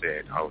have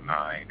said, "Oh no,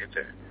 I ain't into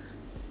it."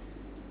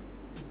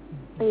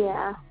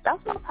 Yeah,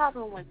 that's no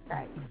problem with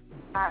sex.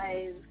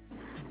 Guys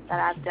that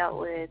I've dealt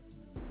with,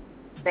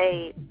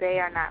 they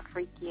are not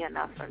freaky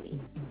enough for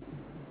me,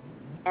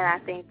 and I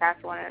think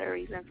that's one of the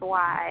reasons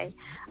why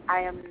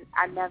I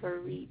never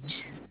reach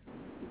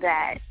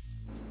that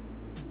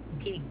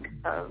peak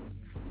of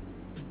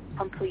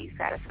complete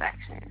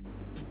satisfaction.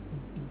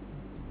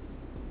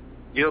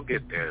 You'll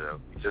get there, though.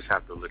 You just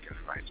have to look in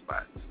the right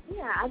spots.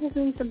 Yeah, I just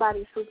need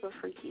somebody super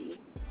freaky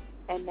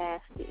and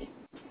nasty.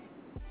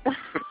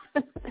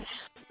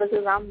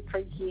 Because I'm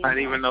freaky. I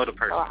didn't even know the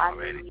person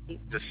already.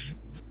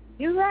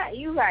 You're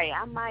right.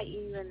 I might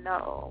even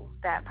know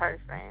that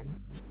person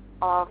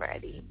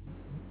already.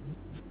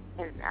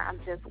 And I'm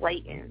just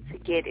waiting to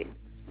get it.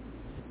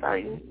 So,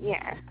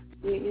 yeah,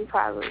 you're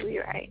probably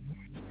right.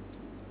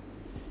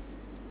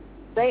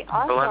 They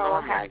also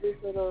have this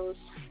little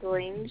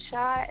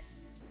slingshot,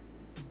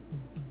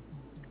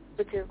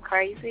 which is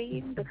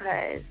crazy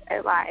because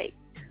it,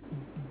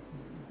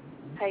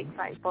 takes,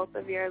 both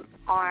of your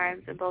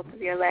arms and both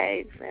of your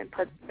legs and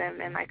puts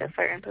them in, a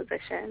certain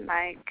position,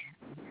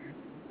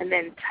 and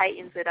then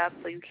tightens it up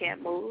so you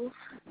can't move.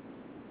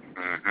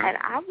 Mm-hmm. And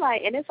I'm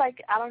and it's I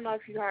don't know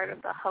if you heard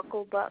of the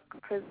hucklebuck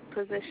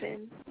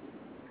position,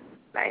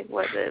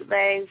 where the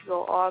legs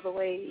go all the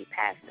way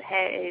past the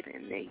head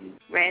and then you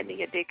ram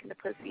your dick in the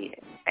pussy.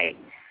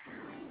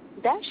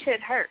 That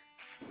shit hurts.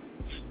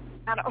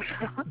 I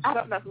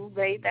don't know who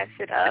made that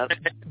shit up,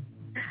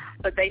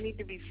 but they need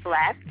to be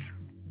slapped,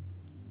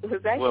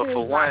 because that shit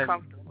is not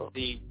comfortable.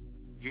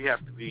 You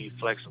have to be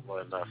flexible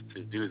enough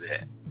to do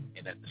that,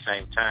 and at the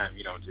same time,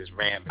 you don't just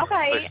ram it.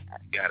 Okay.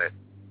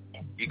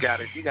 You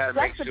gotta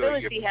make sure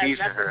you're pleasing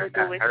her.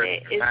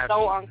 It's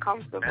so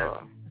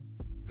uncomfortable.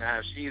 Now,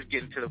 if she's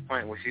getting to the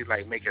point where she's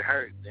make it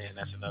hurt, then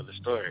that's another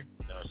story.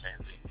 You know what I'm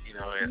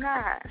saying?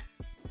 Nah.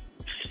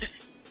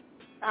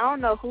 I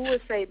don't know who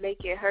would say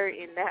make it hurt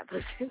in that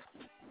position.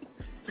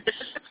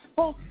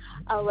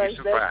 Unless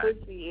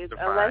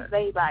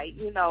they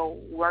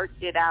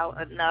worked it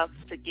out enough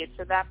to get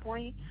to that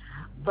point.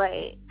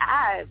 But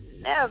I've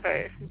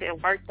never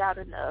been worked out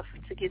enough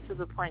to get to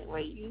the point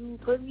where you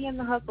put me in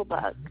the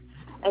hucklebuck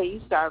and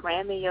you start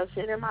ramming your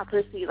shit in my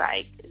pussy.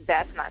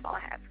 That's not gonna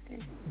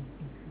happen.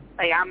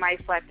 Like, I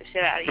might slap the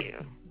shit out of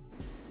you.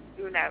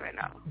 You never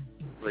know.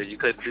 Well, you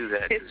couldn't do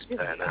that. It's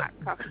just not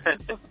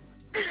comfortable.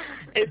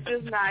 It's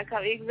just not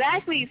comfortable.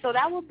 Exactly. So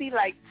that would be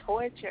like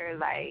torture.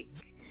 Like,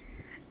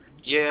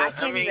 yeah, I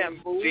can't even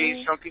move.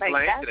 See, some people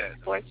like, are into that's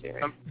that. Torture.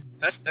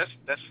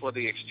 That's for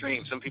the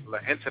extreme. Some people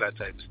are into that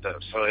type of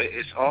stuff. So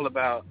it's all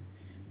about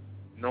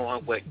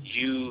knowing what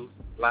you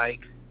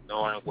like,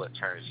 knowing what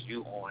turns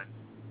you on,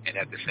 and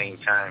at the same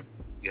time,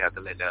 you have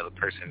to let the other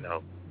person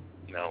know,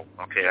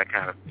 okay, I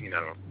kind of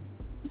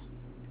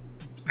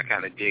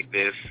dig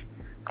this.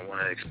 I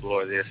want to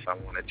explore this. I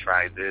want to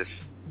try this.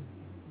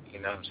 You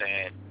know what I'm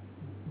saying?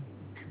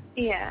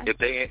 Yeah. If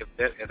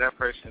that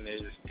person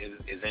is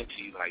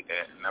into you like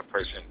that, and that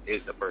person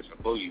is the person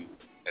for you,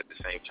 at the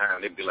same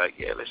time, they'd be like,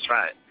 yeah, let's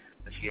try it.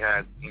 Let's see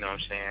how, you know what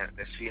I'm saying?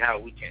 Let's see how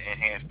we can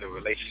enhance the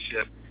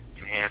relationship,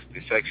 enhance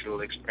the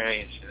sexual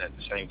experience, and at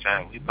the same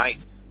time, we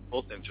might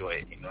both enjoy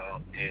it, and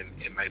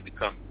it might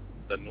become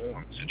the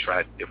norm to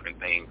try different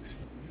things,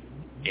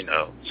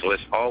 So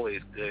it's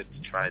always good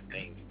to try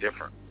things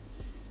different.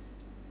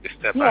 To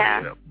step out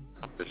of your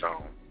comfort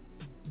zone,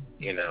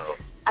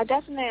 I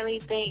definitely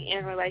think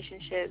in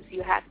relationships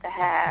you have to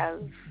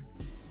have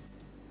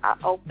an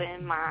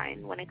open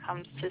mind when it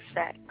comes to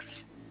sex,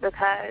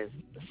 because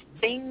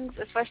things,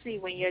 especially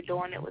when you're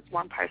doing it with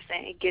one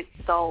person, it gets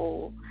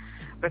so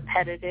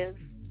repetitive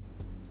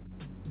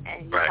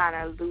and you kind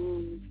of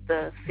lose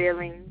the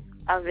feeling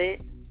of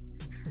it,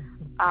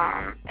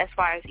 as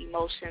far as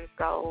emotions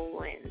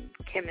go and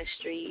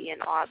chemistry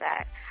and all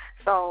that.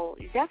 So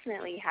you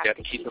definitely have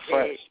to keep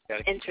it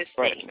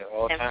interesting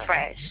and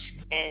fresh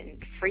and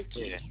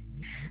freaky. Yeah.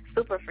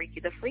 Super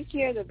freaky. The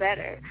freakier the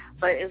better,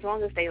 but as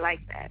long as they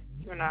like that,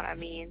 you know what I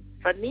mean?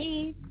 For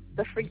me,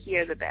 the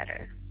freakier the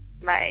better.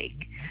 Like,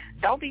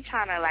 don't be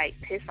trying to, like,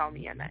 piss on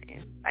me or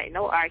nothing. Like,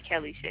 no R.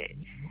 Kelly shit.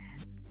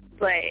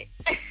 But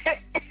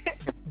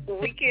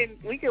we can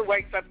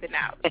work something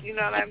out. You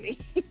know what I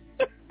mean?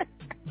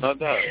 No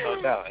doubt.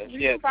 And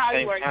see, at the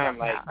same time,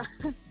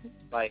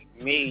 like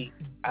me,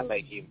 I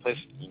like eating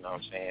pussy, you know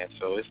what I'm saying?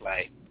 So it's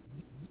like,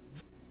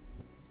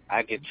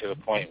 I get to the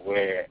point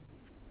where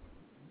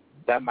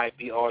that might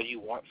be all you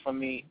want from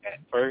me at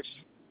first,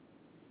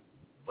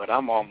 but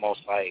I'm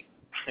almost like,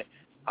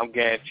 I'm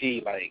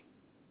guaranteed, like,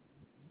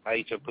 if I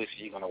eat your pussy,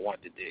 you're going to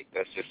want the dick.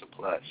 That's just a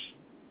plus.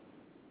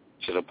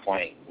 To the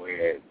point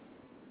where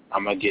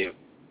I'm gonna give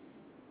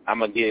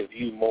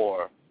you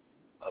more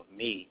of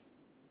me,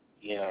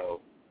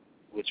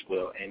 which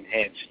will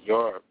enhance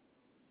your,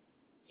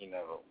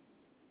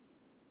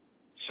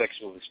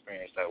 sexual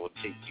experience that will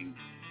take you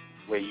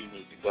where you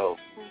need to go,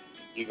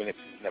 even if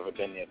you've never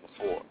been there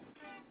before.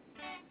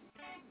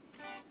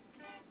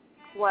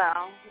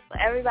 Well,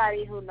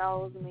 everybody who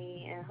knows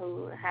me and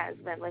who has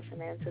been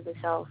listening to the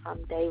show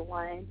from day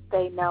one,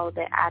 they know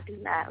that I do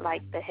not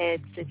like the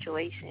head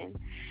situation.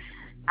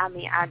 I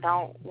mean, I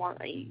don't want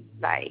to,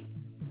 like,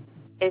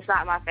 it's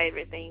not my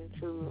favorite thing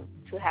to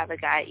have a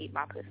guy eat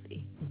my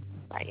pussy.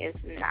 Like,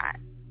 it's not.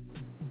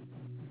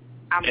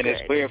 I'm and good.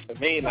 It's weird for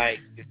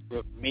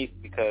me,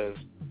 because,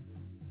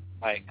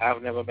 like,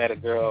 I've never met a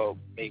girl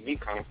make me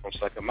come from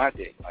sucking my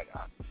dick. Like,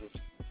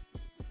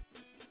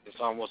 it's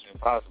almost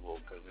impossible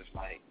because it's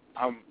like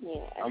I'm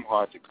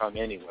hard to come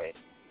anyway,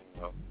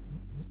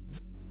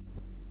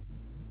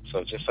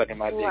 So just sucking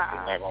my dick is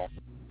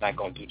not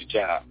gonna do the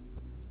job.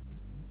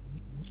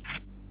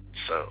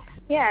 So.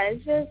 Yeah,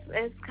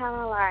 it's kind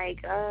of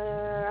like,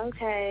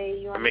 okay,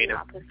 you want to eat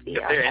my pussy?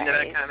 If they're into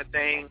that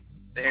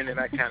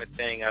kind of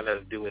thing, I let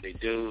them do what they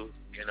do.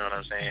 You know what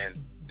I'm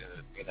saying?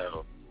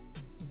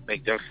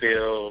 Make them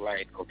feel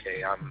like,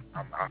 okay, I'm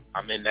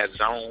in that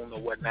zone or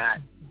whatnot.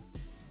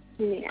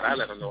 Yeah. But I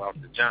let them know off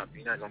the jump.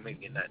 You're not gonna make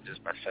me nut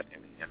just by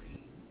sucking me. I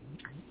mean,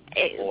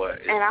 more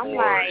than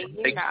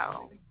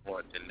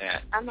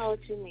that. I know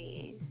what you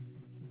mean.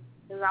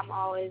 Because I'm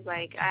always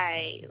like,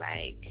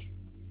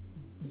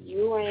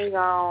 you ain't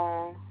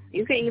gonna.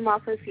 You can eat my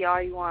pussy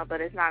all you want,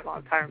 but it's not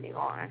gonna turn me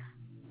on.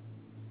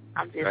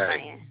 I'm just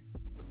saying.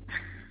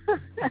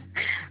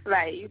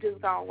 Like, you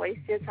just gonna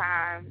waste your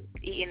time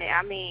eating it.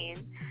 I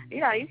mean,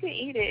 you can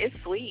eat it. It's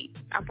sweet.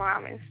 I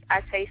promise.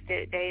 I taste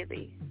it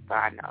daily, so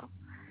I know.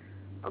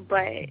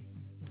 But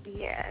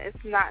yeah,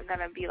 it's not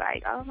gonna be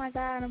like, oh my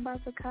God, I'm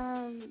about to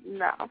come.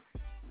 No.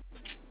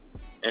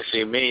 And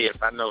see, me,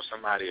 if I know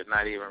somebody is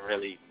not even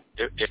really,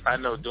 if I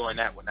know doing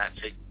that would not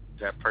take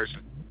that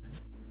person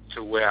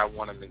to where I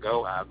want them to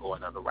go, I'll go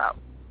another route.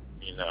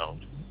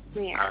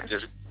 Yeah. I'll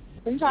just,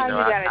 sometimes you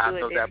gotta I do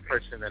know it that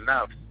person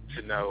enough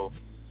to know,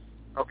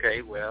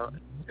 okay, well,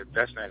 if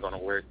that's not gonna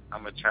work,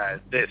 I'm gonna try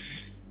this.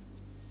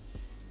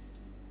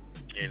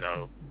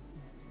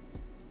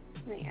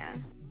 Yeah.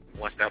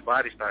 Once that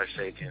body starts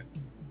shaking,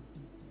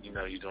 you're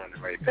doing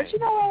the right thing. But you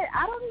know what?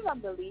 I don't even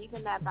believe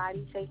in that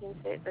body shaking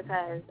shit,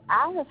 because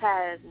I have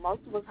had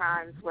multiple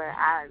times where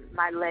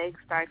my legs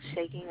start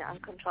shaking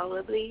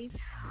uncontrollably,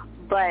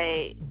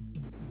 but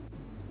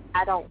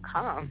I don't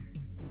come.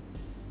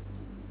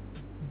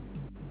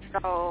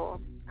 So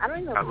I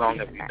don't even. How long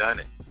have you done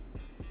it?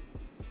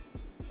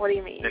 What do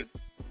you mean?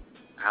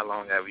 How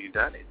long have you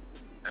done it?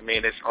 I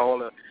mean, it's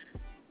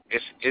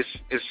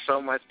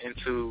so much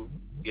into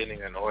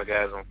getting an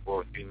orgasm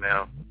for a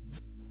female,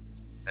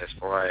 as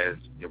far as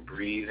your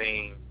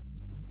breathing,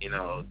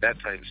 that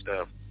type of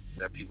stuff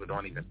that people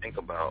don't even think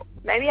about.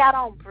 Maybe I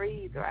don't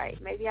breathe right.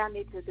 Maybe I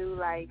need to do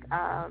like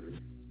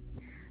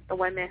the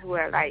women who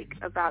are like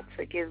about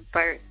to give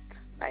birth,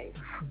 like.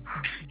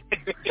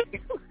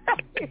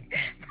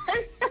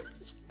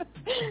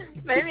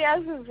 Maybe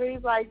I should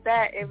breathe like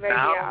that, and maybe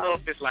I don't know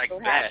if it's like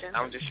that. Happen.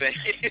 I'm just saying.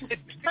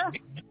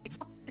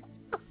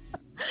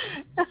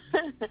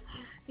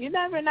 You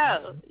never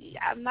know.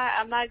 I'm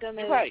not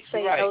gonna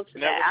say right. no to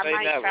never that. Say I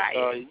might never. try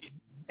it.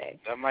 it.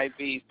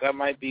 That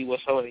might be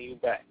what's holding you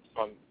back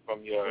from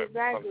your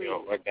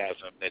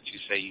orgasm that you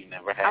say you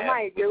never had. I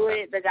might do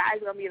it. The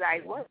guy's gonna be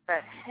like, "What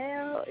the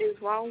hell is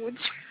wrong with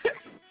you?"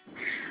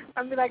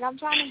 I'll be like, "I'm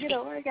trying to get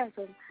an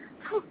orgasm."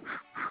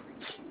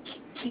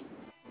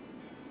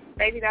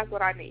 Maybe that's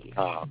what I need.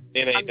 Oh,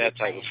 it ain't that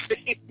type of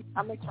thing.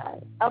 I'm gonna try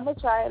it. I'm gonna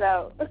try it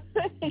out.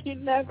 You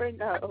never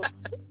know.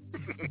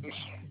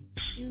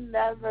 You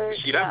never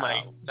See,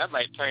 know. that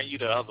might turn you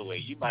the other way.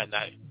 You might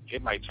not.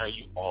 It might turn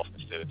you off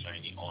instead of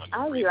turning you on.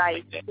 I'll be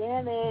like,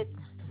 damn it.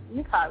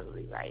 You're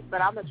probably right,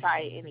 but I'm gonna try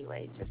it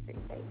anyway, just in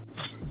case.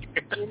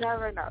 You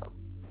never know.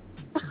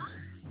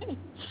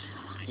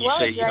 You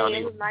say you don't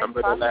even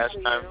remember the last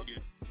time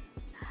you.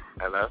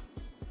 Hello.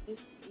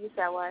 You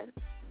said what?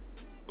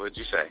 What'd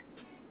you say?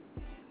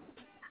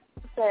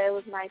 I said it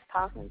was nice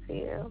talking to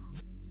you.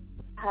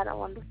 I had a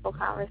wonderful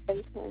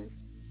conversation.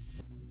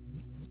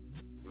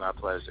 My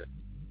pleasure.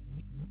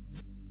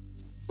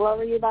 What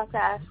were you about to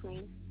ask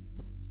me?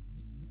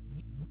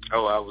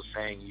 Oh, I was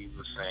saying you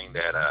were saying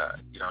that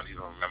you don't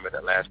even remember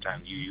the last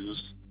time you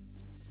used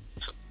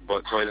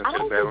toys into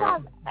the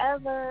bedroom. I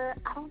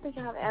don't think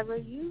I've ever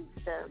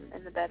used them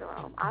in the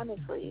bedroom.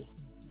 Honestly,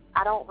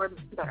 I don't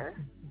remember.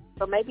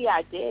 So maybe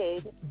I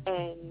did,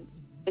 and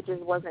it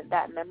just wasn't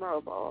that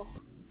memorable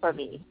for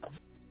me.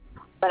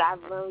 But I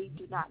really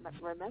do not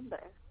remember.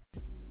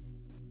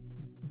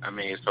 I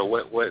mean, so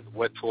what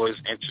toys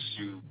interest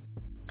you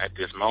at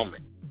this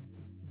moment?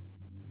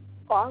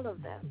 All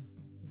of them.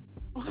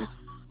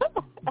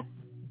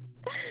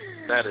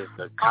 That is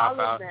the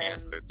cop-out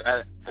answer.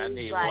 I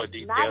need more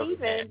details. Not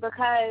even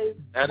because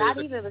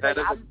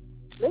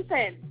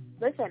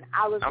listen,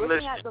 I was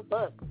looking at the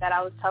book that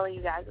I was telling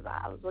you guys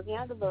about. I was looking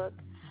at the book,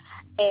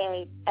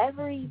 and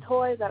every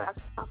toy that I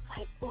was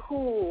like,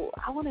 ooh,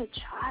 I want to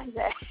try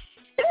that.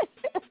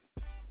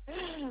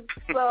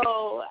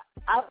 So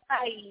I was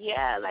like,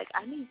 yeah, like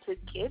I need to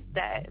get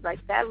that. Like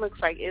that looks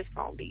like it's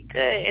gonna be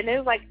good. And it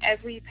was like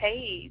every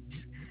page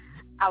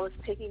I was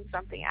picking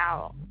something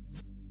out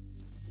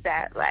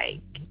that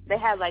like they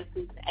have like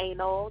these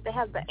they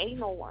have the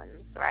anal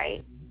ones,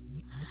 right?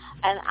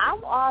 And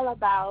I'm all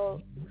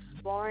about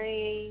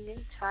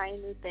exploring,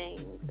 trying new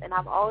things, and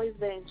I've always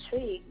been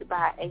intrigued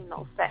by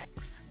anal sex.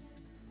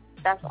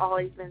 That's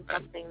always been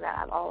something that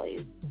I've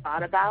always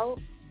thought about.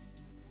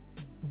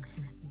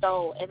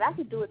 So if I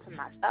could do it to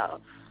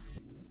myself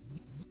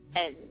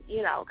and,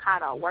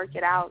 kind of work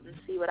it out and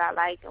see what I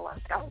like and what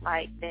I don't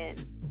like,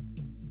 then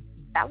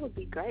that would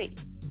be great.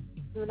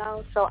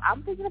 So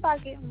I'm thinking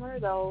about getting one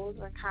of those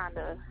and kind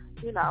of,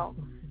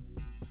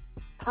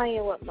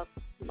 playing with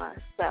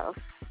myself.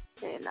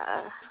 And,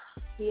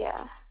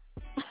 yeah.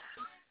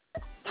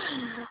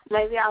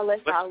 Maybe I'll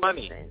let y'all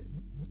listen.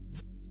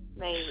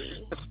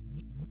 Maybe.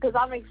 Because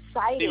I'm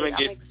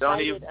excited.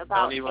 Don't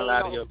even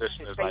lie to your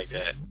listeners like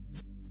that.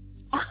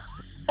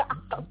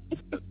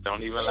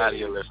 Don't even lie to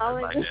your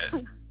listeners like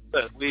that.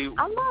 Look,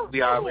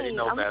 we already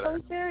know better.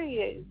 I'm so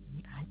serious.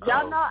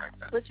 Y'all know,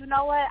 but you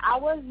know what? I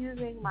was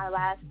using my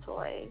last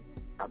toy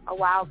a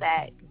while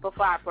back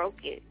before I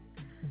broke it,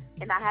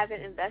 and I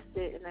haven't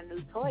invested in a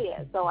new toy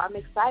yet. So I'm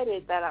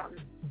excited that I'm,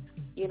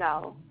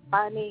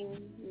 finding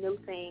new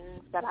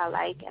things that I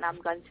like, and I'm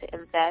going to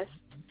invest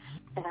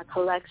in a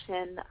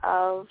collection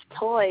of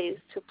toys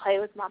to play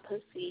with my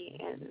pussy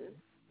and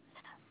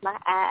my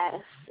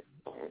ass,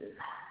 and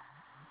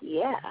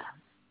yeah,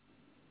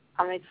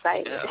 I'm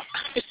excited.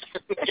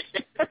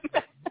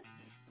 Yeah.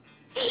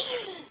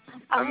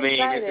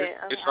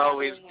 It's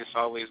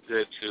always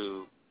good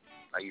to,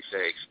 like you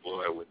say,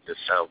 explore with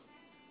yourself.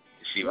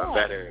 It's even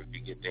better if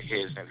you get the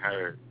his and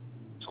her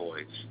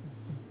toys.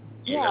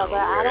 But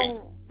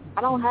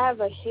I don't have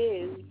a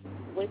his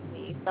with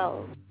me,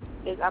 so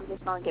I'm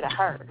just gonna get a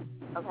her,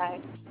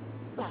 okay?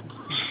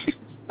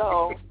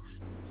 So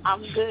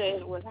I'm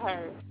good with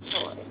her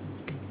toy,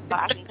 so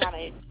I can kind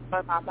of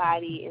explore my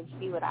body and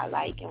see what I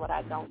like and what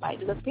I don't like.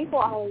 Because people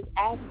always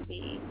ask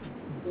me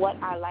what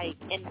I like,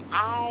 and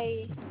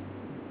I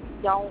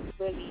don't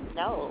really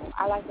know.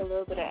 I like a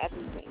little bit of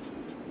everything.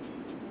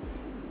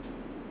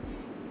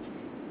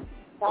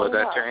 Well,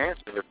 that's your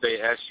answer. If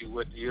they ask you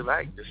what do you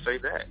like, just say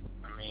that.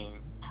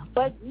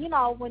 But,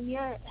 when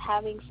you're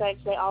having sex,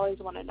 they always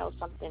want to know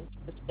something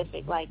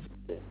specific, like,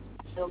 does it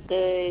feel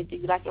good? Do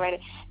you like it right?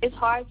 It's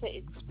hard to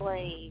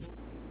explain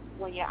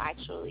when you're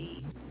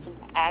actually in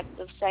the act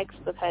of sex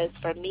because,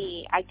 for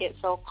me, I get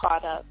so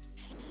caught up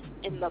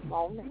in the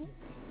moment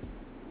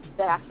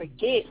that I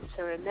forget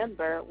to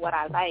remember what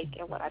I like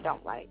and what I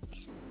don't like.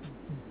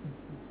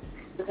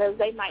 Because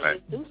they might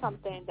just do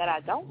something that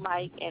I don't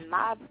like, and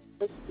my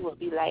sister will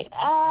be like,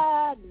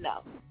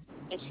 no.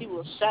 And she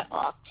will shut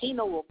off.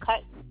 Tina will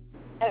cut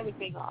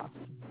everything off.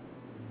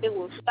 It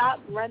will stop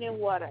running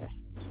water.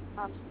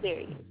 I'm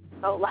serious.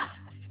 No lie.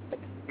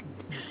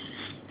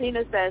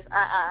 Tina says,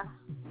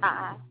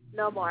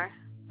 no more.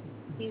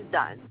 He's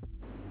done.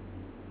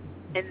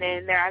 And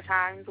then there are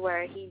times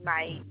where he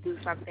might do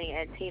something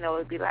and Tina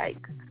would be like,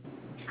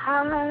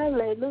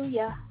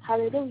 hallelujah,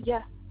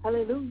 hallelujah,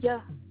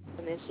 hallelujah.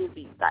 And then she'd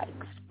be like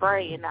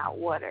spraying out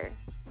water.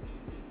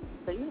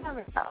 So you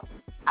never know.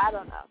 I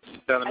don't know.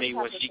 You're telling me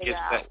when she gets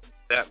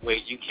that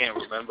way, you can't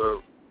remember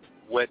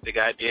what the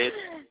guy did?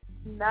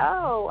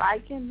 No, I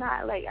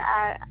cannot. Like,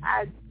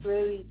 I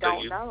really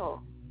don't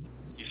know.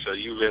 So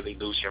you really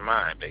lose your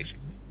mind, basically.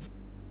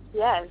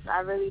 Yes, I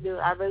really do.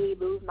 I really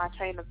lose my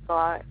train of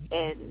thought,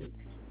 and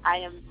I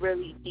am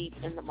really deep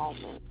in the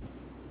moment.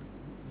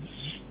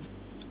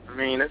 I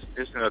mean,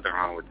 there's nothing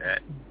wrong with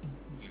that,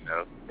 you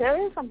know.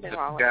 There is something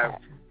wrong with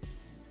that.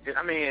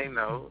 I mean, you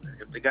know,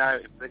 if the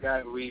guy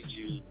reads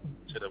you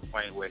to the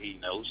point where he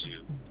knows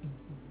you,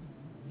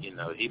 you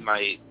know, he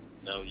might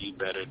know you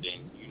better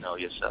than you know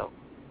yourself.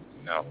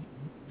 You know,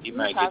 he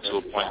might get to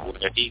a point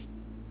where he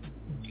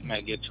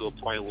might get to a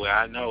point where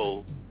I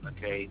know,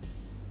 okay,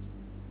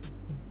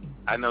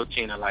 I know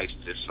Tina likes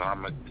this, so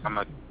I'm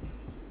gonna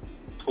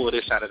pull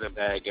this out of the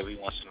bag every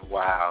once in a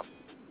while,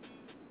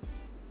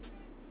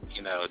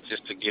 you know,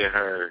 just to get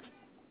her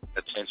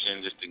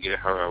attention, just to get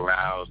her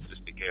aroused,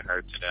 just to get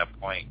her to that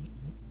point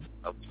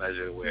of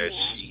pleasure where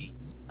she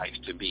likes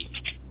to be,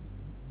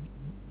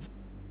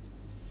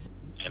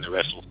 and the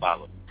rest will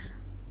follow.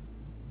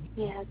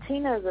 Yeah,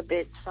 Tina's a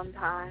bitch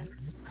sometimes.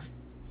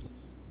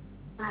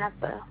 I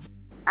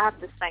have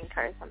to spank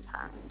her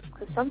sometimes,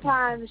 because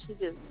sometimes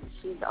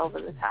she's over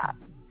the top.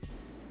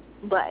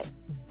 But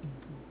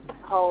a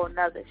whole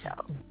nother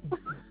show.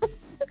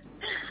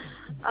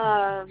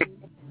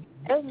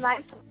 It was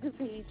nice to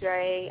see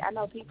Dre. I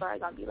know people are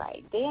gonna be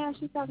like, "Damn,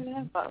 she's talking to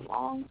him for a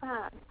long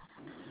time."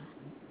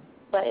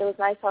 But it was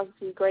nice talking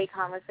to you. Great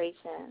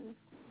conversation.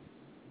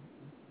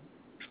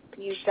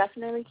 You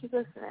definitely keep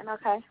listening,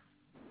 okay?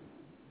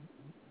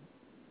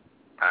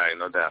 All right,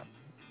 no doubt.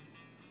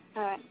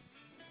 All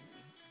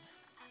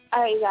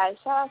right, you guys.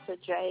 Shout out to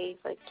Dre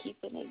for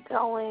keeping it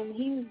going.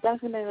 He's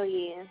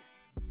definitely an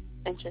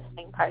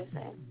interesting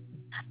person.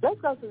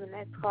 Let's go to the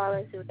next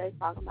caller, see what they're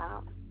talking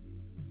about.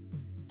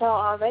 So,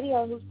 on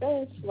radio, who's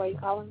this? Where are you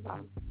calling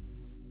from?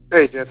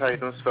 Hey, Jess, how you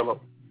doing? It's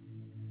Philip.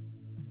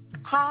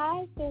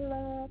 Hi,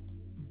 Philip.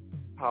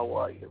 How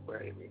are you,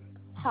 baby?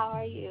 How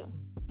are you?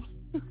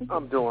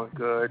 I'm doing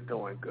good.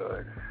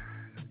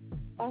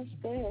 That's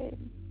good.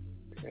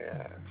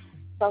 Yeah.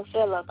 So,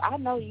 Philip, I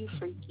know you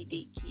freaky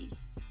deaky.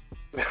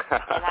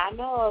 And I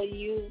know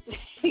you've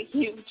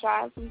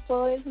tried some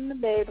toys in the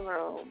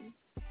bedroom.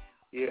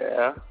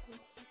 Yeah.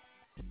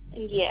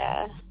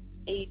 Yeah.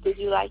 Did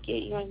you like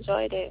it? You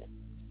enjoyed it?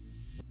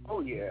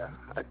 Oh, yeah.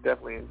 I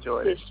definitely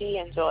enjoyed it. Did she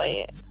enjoy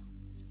it?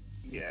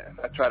 Yeah.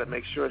 I try to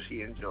make sure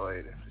she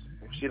enjoyed it.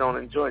 If she don't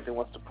enjoy it, then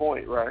what's the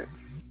point, right?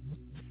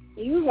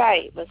 You're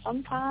right, but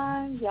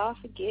sometimes y'all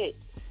forget.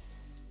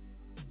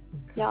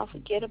 Y'all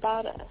forget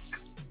about us.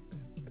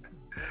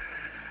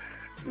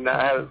 No,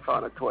 I haven't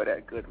found a toy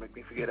that good to make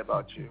me forget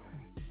about you.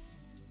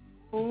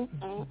 Okay,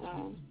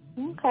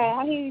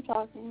 I hear you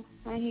talking.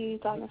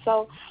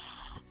 So,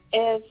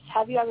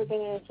 have you ever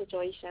been in a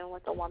situation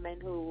with a woman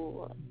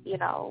who, you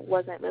know,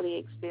 wasn't really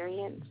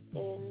experienced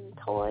in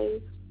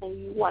toys and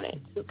you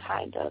wanted to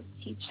kind of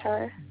teach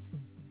her?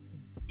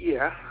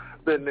 Yeah,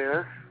 been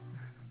there.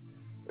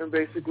 And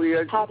basically,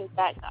 how did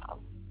that go?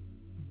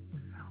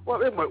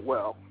 Well, it went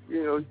well.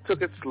 You know,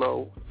 took it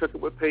slow, took it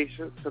with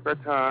patience, took our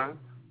time.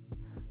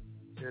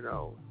 You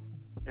know,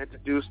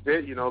 introduced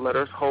it, you know, let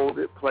her hold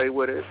it, play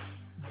with it,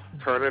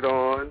 turn it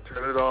on,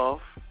 turn it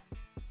off,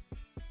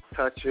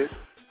 touch it.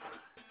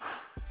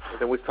 And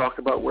then we talked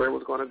about where it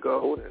was going to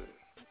go. And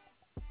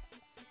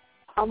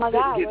oh, my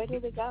God, where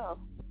did it go?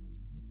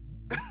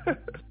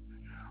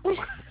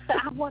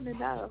 I want to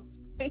know.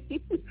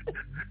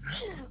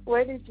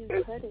 Where did you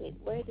put it?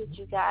 Where did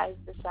you guys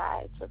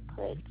decide to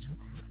put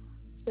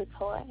the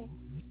toy?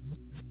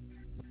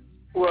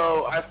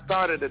 Well, I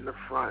started in the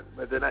front,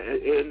 but then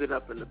it ended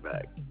up in the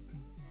back.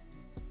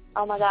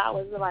 Oh, my God.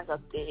 Was it like a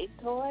big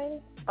toy,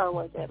 or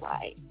was it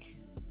like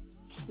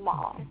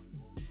small?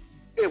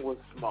 It was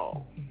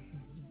small.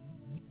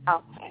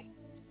 Okay.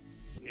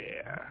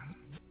 Yeah.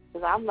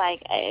 Because I'm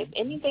like, if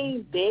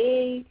anything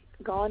big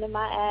going in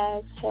my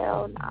ass,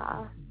 hell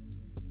nah.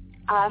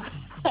 I'm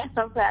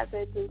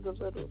rather do the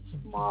little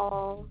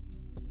small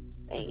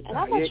thing. And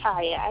I'm going to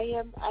try it. I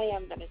am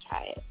going to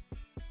try it.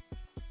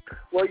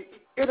 Well,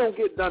 it don't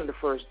get done the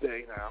first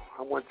day now.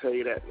 I want to tell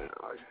you that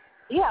now.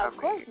 Yeah, of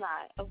course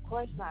not. Of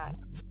course not.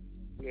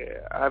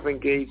 Yeah, I've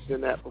engaged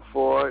in that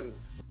before. And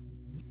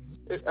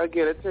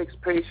it takes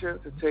patience.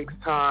 It takes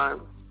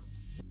time.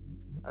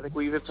 I think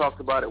we even talked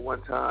about it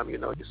one time. You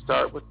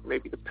start with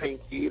maybe the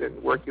pinky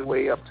and work your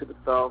way up to the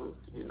thumb,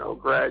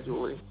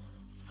 gradually.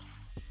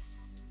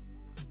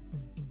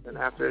 And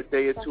after a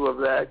day or two of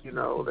that,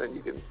 then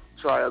you can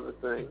try other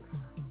things.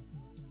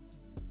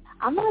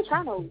 I'm not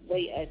trying to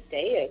wait a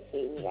day or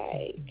two,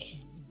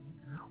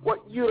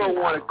 What, you don't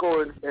want to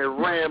go and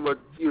ram or,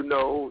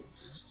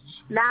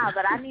 Nah,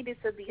 but I need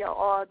it to be an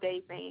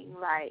all-day thing.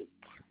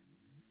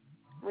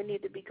 We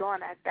need to be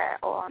going at that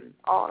all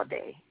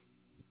day.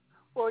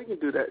 Well, you can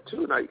do that,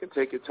 too. Now, you can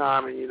take your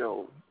time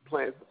and,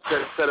 plan,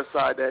 set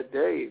aside that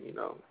day,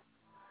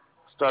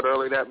 start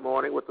early that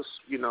morning with the,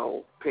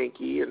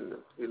 pinky and,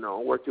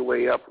 work your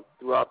way up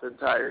throughout the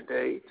entire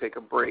day. Take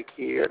a break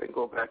here, then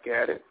go back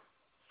at it.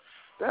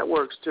 That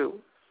works,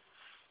 too.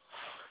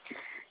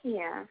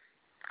 Yeah.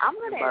 I'm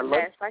going to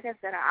invest. Like I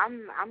said,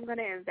 I'm going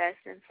to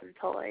invest in some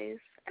toys.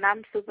 And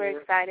I'm super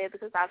excited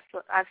because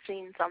I've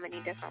seen so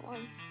many different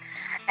ones.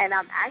 And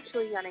I'm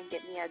actually going to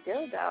get me a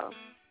dildo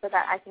so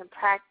that I can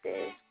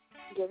practice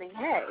giving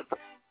head.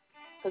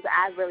 Because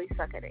I really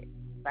suck at it.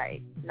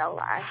 No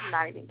lie. I'm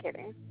not even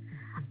kidding.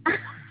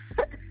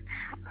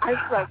 I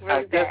suck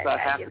really bad. I guess I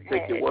have to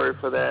take your word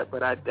for that,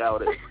 but I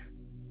doubt it.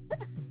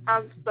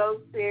 I'm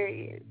so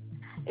serious.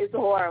 It's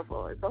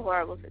horrible. It's a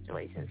horrible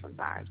situation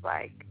sometimes.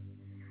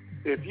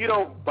 If you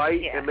don't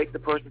bite and make the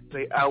person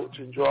say ouch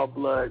and draw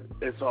blood,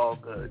 it's all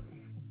good.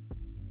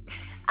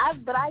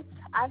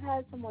 I've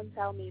had someone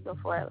tell me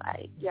before,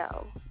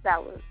 yo,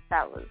 that was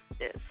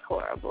just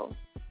horrible.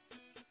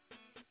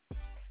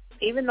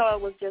 Even though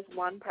it was just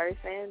one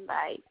person,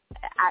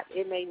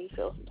 it made me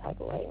feel some type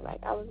of way.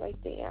 I was like,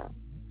 damn.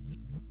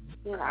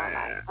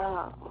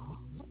 Oh.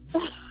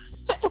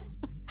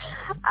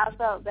 I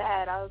felt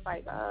bad. I was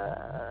like,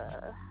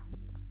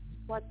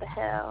 what the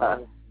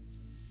hell?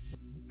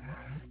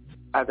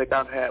 I think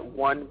I've had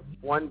one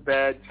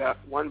bad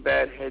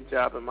head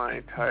job in my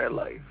entire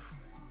life.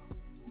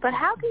 But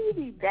how can you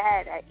be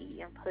bad at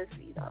eating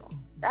pussy though?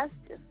 That's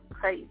just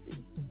crazy.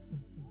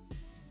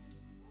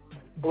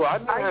 Well, I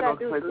never had all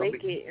you gotta do is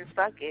lick it and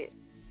suck it.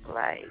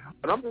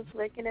 I'm just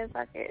licking and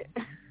suck it.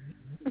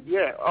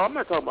 Yeah, I'm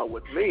not talking about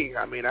with me.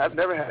 I mean, I've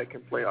never had a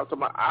complaint. I'm talking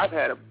about I've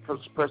had a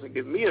person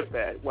give me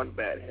one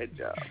bad head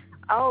job.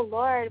 Oh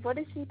Lord, what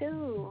did she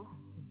do?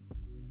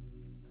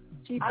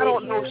 I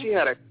don't know if she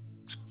had a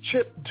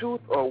chipped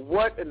tooth or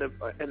what in the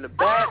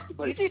back,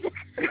 but it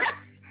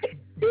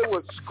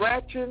was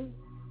scratching.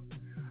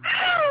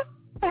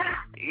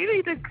 You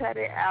need to cut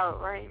it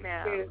out right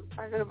now.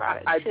 Talking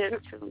about a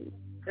chipped tooth.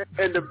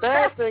 And the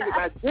bad thing is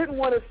I didn't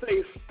want to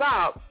say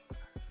stop,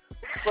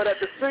 but at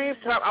the same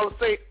time I would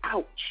say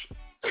ouch.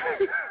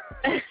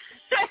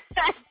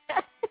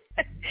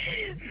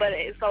 But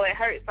it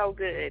hurt so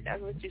good.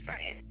 That's what you're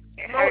saying.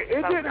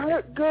 It didn't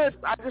hurt good.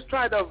 I just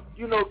tried to,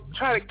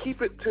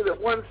 keep it to the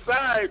one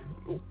side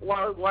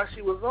while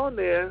she was on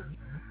there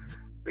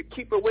to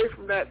keep away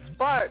from that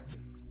spot.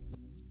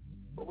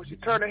 But when she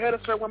turned her head a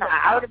certain way,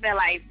 I would have been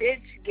like,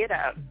 bitch, get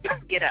up.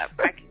 Get up.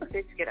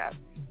 Bitch, get up.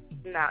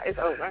 No, it's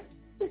over.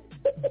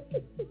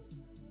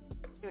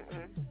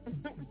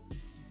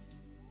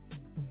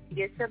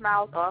 Get your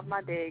mouth off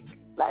my dick.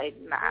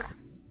 Nah.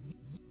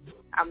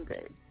 I'm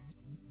good.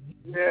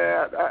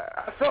 Yeah,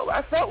 I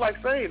felt like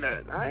saying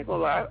that. I ain't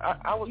gonna lie.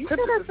 I was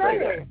tempted to say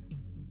that.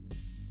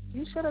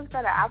 You should have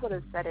said it. I would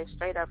have said it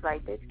straight up,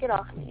 bitch, get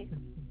off me.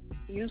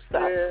 You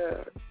suck.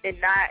 Yeah. And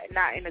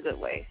not in a good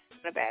way,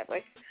 in a bad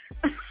way.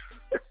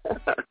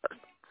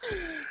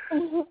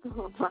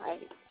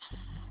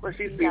 But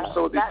she seems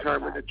so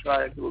determined to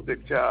try and do a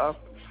good job.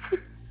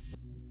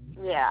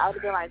 Yeah, I would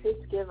have been like,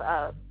 bitch, give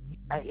up.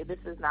 This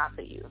is not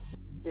for you.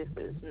 This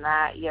is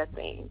not your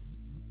thing.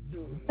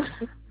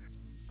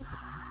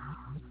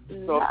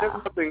 So if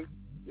there's nothing,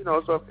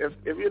 so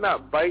if you're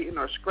not biting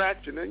or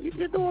scratching, then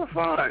you're doing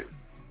fine.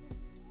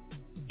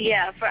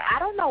 Yeah, I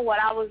don't know what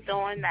I was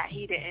doing that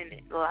he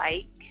didn't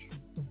like,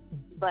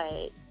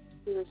 but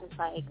he was just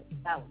like,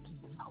 that was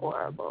just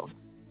horrible.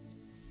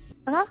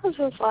 And I was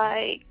just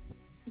like,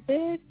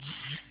 bitch.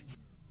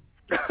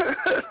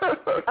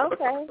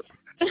 Okay.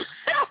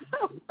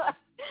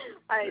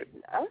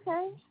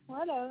 Okay,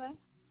 whatever.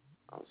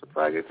 I'm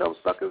surprised you tell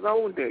suck his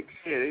own dick.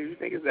 Shit, you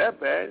think it's that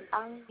bad?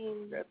 I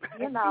mean, if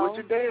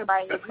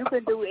you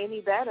can do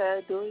any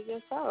better, do it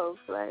yourself.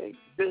 Right.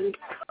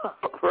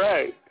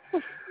 Okay.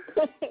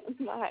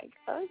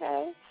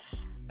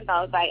 So,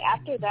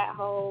 after that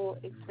whole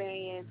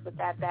experience with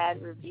that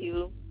bad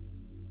review,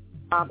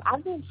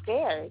 I've been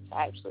scared to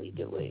actually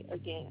do it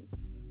again.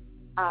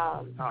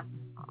 I'm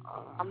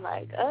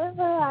like,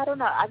 I don't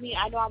know. I mean,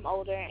 I know I'm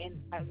older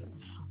and I'm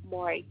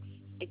more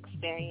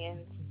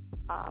experienced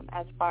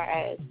as far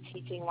as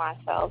teaching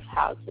myself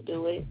how to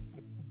do it.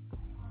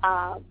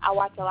 I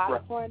watch a lot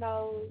of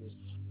pornos.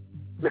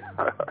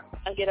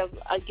 I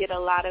get a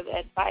lot of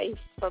advice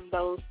from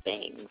those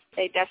things.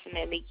 They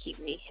definitely keep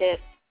me hip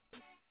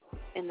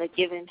in the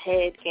giving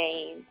head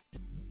game.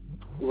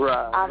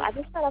 Right. I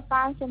just gotta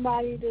find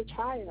somebody to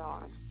try it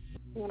on,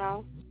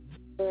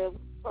 to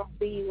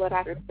see what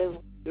I can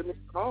do. Give me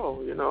a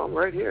call. I'm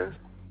right here.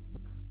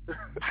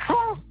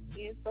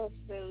 You're so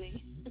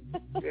silly.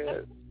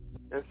 Yeah.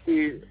 And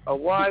see, a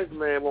wise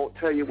man won't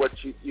tell you what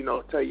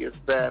tell you it's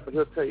bad, but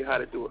he'll tell you how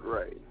to do it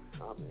right.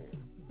 I mean.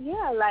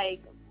 Yeah,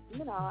 like,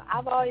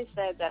 I've always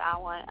said that I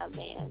want a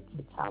man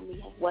to tell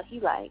me what he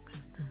likes,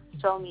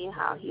 show me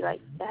how he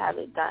likes to have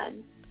it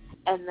done,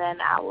 and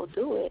then I will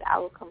do it. I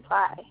will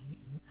comply.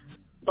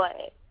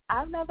 But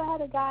I've never had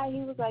a guy,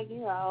 he was like,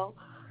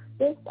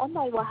 this. I'm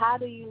like, well, how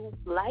do you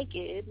like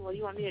it? What do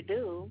you want me to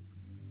do?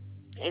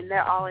 And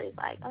they're always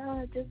like,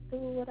 just do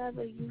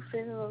whatever you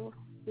feel,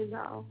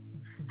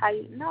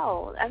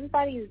 No,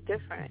 everybody is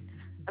different.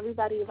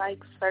 Everybody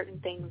likes certain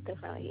things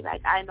differently.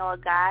 Like, I know a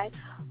guy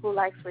who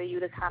likes for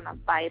you to kind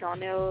of bite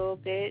on it a little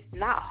bit.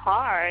 Not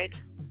hard,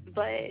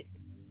 but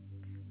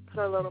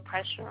put a little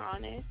pressure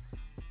on it.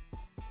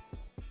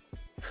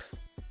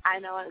 I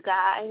know a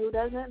guy who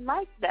doesn't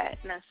like that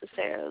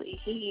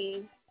necessarily.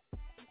 He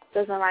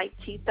doesn't like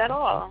teeth at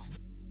all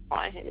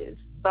on his.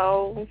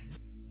 So,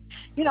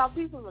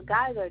 the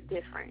guys are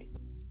different.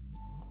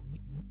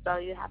 So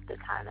you have to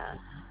kind of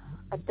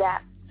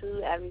adapt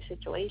to every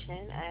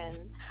situation. And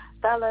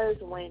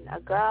fellas, when a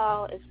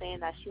girl is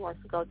saying that she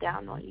wants to go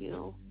down on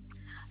you,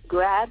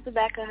 grab the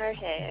back of her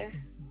hair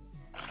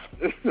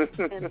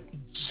and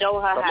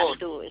show her how to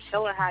do it.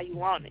 Show her how you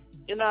want it.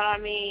 You know what I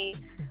mean?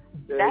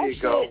 There that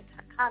you go. Shit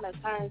kind of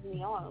turns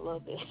me on a little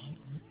bit.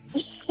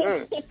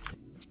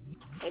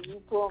 If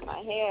you pull my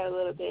hair a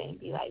little bit and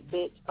be like,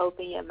 bitch,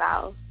 open your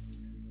mouth.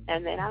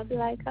 And then I'll be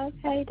like,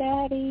 okay,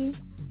 daddy.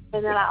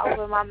 And then I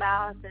open my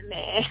mouth and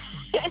then,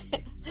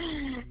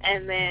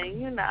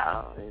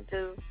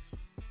 just,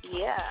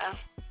 yeah.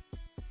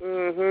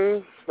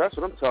 That's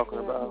what I'm talking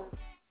about.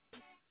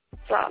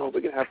 So, well,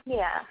 we can have we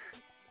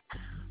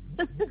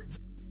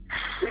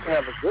can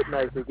have a good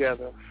night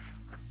together.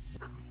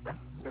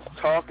 Just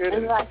talking.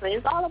 Exactly.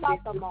 It's all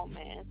about the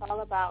moment. It's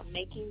all about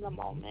making the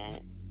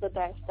moment the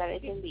best that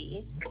it can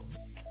be.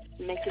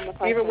 Making the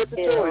person even with the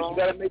toys, you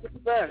gotta make it the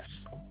best.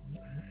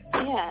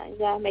 Yeah, you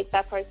gotta make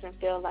that person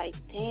feel like,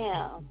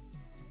 damn.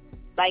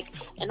 Like,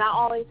 and I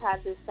always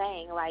have this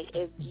saying, like,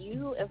 if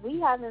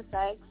we having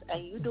sex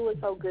and you do it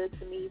so good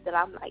to me that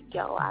I'm like,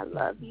 yo, I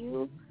love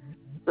you,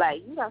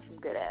 like, you got some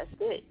good ass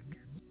dick.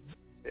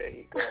 There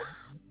you go.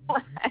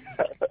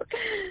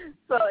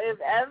 So if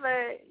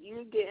ever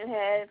you get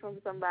head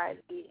from somebody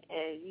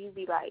and you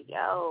be like,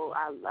 yo,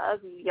 I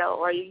love you, yo,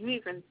 or you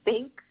even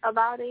think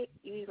about it,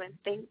 you even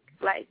think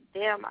like,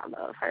 damn, I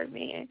love her,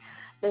 man,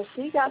 then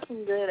she got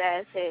some good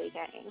ass head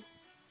game.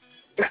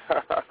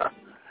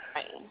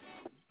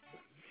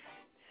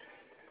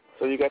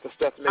 So you got the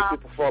stuff to make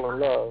people fall in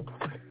love.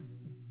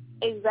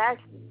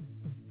 Exactly.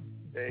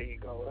 There you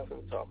go. That's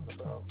what I'm talking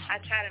about. I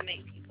try to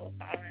make people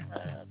fall in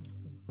love.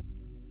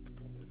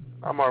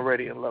 I'm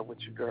already in love with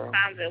you, girl.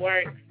 Sometimes it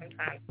works,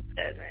 sometimes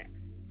it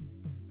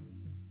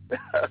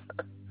doesn't.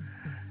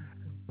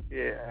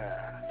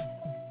 Yeah.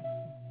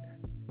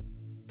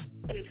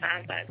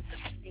 Sometimes I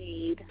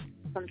succeed,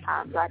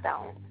 sometimes I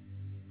don't.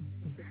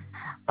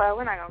 But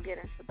we're not going to get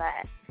into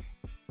that.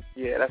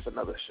 Yeah, that's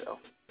another show.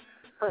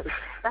 But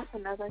that's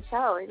another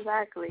show,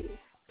 exactly.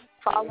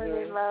 Falling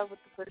in love with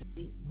the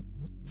pussy.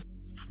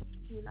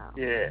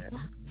 Yeah.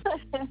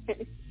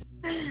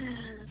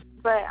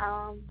 But,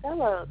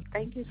 Tella,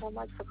 thank you so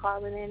much for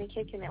calling in and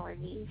kicking it with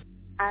me.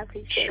 I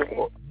appreciate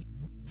it.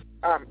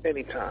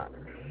 Anytime.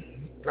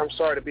 I'm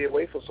sorry to be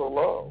away for so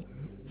long.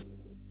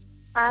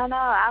 I know.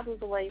 I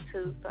was away,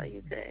 too, so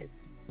you could.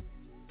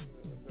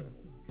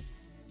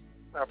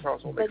 I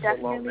promise won't be but so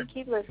long. But definitely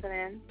keep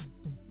listening.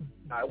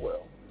 I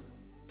will.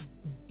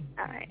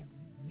 All right.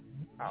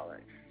 All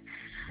right.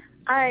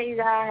 All right, you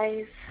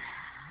guys.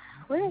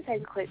 We're going to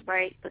take a quick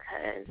break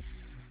because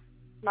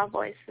my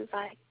voice is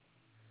like,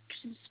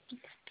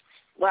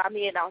 well, I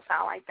mean, it don't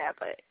sound like that,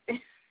 but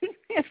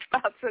it's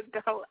about to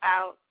go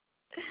out.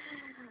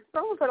 So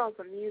I'm going to put on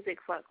some music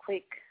for a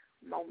quick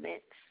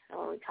moment. And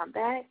when we come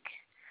back,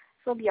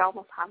 it's going to be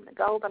almost time to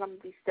go, but I'm going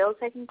to be still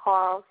taking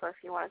calls. So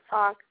if you want to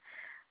talk,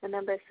 the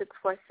number is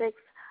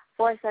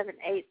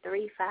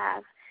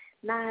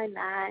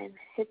 646-478-3599.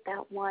 Hit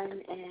that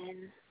one,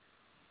 and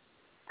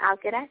I'll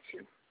get at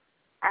you.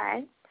 All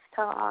right? It's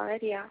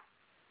Tellallradio.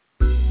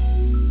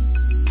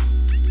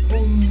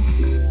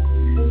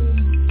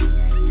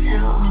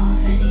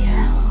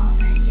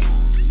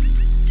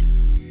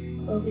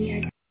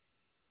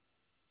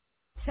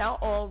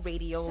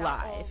 Tellallradio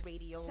Live.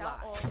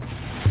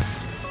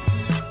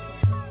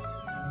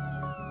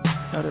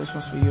 Now this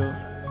one's for you.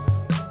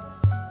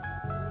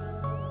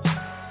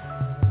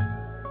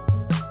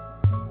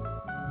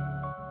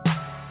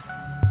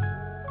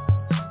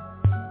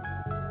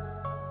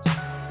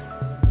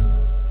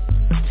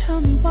 Tell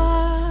me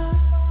why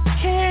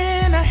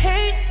can I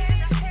hate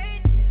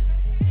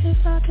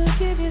if I could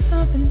give you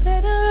something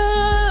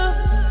better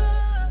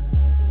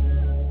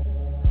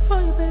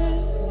for you,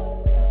 babe.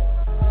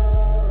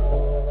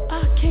 I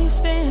can't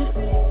stand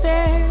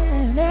there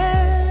and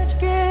let you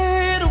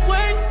get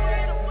away.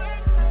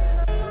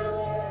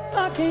 I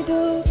can't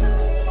do it.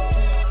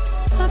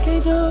 I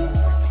can't do it.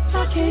 I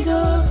can't do it.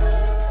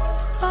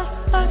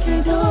 I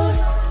can't do it.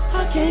 I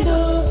can't do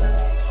it.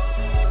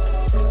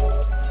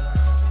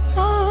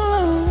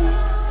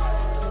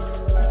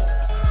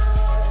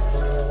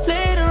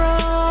 Later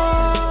on,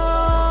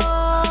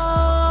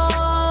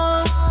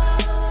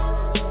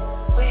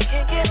 we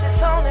can get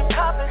this on and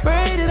pop it.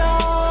 Braid it on.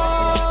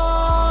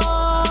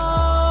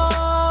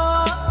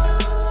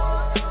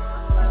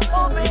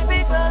 Oh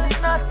baby, girl,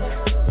 it's nothing.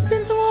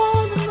 Been to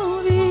all the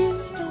movies,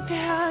 don't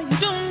care how you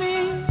do me.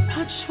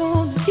 I just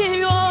wanna give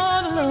you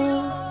all the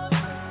love.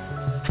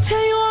 I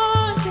tell you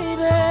what,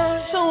 baby,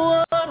 so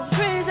what, I'm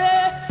crazy. I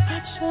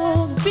just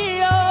wanna be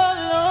all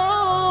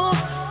alone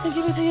and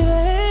give it to you,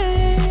 baby.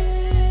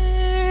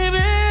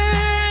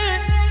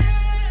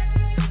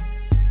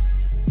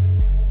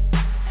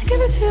 Give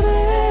it to you,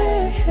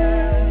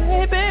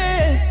 baby.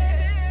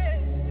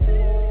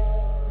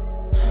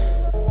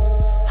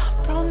 I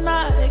brought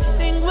my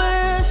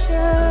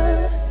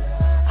extinguisher.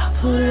 I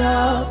put it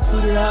out,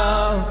 put it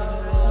out.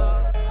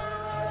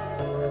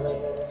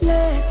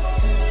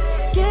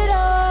 Let's get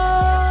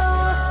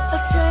on a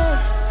trip.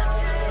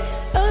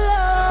 A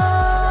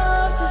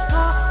love to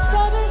stop.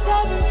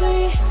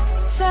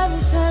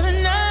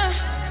 773-779.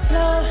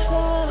 Love,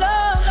 love,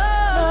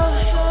 love, love,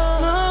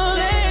 love.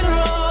 Later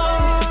on,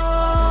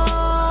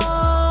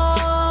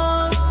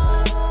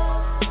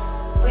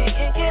 we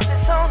can get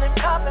this on and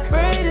pop it.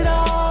 Braid it on.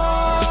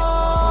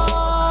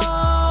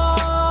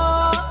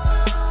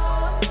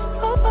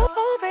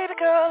 Oh, baby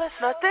girl, it's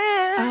nothing.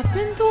 I've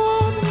been through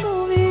all the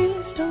movies,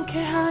 don't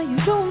care how you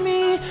do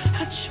me.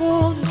 I just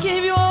wanna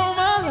give you all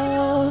my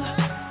love. I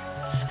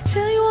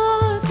tell you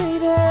what,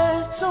 baby,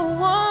 don't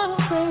want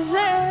crazy.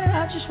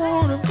 I just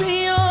wanna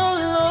be all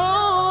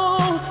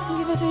alone and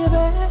give it to you,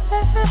 baby.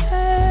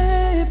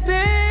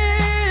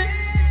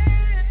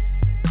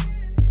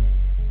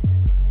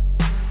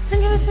 And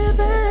give it to you,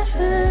 baby.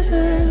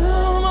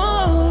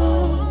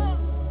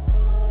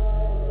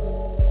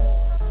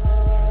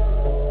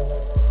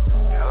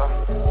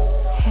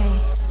 Hey,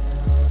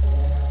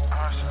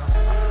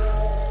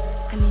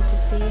 I need to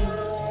see you.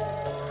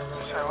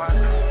 Say what?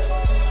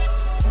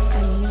 I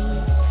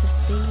need to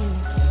see you.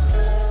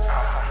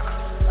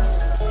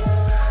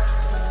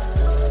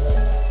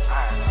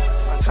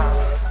 What time?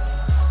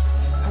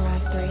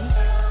 Around 3.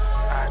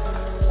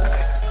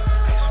 Okay.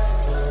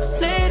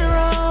 Later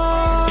on,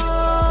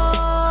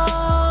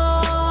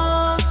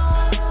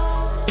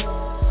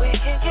 we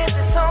can get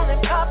this on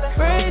and pop it.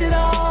 Braid it on.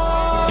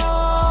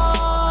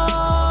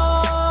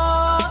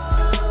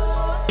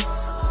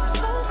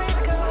 Oh,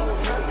 baby girl,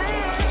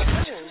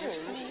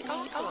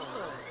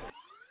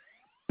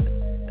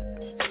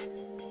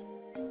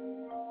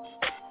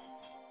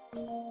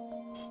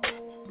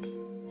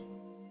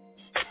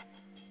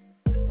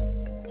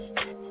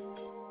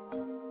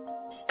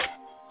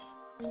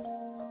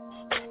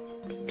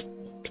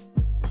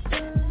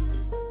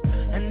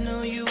 I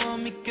know you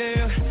want me,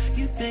 girl.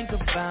 You think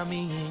about me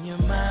in your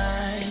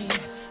mind.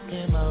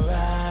 Am I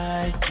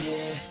right?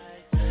 Yeah.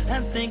 I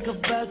think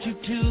about you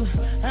too.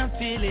 I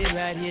feel it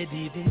right here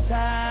deep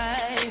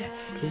inside.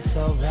 It's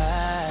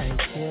alright,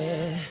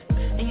 yeah.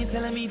 And you're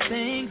telling me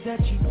things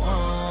that you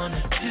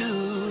wanna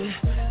do,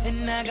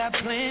 and I got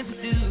plans to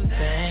do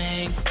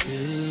things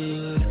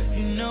too.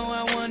 You know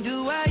I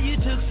wonder why you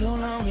took so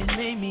long and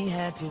made me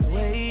have to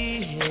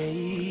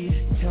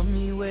wait. Tell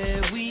me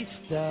where we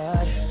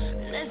start.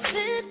 Let's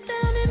sit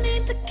down and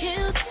eat the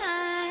kill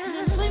time.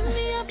 Then swing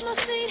me up my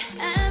feet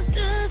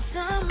after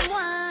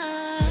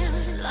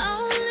someone.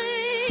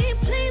 Lonely,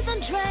 please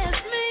undress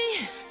me.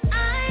 I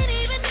ain't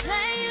even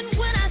playing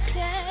when I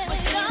say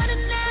we're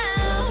starting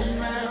now. Rolling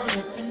round,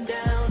 up and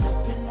down,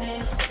 up in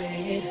this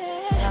bed.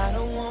 I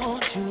don't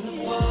want you to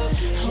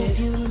forget. Hope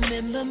you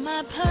remember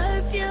my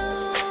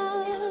perfume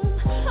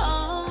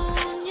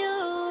on you.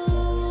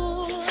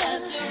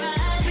 After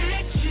I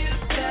hit you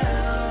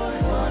down,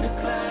 1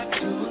 o'clock,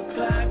 2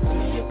 o'clock,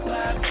 3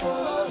 o'clock, 4.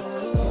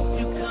 Hope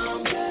you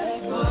come back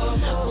for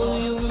more. Will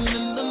you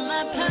remember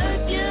my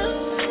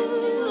perfume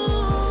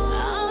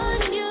on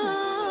you?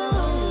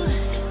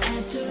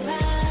 After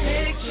I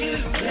hit you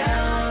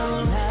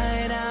down,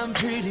 tonight I'm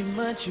pretty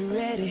much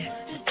ready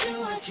to do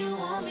what you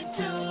want me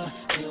to.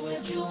 Do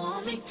what you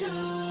want me to.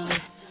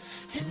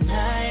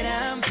 Tonight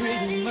I'm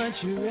pretty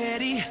much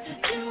ready to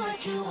do what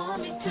you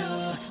want me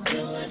to. Do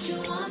what you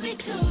want me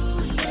to,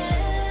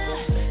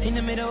 yeah. In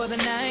the middle of the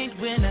night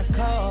when I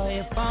call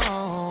your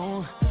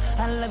phone,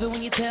 I love it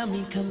when you tell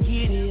me come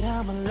get it,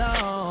 I'm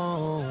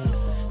alone.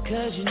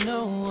 Cause you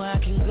know I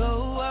can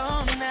go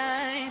all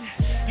night.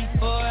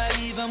 Before I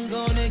leave I'm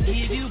gonna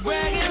give you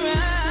bragging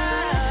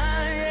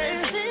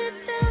rights. Sit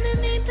down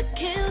and eat the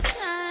kill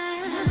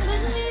time.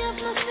 Swing me off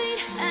my feet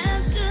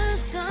after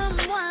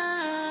someone.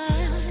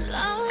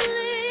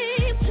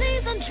 Lonely,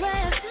 please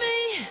undress me.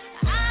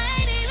 I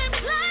ain't even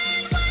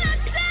playing when I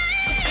say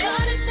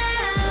cut it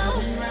down.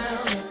 Rolling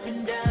round, up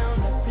and down,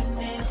 up in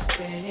this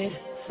bed.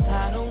 I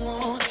don't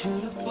want you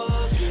to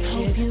forget.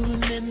 Hope you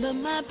remember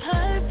my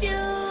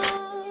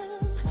perfume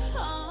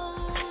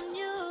on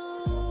you.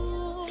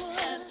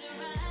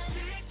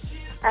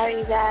 All right,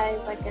 you guys,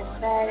 like I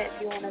said, if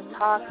you want to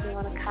talk, you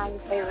want to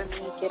conversate with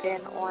me, get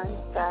in on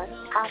the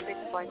topic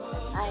for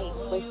tonight,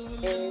 which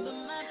is,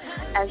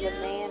 as a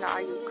man,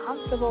 are you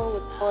comfortable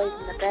with toys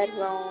in the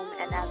bedroom?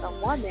 And as a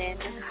woman,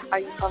 are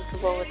you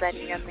comfortable with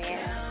letting your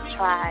man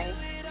try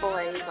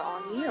toys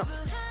on you?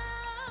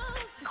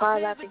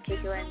 Call up and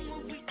kick your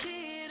energy.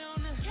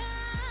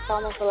 It's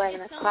almost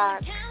 11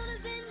 o'clock.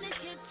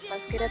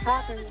 Let's get it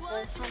popping before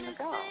it's time to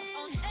go. All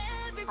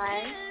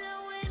right?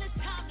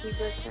 Keep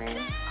listening.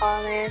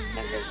 Call in.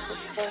 Number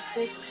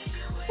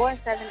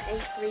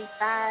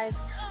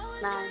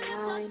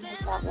 646-478-3599. Hit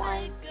that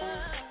line.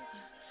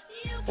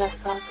 Let's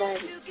talk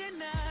dirty.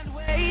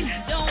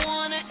 Don't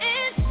wanna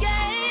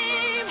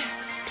escape.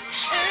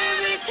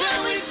 Every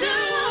time we do,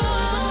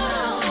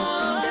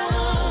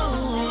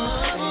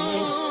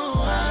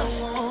 I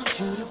want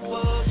you to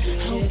forget.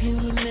 Hope you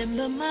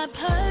remember my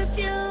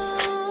perfume.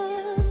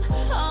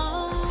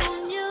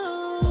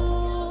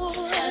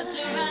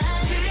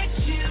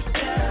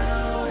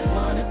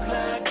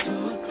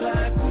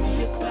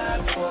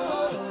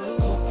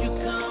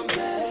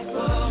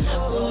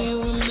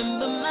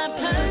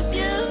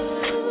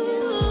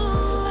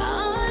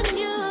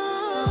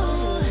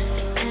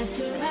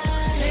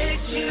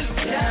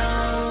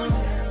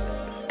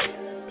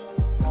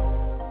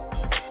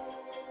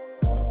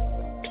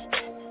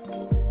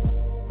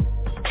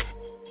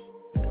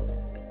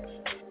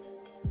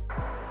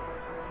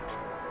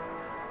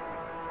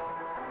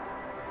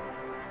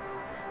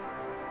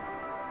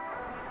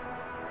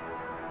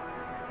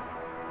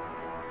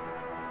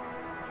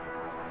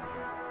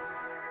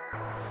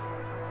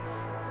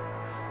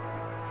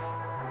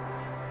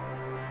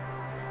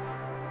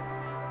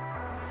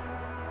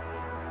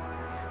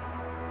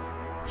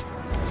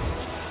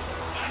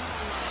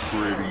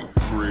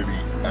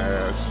 Pretty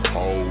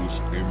assholes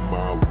in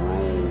my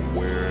room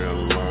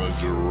wearing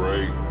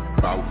lingerie,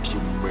 about to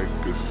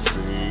make a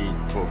scene,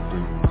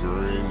 pumping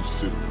green,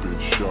 sipping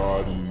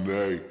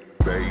Chardonnay,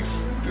 face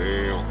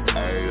down,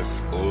 ass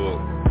up,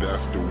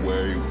 that's the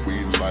way we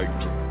like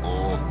to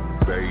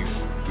face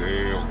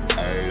down,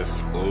 ass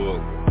up,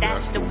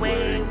 that's the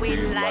way we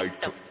like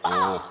to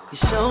You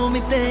show me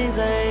things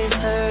I ain't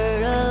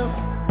heard of.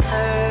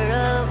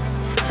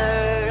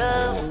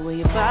 When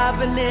you're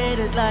popping it,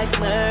 it's like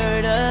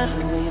murder.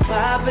 When you're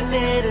popping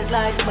it, it's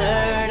like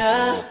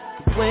murder.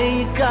 When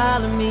you're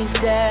calling me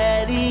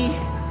daddy,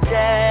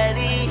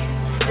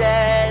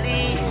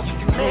 you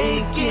can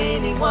make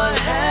anyone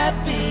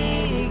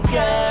happy,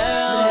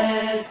 girl.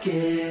 Let's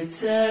get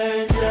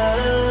turned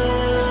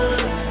up.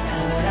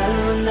 Have a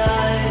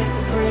night,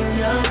 bring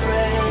your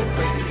friends.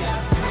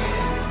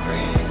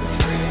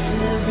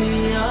 It'll be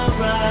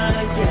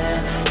alright,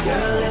 yeah.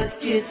 Girl, let's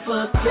get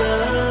fucked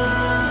up.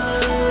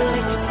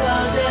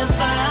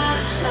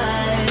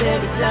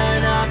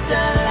 Turn off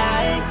the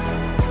lights,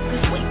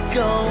 'cause we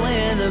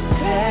going to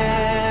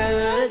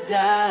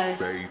paradise.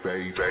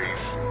 Face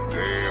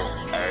down,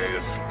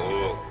 ass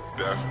up,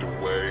 that's the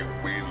way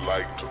we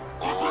like to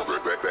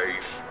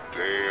face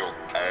down,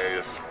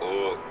 ass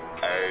up,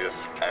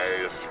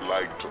 ass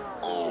like to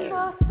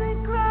Your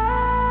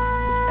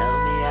secrets. Tell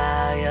me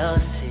all your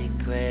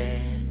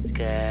secrets,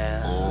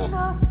 girl.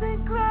 Your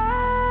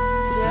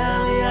secrets. Tell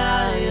me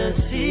all your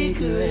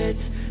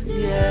secrets,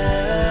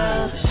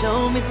 yeah. Show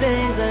me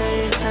things I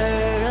ain't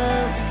heard of.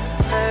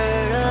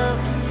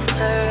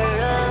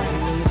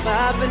 When you're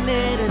popping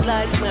it, it's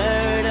like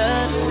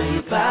murder. When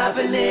you're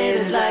popping it,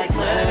 it's like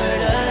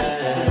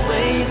murder.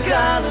 When you're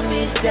calling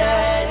me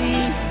daddy,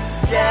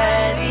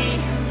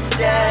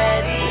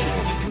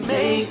 you can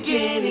make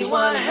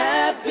anyone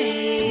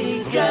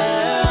happy,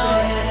 girl.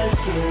 Let's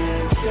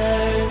get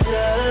turned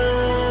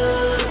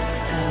up.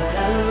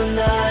 Have a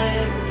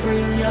night,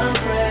 bring your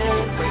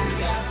friends.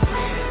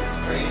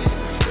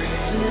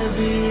 It'll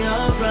be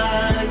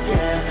alright,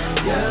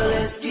 yeah. Girl,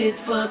 let's get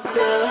fucked up. I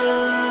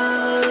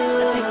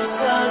think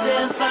it's all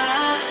damn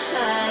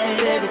fine.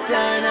 Baby,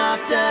 turn off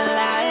the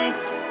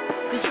lights,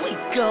 'cause we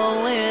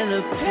going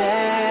to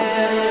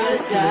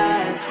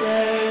paradise.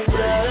 Turned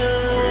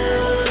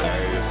up.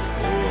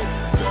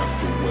 that's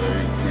the way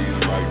we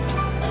like to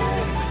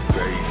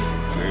face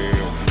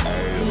down,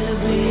 It'll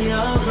be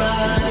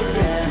alright,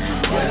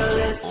 yeah. Girl,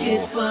 let's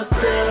get fucked up.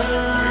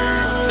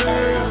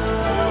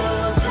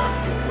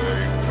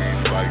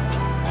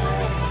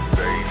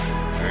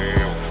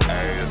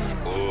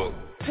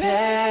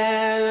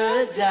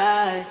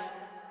 Paradise.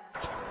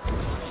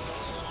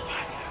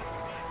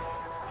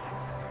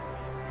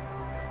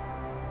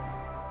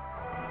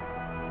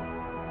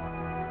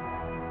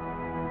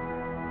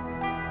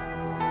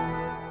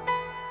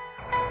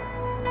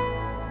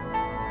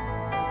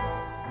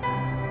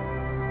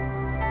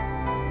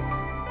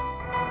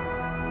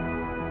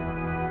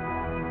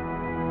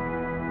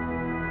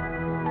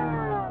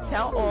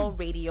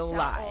 Tellallradio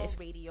Live.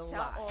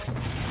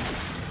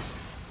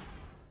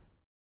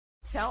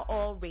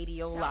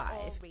 Tellallradio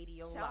Live.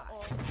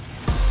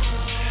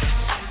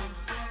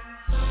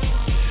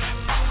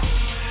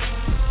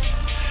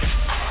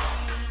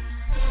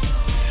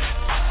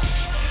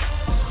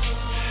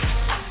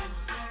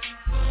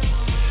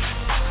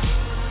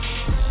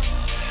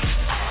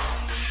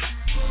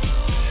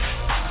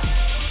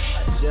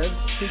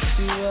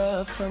 you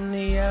up from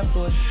the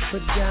airport,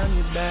 put down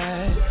your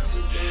bag.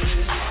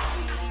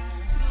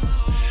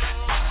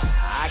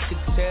 I could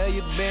tell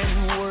you've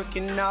been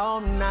working all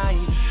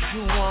night,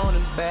 you want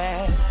it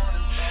back.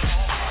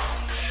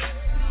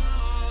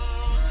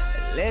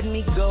 Let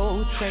me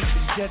go, trace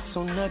the jets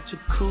on the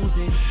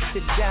jacuzzi,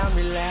 sit down,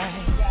 relax.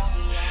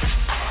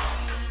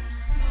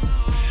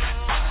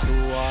 The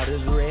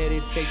water's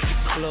ready, take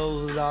your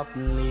clothes off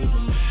and leave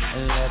them,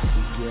 and let's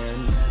begin.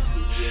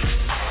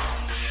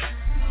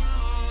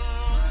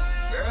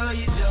 Girl,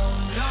 you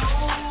don't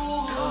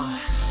know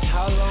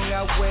how long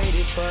I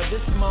waited for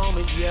this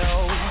moment,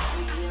 yo.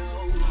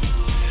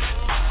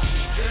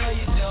 Girl,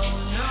 you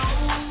don't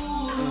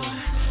know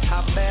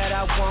how bad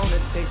I wanna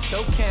taste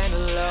your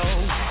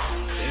cantaloupe.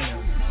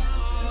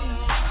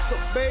 So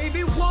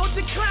baby, won't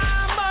you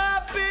climb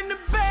up in the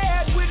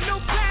bed with no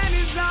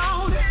panties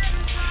on?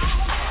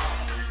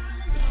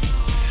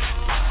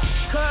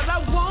 'Cause I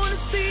wanna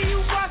see you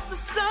watch the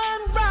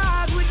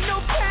sunrise with no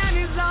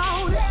panties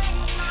on.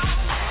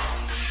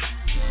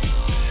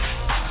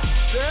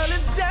 Girl,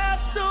 it's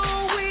just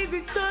so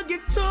easy to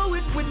get to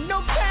it with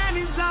no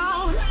panties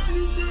on.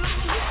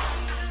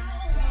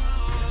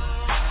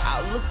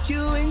 I'll look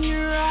you in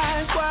your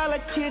eyes while I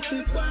kiss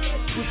it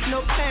with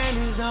no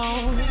panties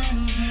on.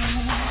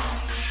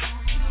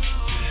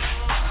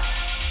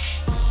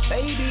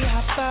 Baby,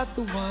 hop out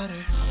the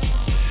water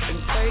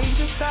and praise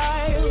the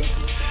style.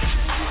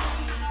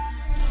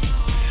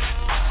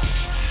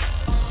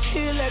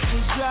 Here, let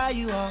me dry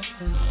you off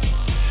and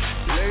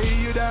lay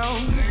you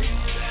down.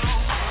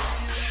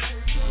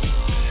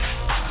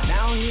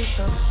 Now here's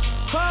some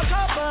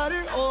cocoa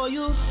butter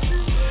oil,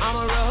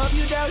 I'ma rub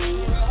you down.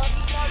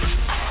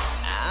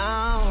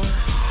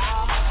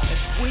 And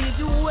squeeze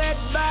your wet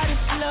body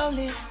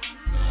slowly,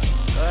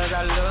 'cause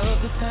I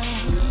love the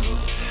sound.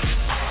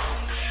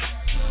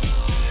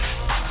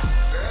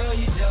 Girl,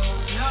 you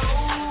don't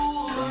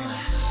know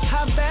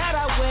how bad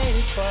I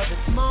waited for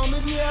this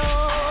moment, yo.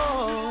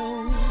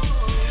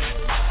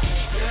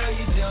 Girl,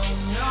 you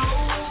don't know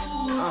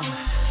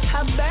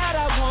how bad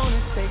I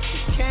wanna take the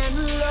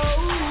cantaloupe.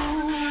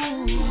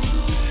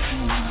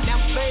 Now,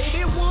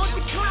 baby, won't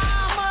you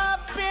climb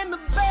up in the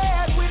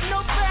bed with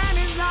no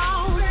panties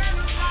on?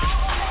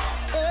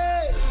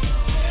 Hey,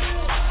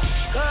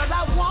 'cause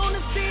I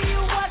wanna see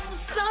you watch the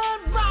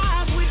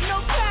sunrise with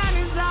no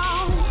panties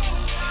on.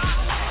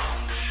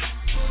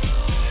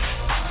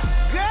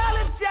 Girl,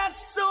 it's just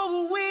so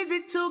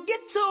easy to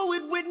get to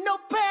it with no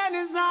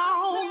panties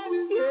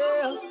on.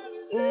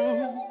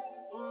 Yeah.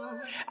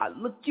 I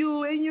look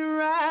you in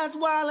your eyes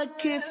while I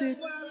kiss it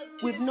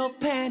with no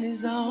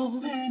panties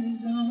on.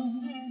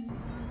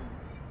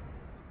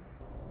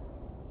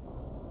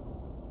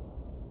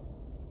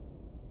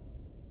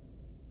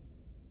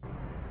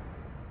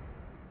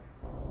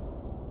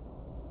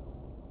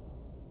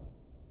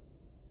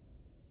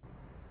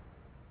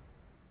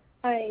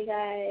 Alright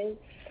guys,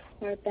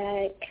 we're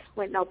back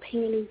with no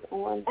panties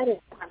on. That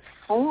is my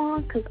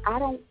song, because I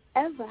don't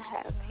ever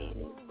have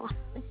panties on.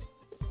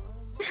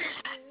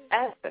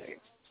 Ever.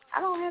 I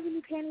don't have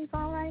any panties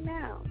on right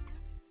now.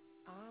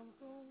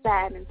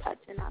 Sad and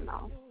touching, I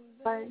know.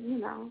 But, you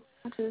know,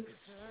 I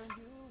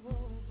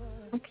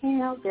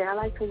can't help it. I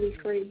like to be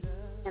free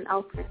and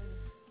open.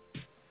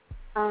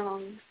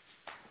 10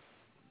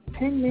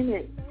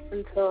 minutes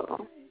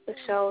until the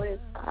show is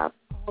up,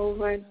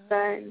 over,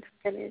 done,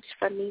 finished,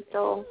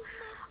 finito,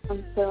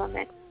 until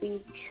next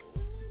week.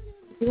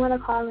 If you want to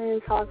call in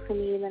and talk to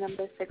me, the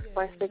number is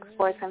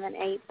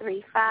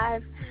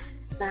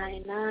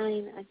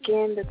 646-478-3599.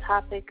 Again, the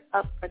topic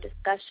up for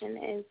discussion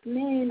is: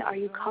 men, are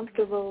you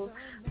comfortable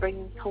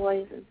bringing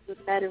toys into the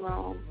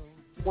bedroom?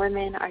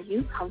 Women, are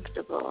you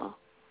comfortable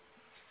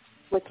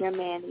with your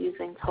man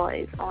using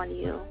toys on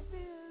you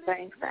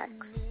during sex?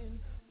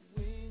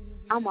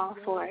 I'm all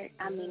for it.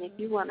 I mean, if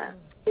you want to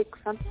stick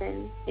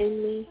something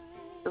in me,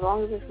 as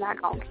long as it's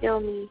not going to kill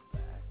me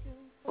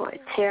or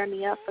tear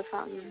me up or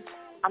something,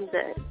 I'm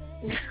good.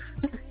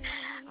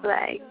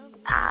 Like,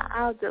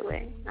 I'll do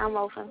it. I'm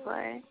open for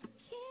it.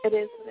 It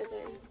is what it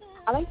is.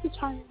 I like to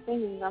try new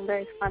things. I'm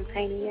very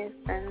spontaneous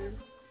and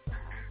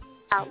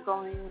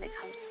outgoing when it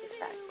comes to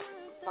sex.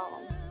 So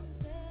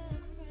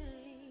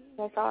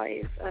that's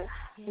always a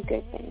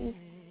good thing,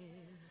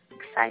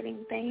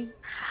 exciting thing.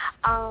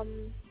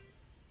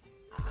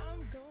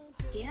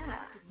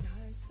 Yeah.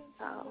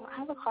 So I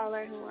have a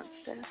caller who wants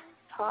to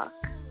talk.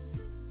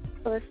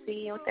 So let's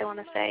see what they want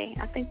to say.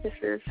 I think this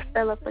is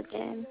Philip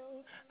again.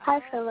 Hi,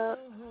 Philip.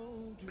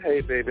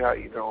 Hey, baby, how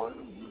you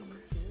doing?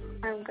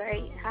 I'm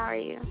great. How are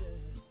you?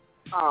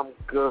 I'm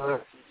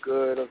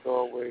good as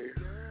always.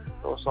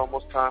 So it's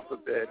almost time for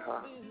bed,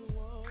 huh?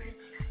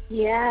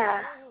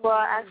 Yeah. Well,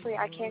 actually,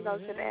 I can't go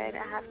to bed.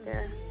 I have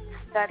to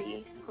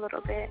study a little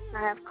bit.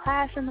 I have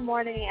class in the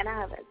morning, and I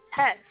have a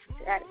test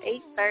at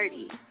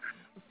 8:30.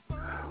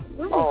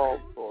 Oh,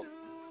 boy.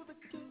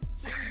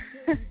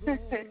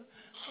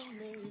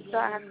 So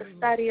I have to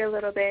study a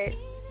little bit,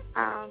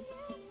 kind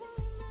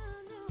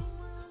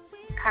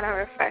of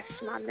refresh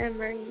my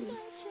memory,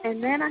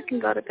 and then I can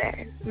go to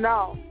bed.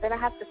 No, then I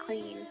have to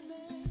clean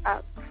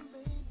up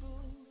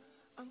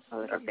a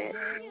little bit.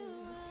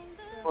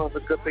 Well, it's a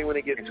good thing we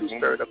didn't get too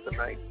stirred up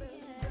tonight.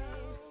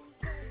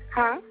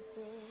 Huh?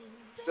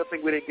 Good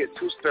thing we didn't get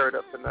too stirred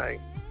up tonight.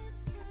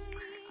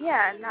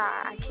 Yeah, nah,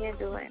 I can't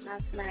do it.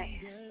 Not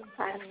tonight.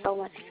 I have so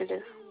much to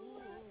do.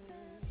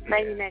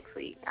 Maybe next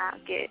week I'll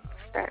get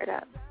stirred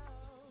up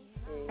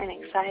and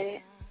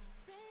excited.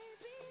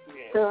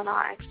 Feeling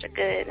all extra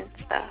good and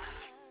stuff.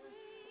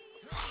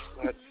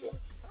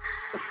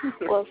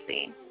 We'll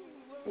see.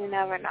 You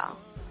never know.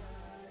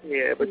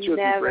 Yeah, but you'll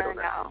never be great on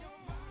that. know.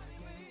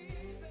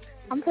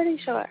 I'm pretty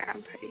sure.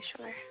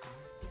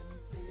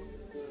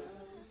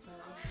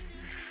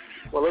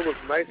 Well, it was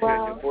nice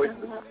hearing your voice.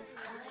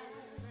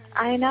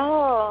 I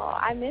know.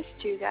 I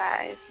missed you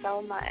guys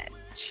so much.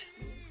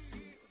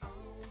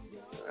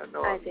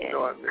 I did.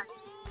 I missed you.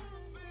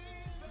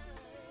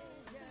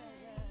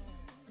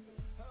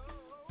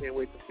 Can't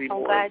wait to see more.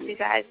 I'm glad you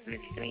guys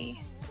missed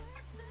me.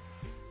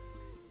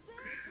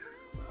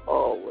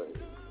 Always.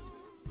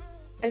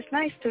 It's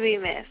nice to be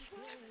missed.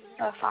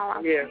 That's all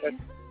I'm saying.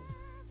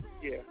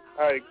 Yeah,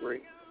 I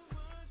agree.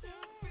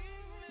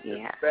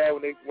 Yeah. It's bad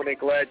when they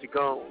glad you're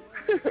gone.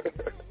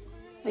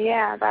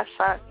 Yeah, that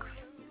sucks.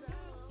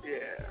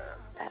 Yeah.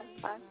 That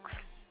sucks.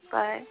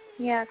 But,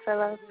 yeah,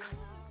 Philip,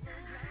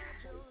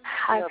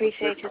 I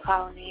appreciate you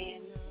calling me,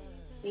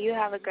 and you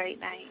have a great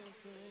night.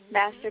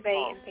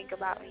 Masturbate and think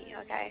about me,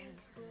 okay?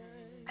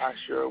 I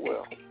sure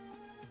will.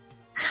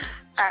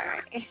 All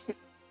right.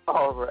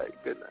 All right.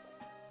 Good night.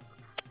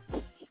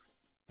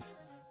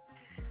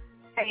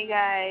 Hey,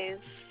 guys.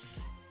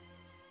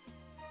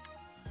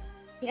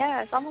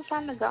 Yeah, it's almost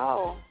time to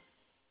go.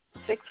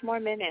 6 more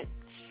minutes.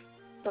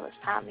 So it's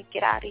time to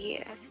get out of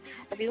here.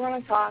 If you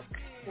want to talk,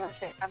 you want to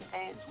say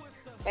something,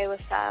 say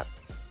what's up,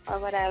 or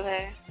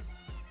whatever,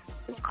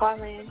 just call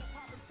in.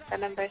 The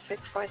number is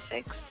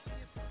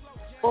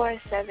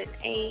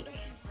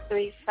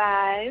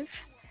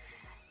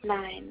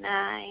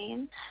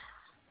 646-478-3599.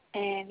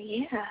 And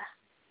yeah,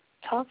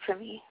 talk to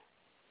me.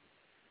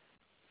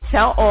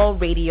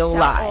 Tellallradio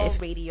Live.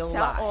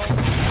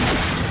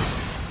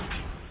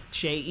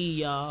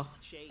 J.E., y'all.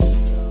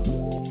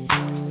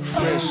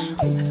 Fresh.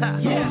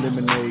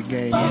 Lemonade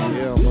game,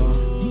 yeah,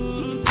 man.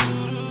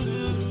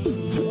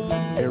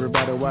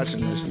 Everybody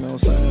watching this, you know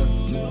what I'm saying?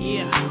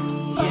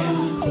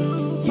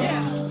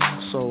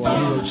 Yeah. So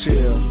I'm gonna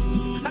chill.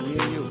 Me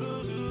and you.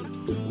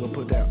 We'll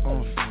put that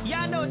on.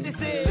 Y'all know what this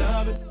is.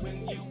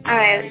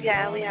 Alright,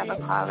 yeah, we have a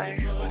caller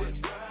who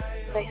wants to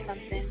say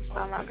something, so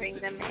I'm gonna bring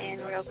them in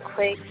real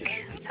quick.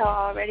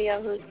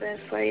 Tellallradio, who's this?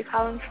 Where are you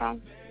calling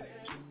from?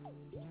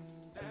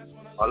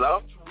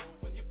 Hello?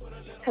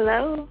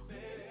 Hello?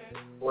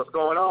 What's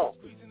going on?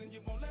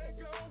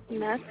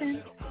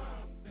 Nothing.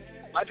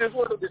 I just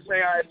wanted to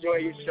say I enjoy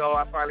your show.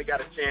 I finally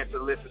got a chance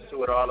to listen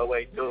to it all the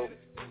way through.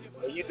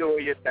 And you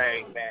doing your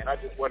thing, man. I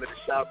just wanted to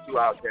shout you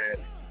out there.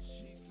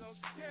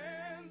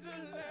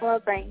 Well,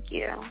 thank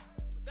you.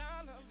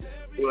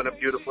 Doing a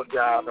beautiful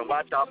job. And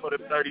watch out for the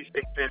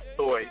 36-inch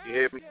toys. You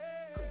hear me?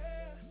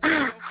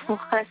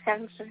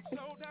 Whatever.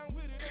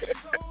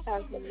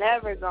 That's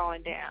never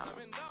going down.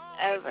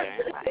 Ever.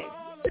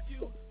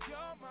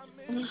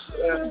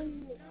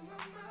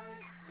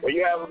 Well,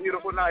 you have a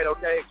beautiful night,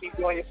 okay? Keep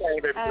doing your thing,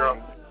 baby girl.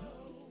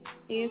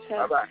 You too.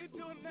 Bye-bye.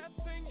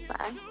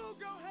 Bye.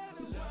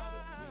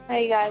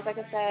 Hey, guys, like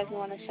I said, if you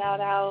want to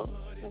shout out,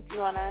 if you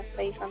want to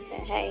say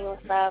something, hey,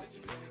 what's up,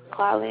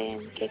 call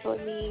in, kick it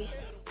with me.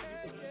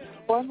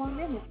 4 more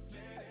minutes.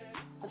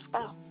 Let's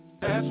go.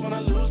 That's when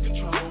I lose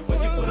control.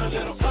 When you put a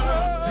little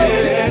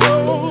hey,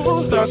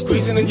 start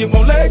squeezing and you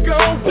won't let go.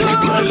 When you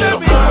put a little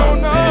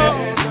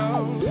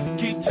no.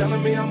 Keep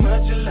telling me how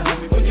much you love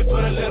me. When you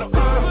put a little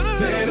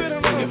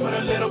when you put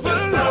a little bit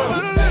of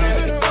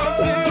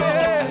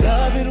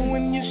love it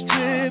when you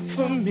strip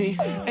for me.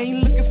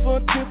 Ain't looking for a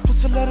tip,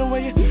 just a little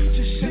way you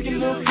just shake your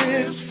little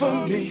hips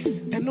for me.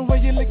 And the way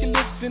you lick your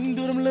lips and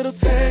do them little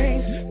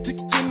things to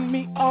get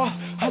me off.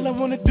 All I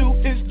wanna do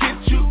is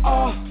get you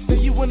off. Say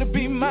you wanna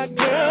be my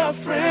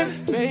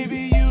girlfriend.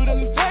 Maybe you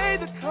done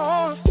paid the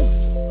cost.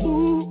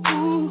 Ooh,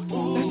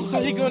 that's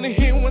all you're gonna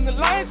hear when the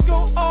lights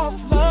go off.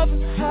 Love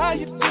is how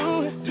you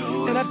do it.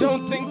 And I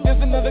don't think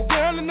there's another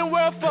girl in the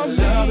world for me.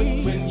 Love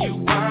it when you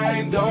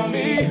wind on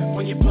me.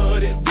 When you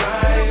put it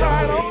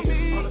right on me.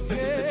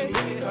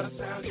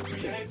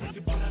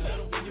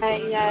 Hey,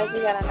 guys,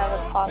 we got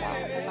another caller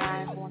on the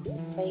line who wants to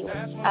say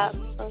what's up.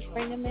 So let's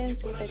bring them in,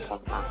 see what they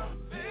talk about.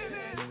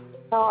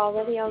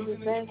 Tellallradio, who's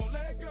this?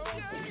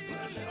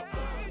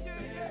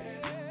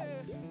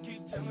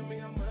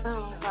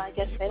 Oh, well, I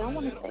guess they don't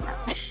want to say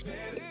that.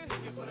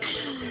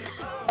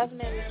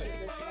 Definitely keep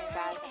listening,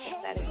 guys. Like I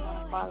said, if you want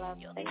to call up,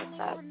 say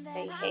what's up,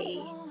 say hey.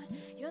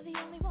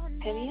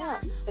 Hit me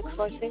up.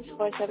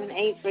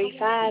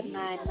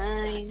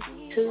 646-478-3599.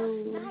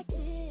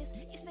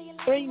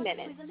 3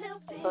 minutes.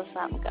 So it's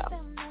time to go.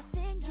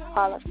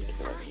 Call up, keep it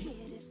with me.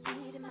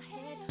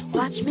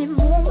 Watch me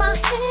move my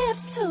hips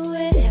to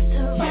it, left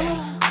to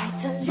right, right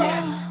to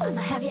left.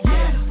 I'ma have you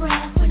out of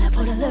breath when I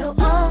put a little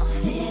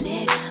in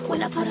it.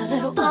 When I put a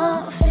little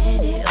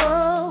in it,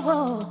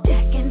 oh,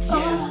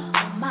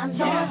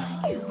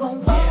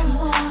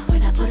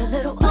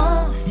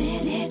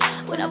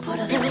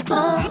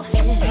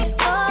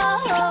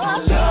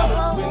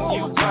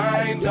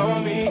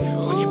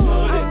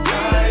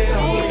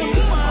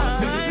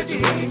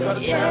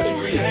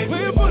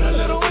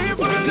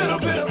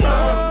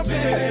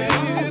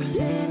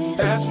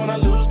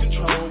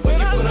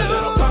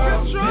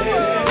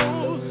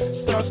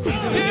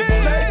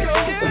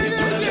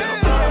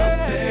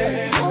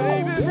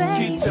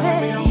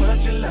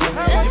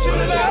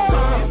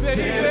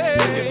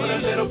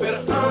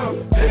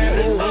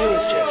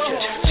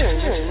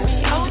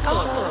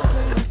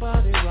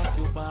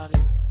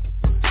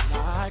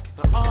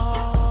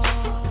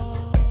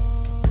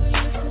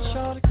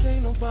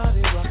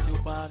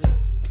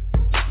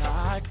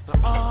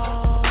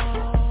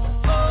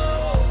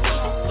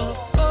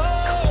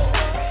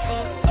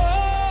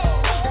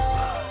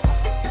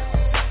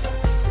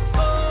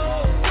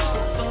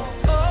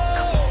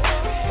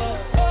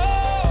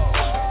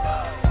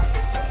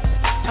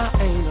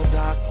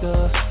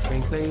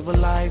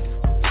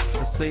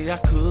 way I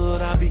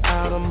could, I'd be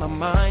out of my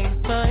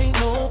mind. I ain't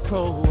no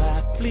pro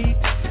athlete,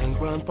 can't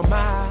run for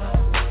miles.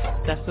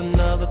 That's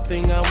another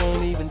thing I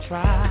won't even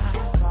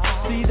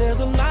try. See, there's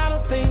a lot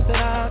of things that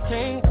I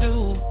can't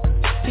do.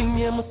 In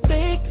your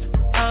mistakes,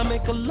 I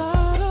make a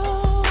lot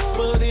of,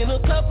 but in a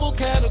couple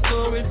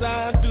categories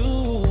I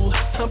do.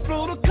 I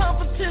throw the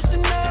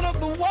competition out of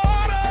the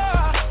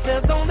water.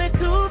 There's only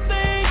two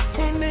things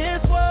in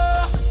this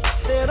world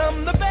that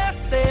I'm the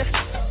best at.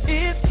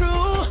 It's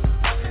true.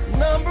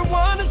 Number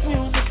one is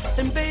music,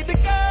 and baby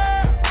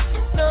girl.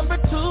 Number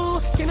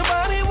two, can't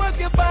nobody work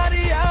your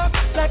body out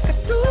like I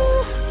do,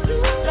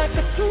 like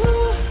I do,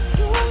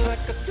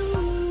 like I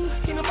do.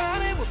 Can't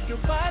nobody work your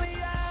body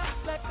out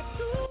like I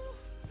do.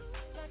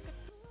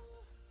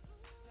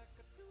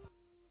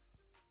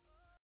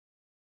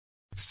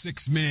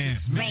 Six Man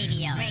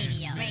Radio. I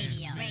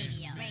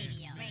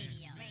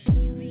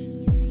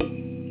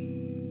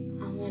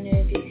wonder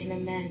if you can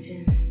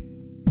imagine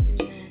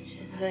a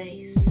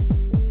place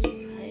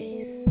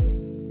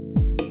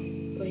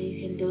where you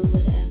can do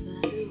whatever,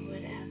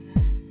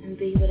 and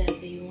be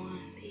whatever you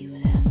want,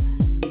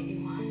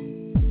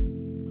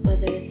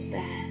 whether it's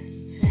fast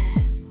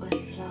or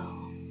slow,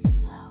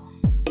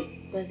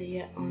 whether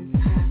you're on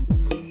top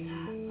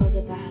or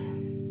the bottom.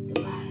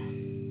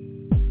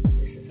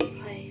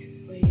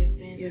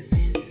 Your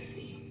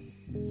fantasy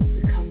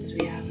becomes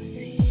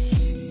reality.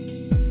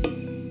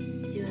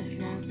 You have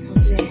now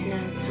tuned in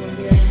hell.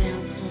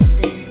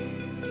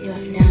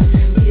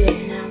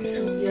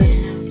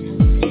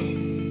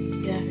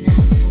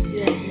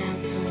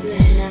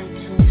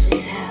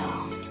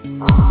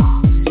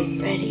 Oh,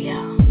 radio.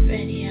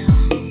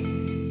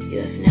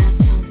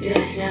 You have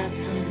now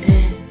tuned in.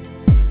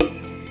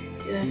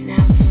 You have now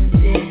tuned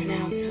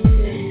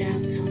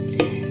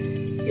in.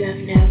 You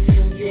have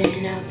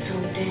now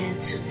tuned in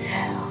to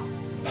hell.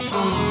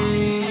 Oh,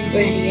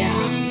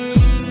 radio.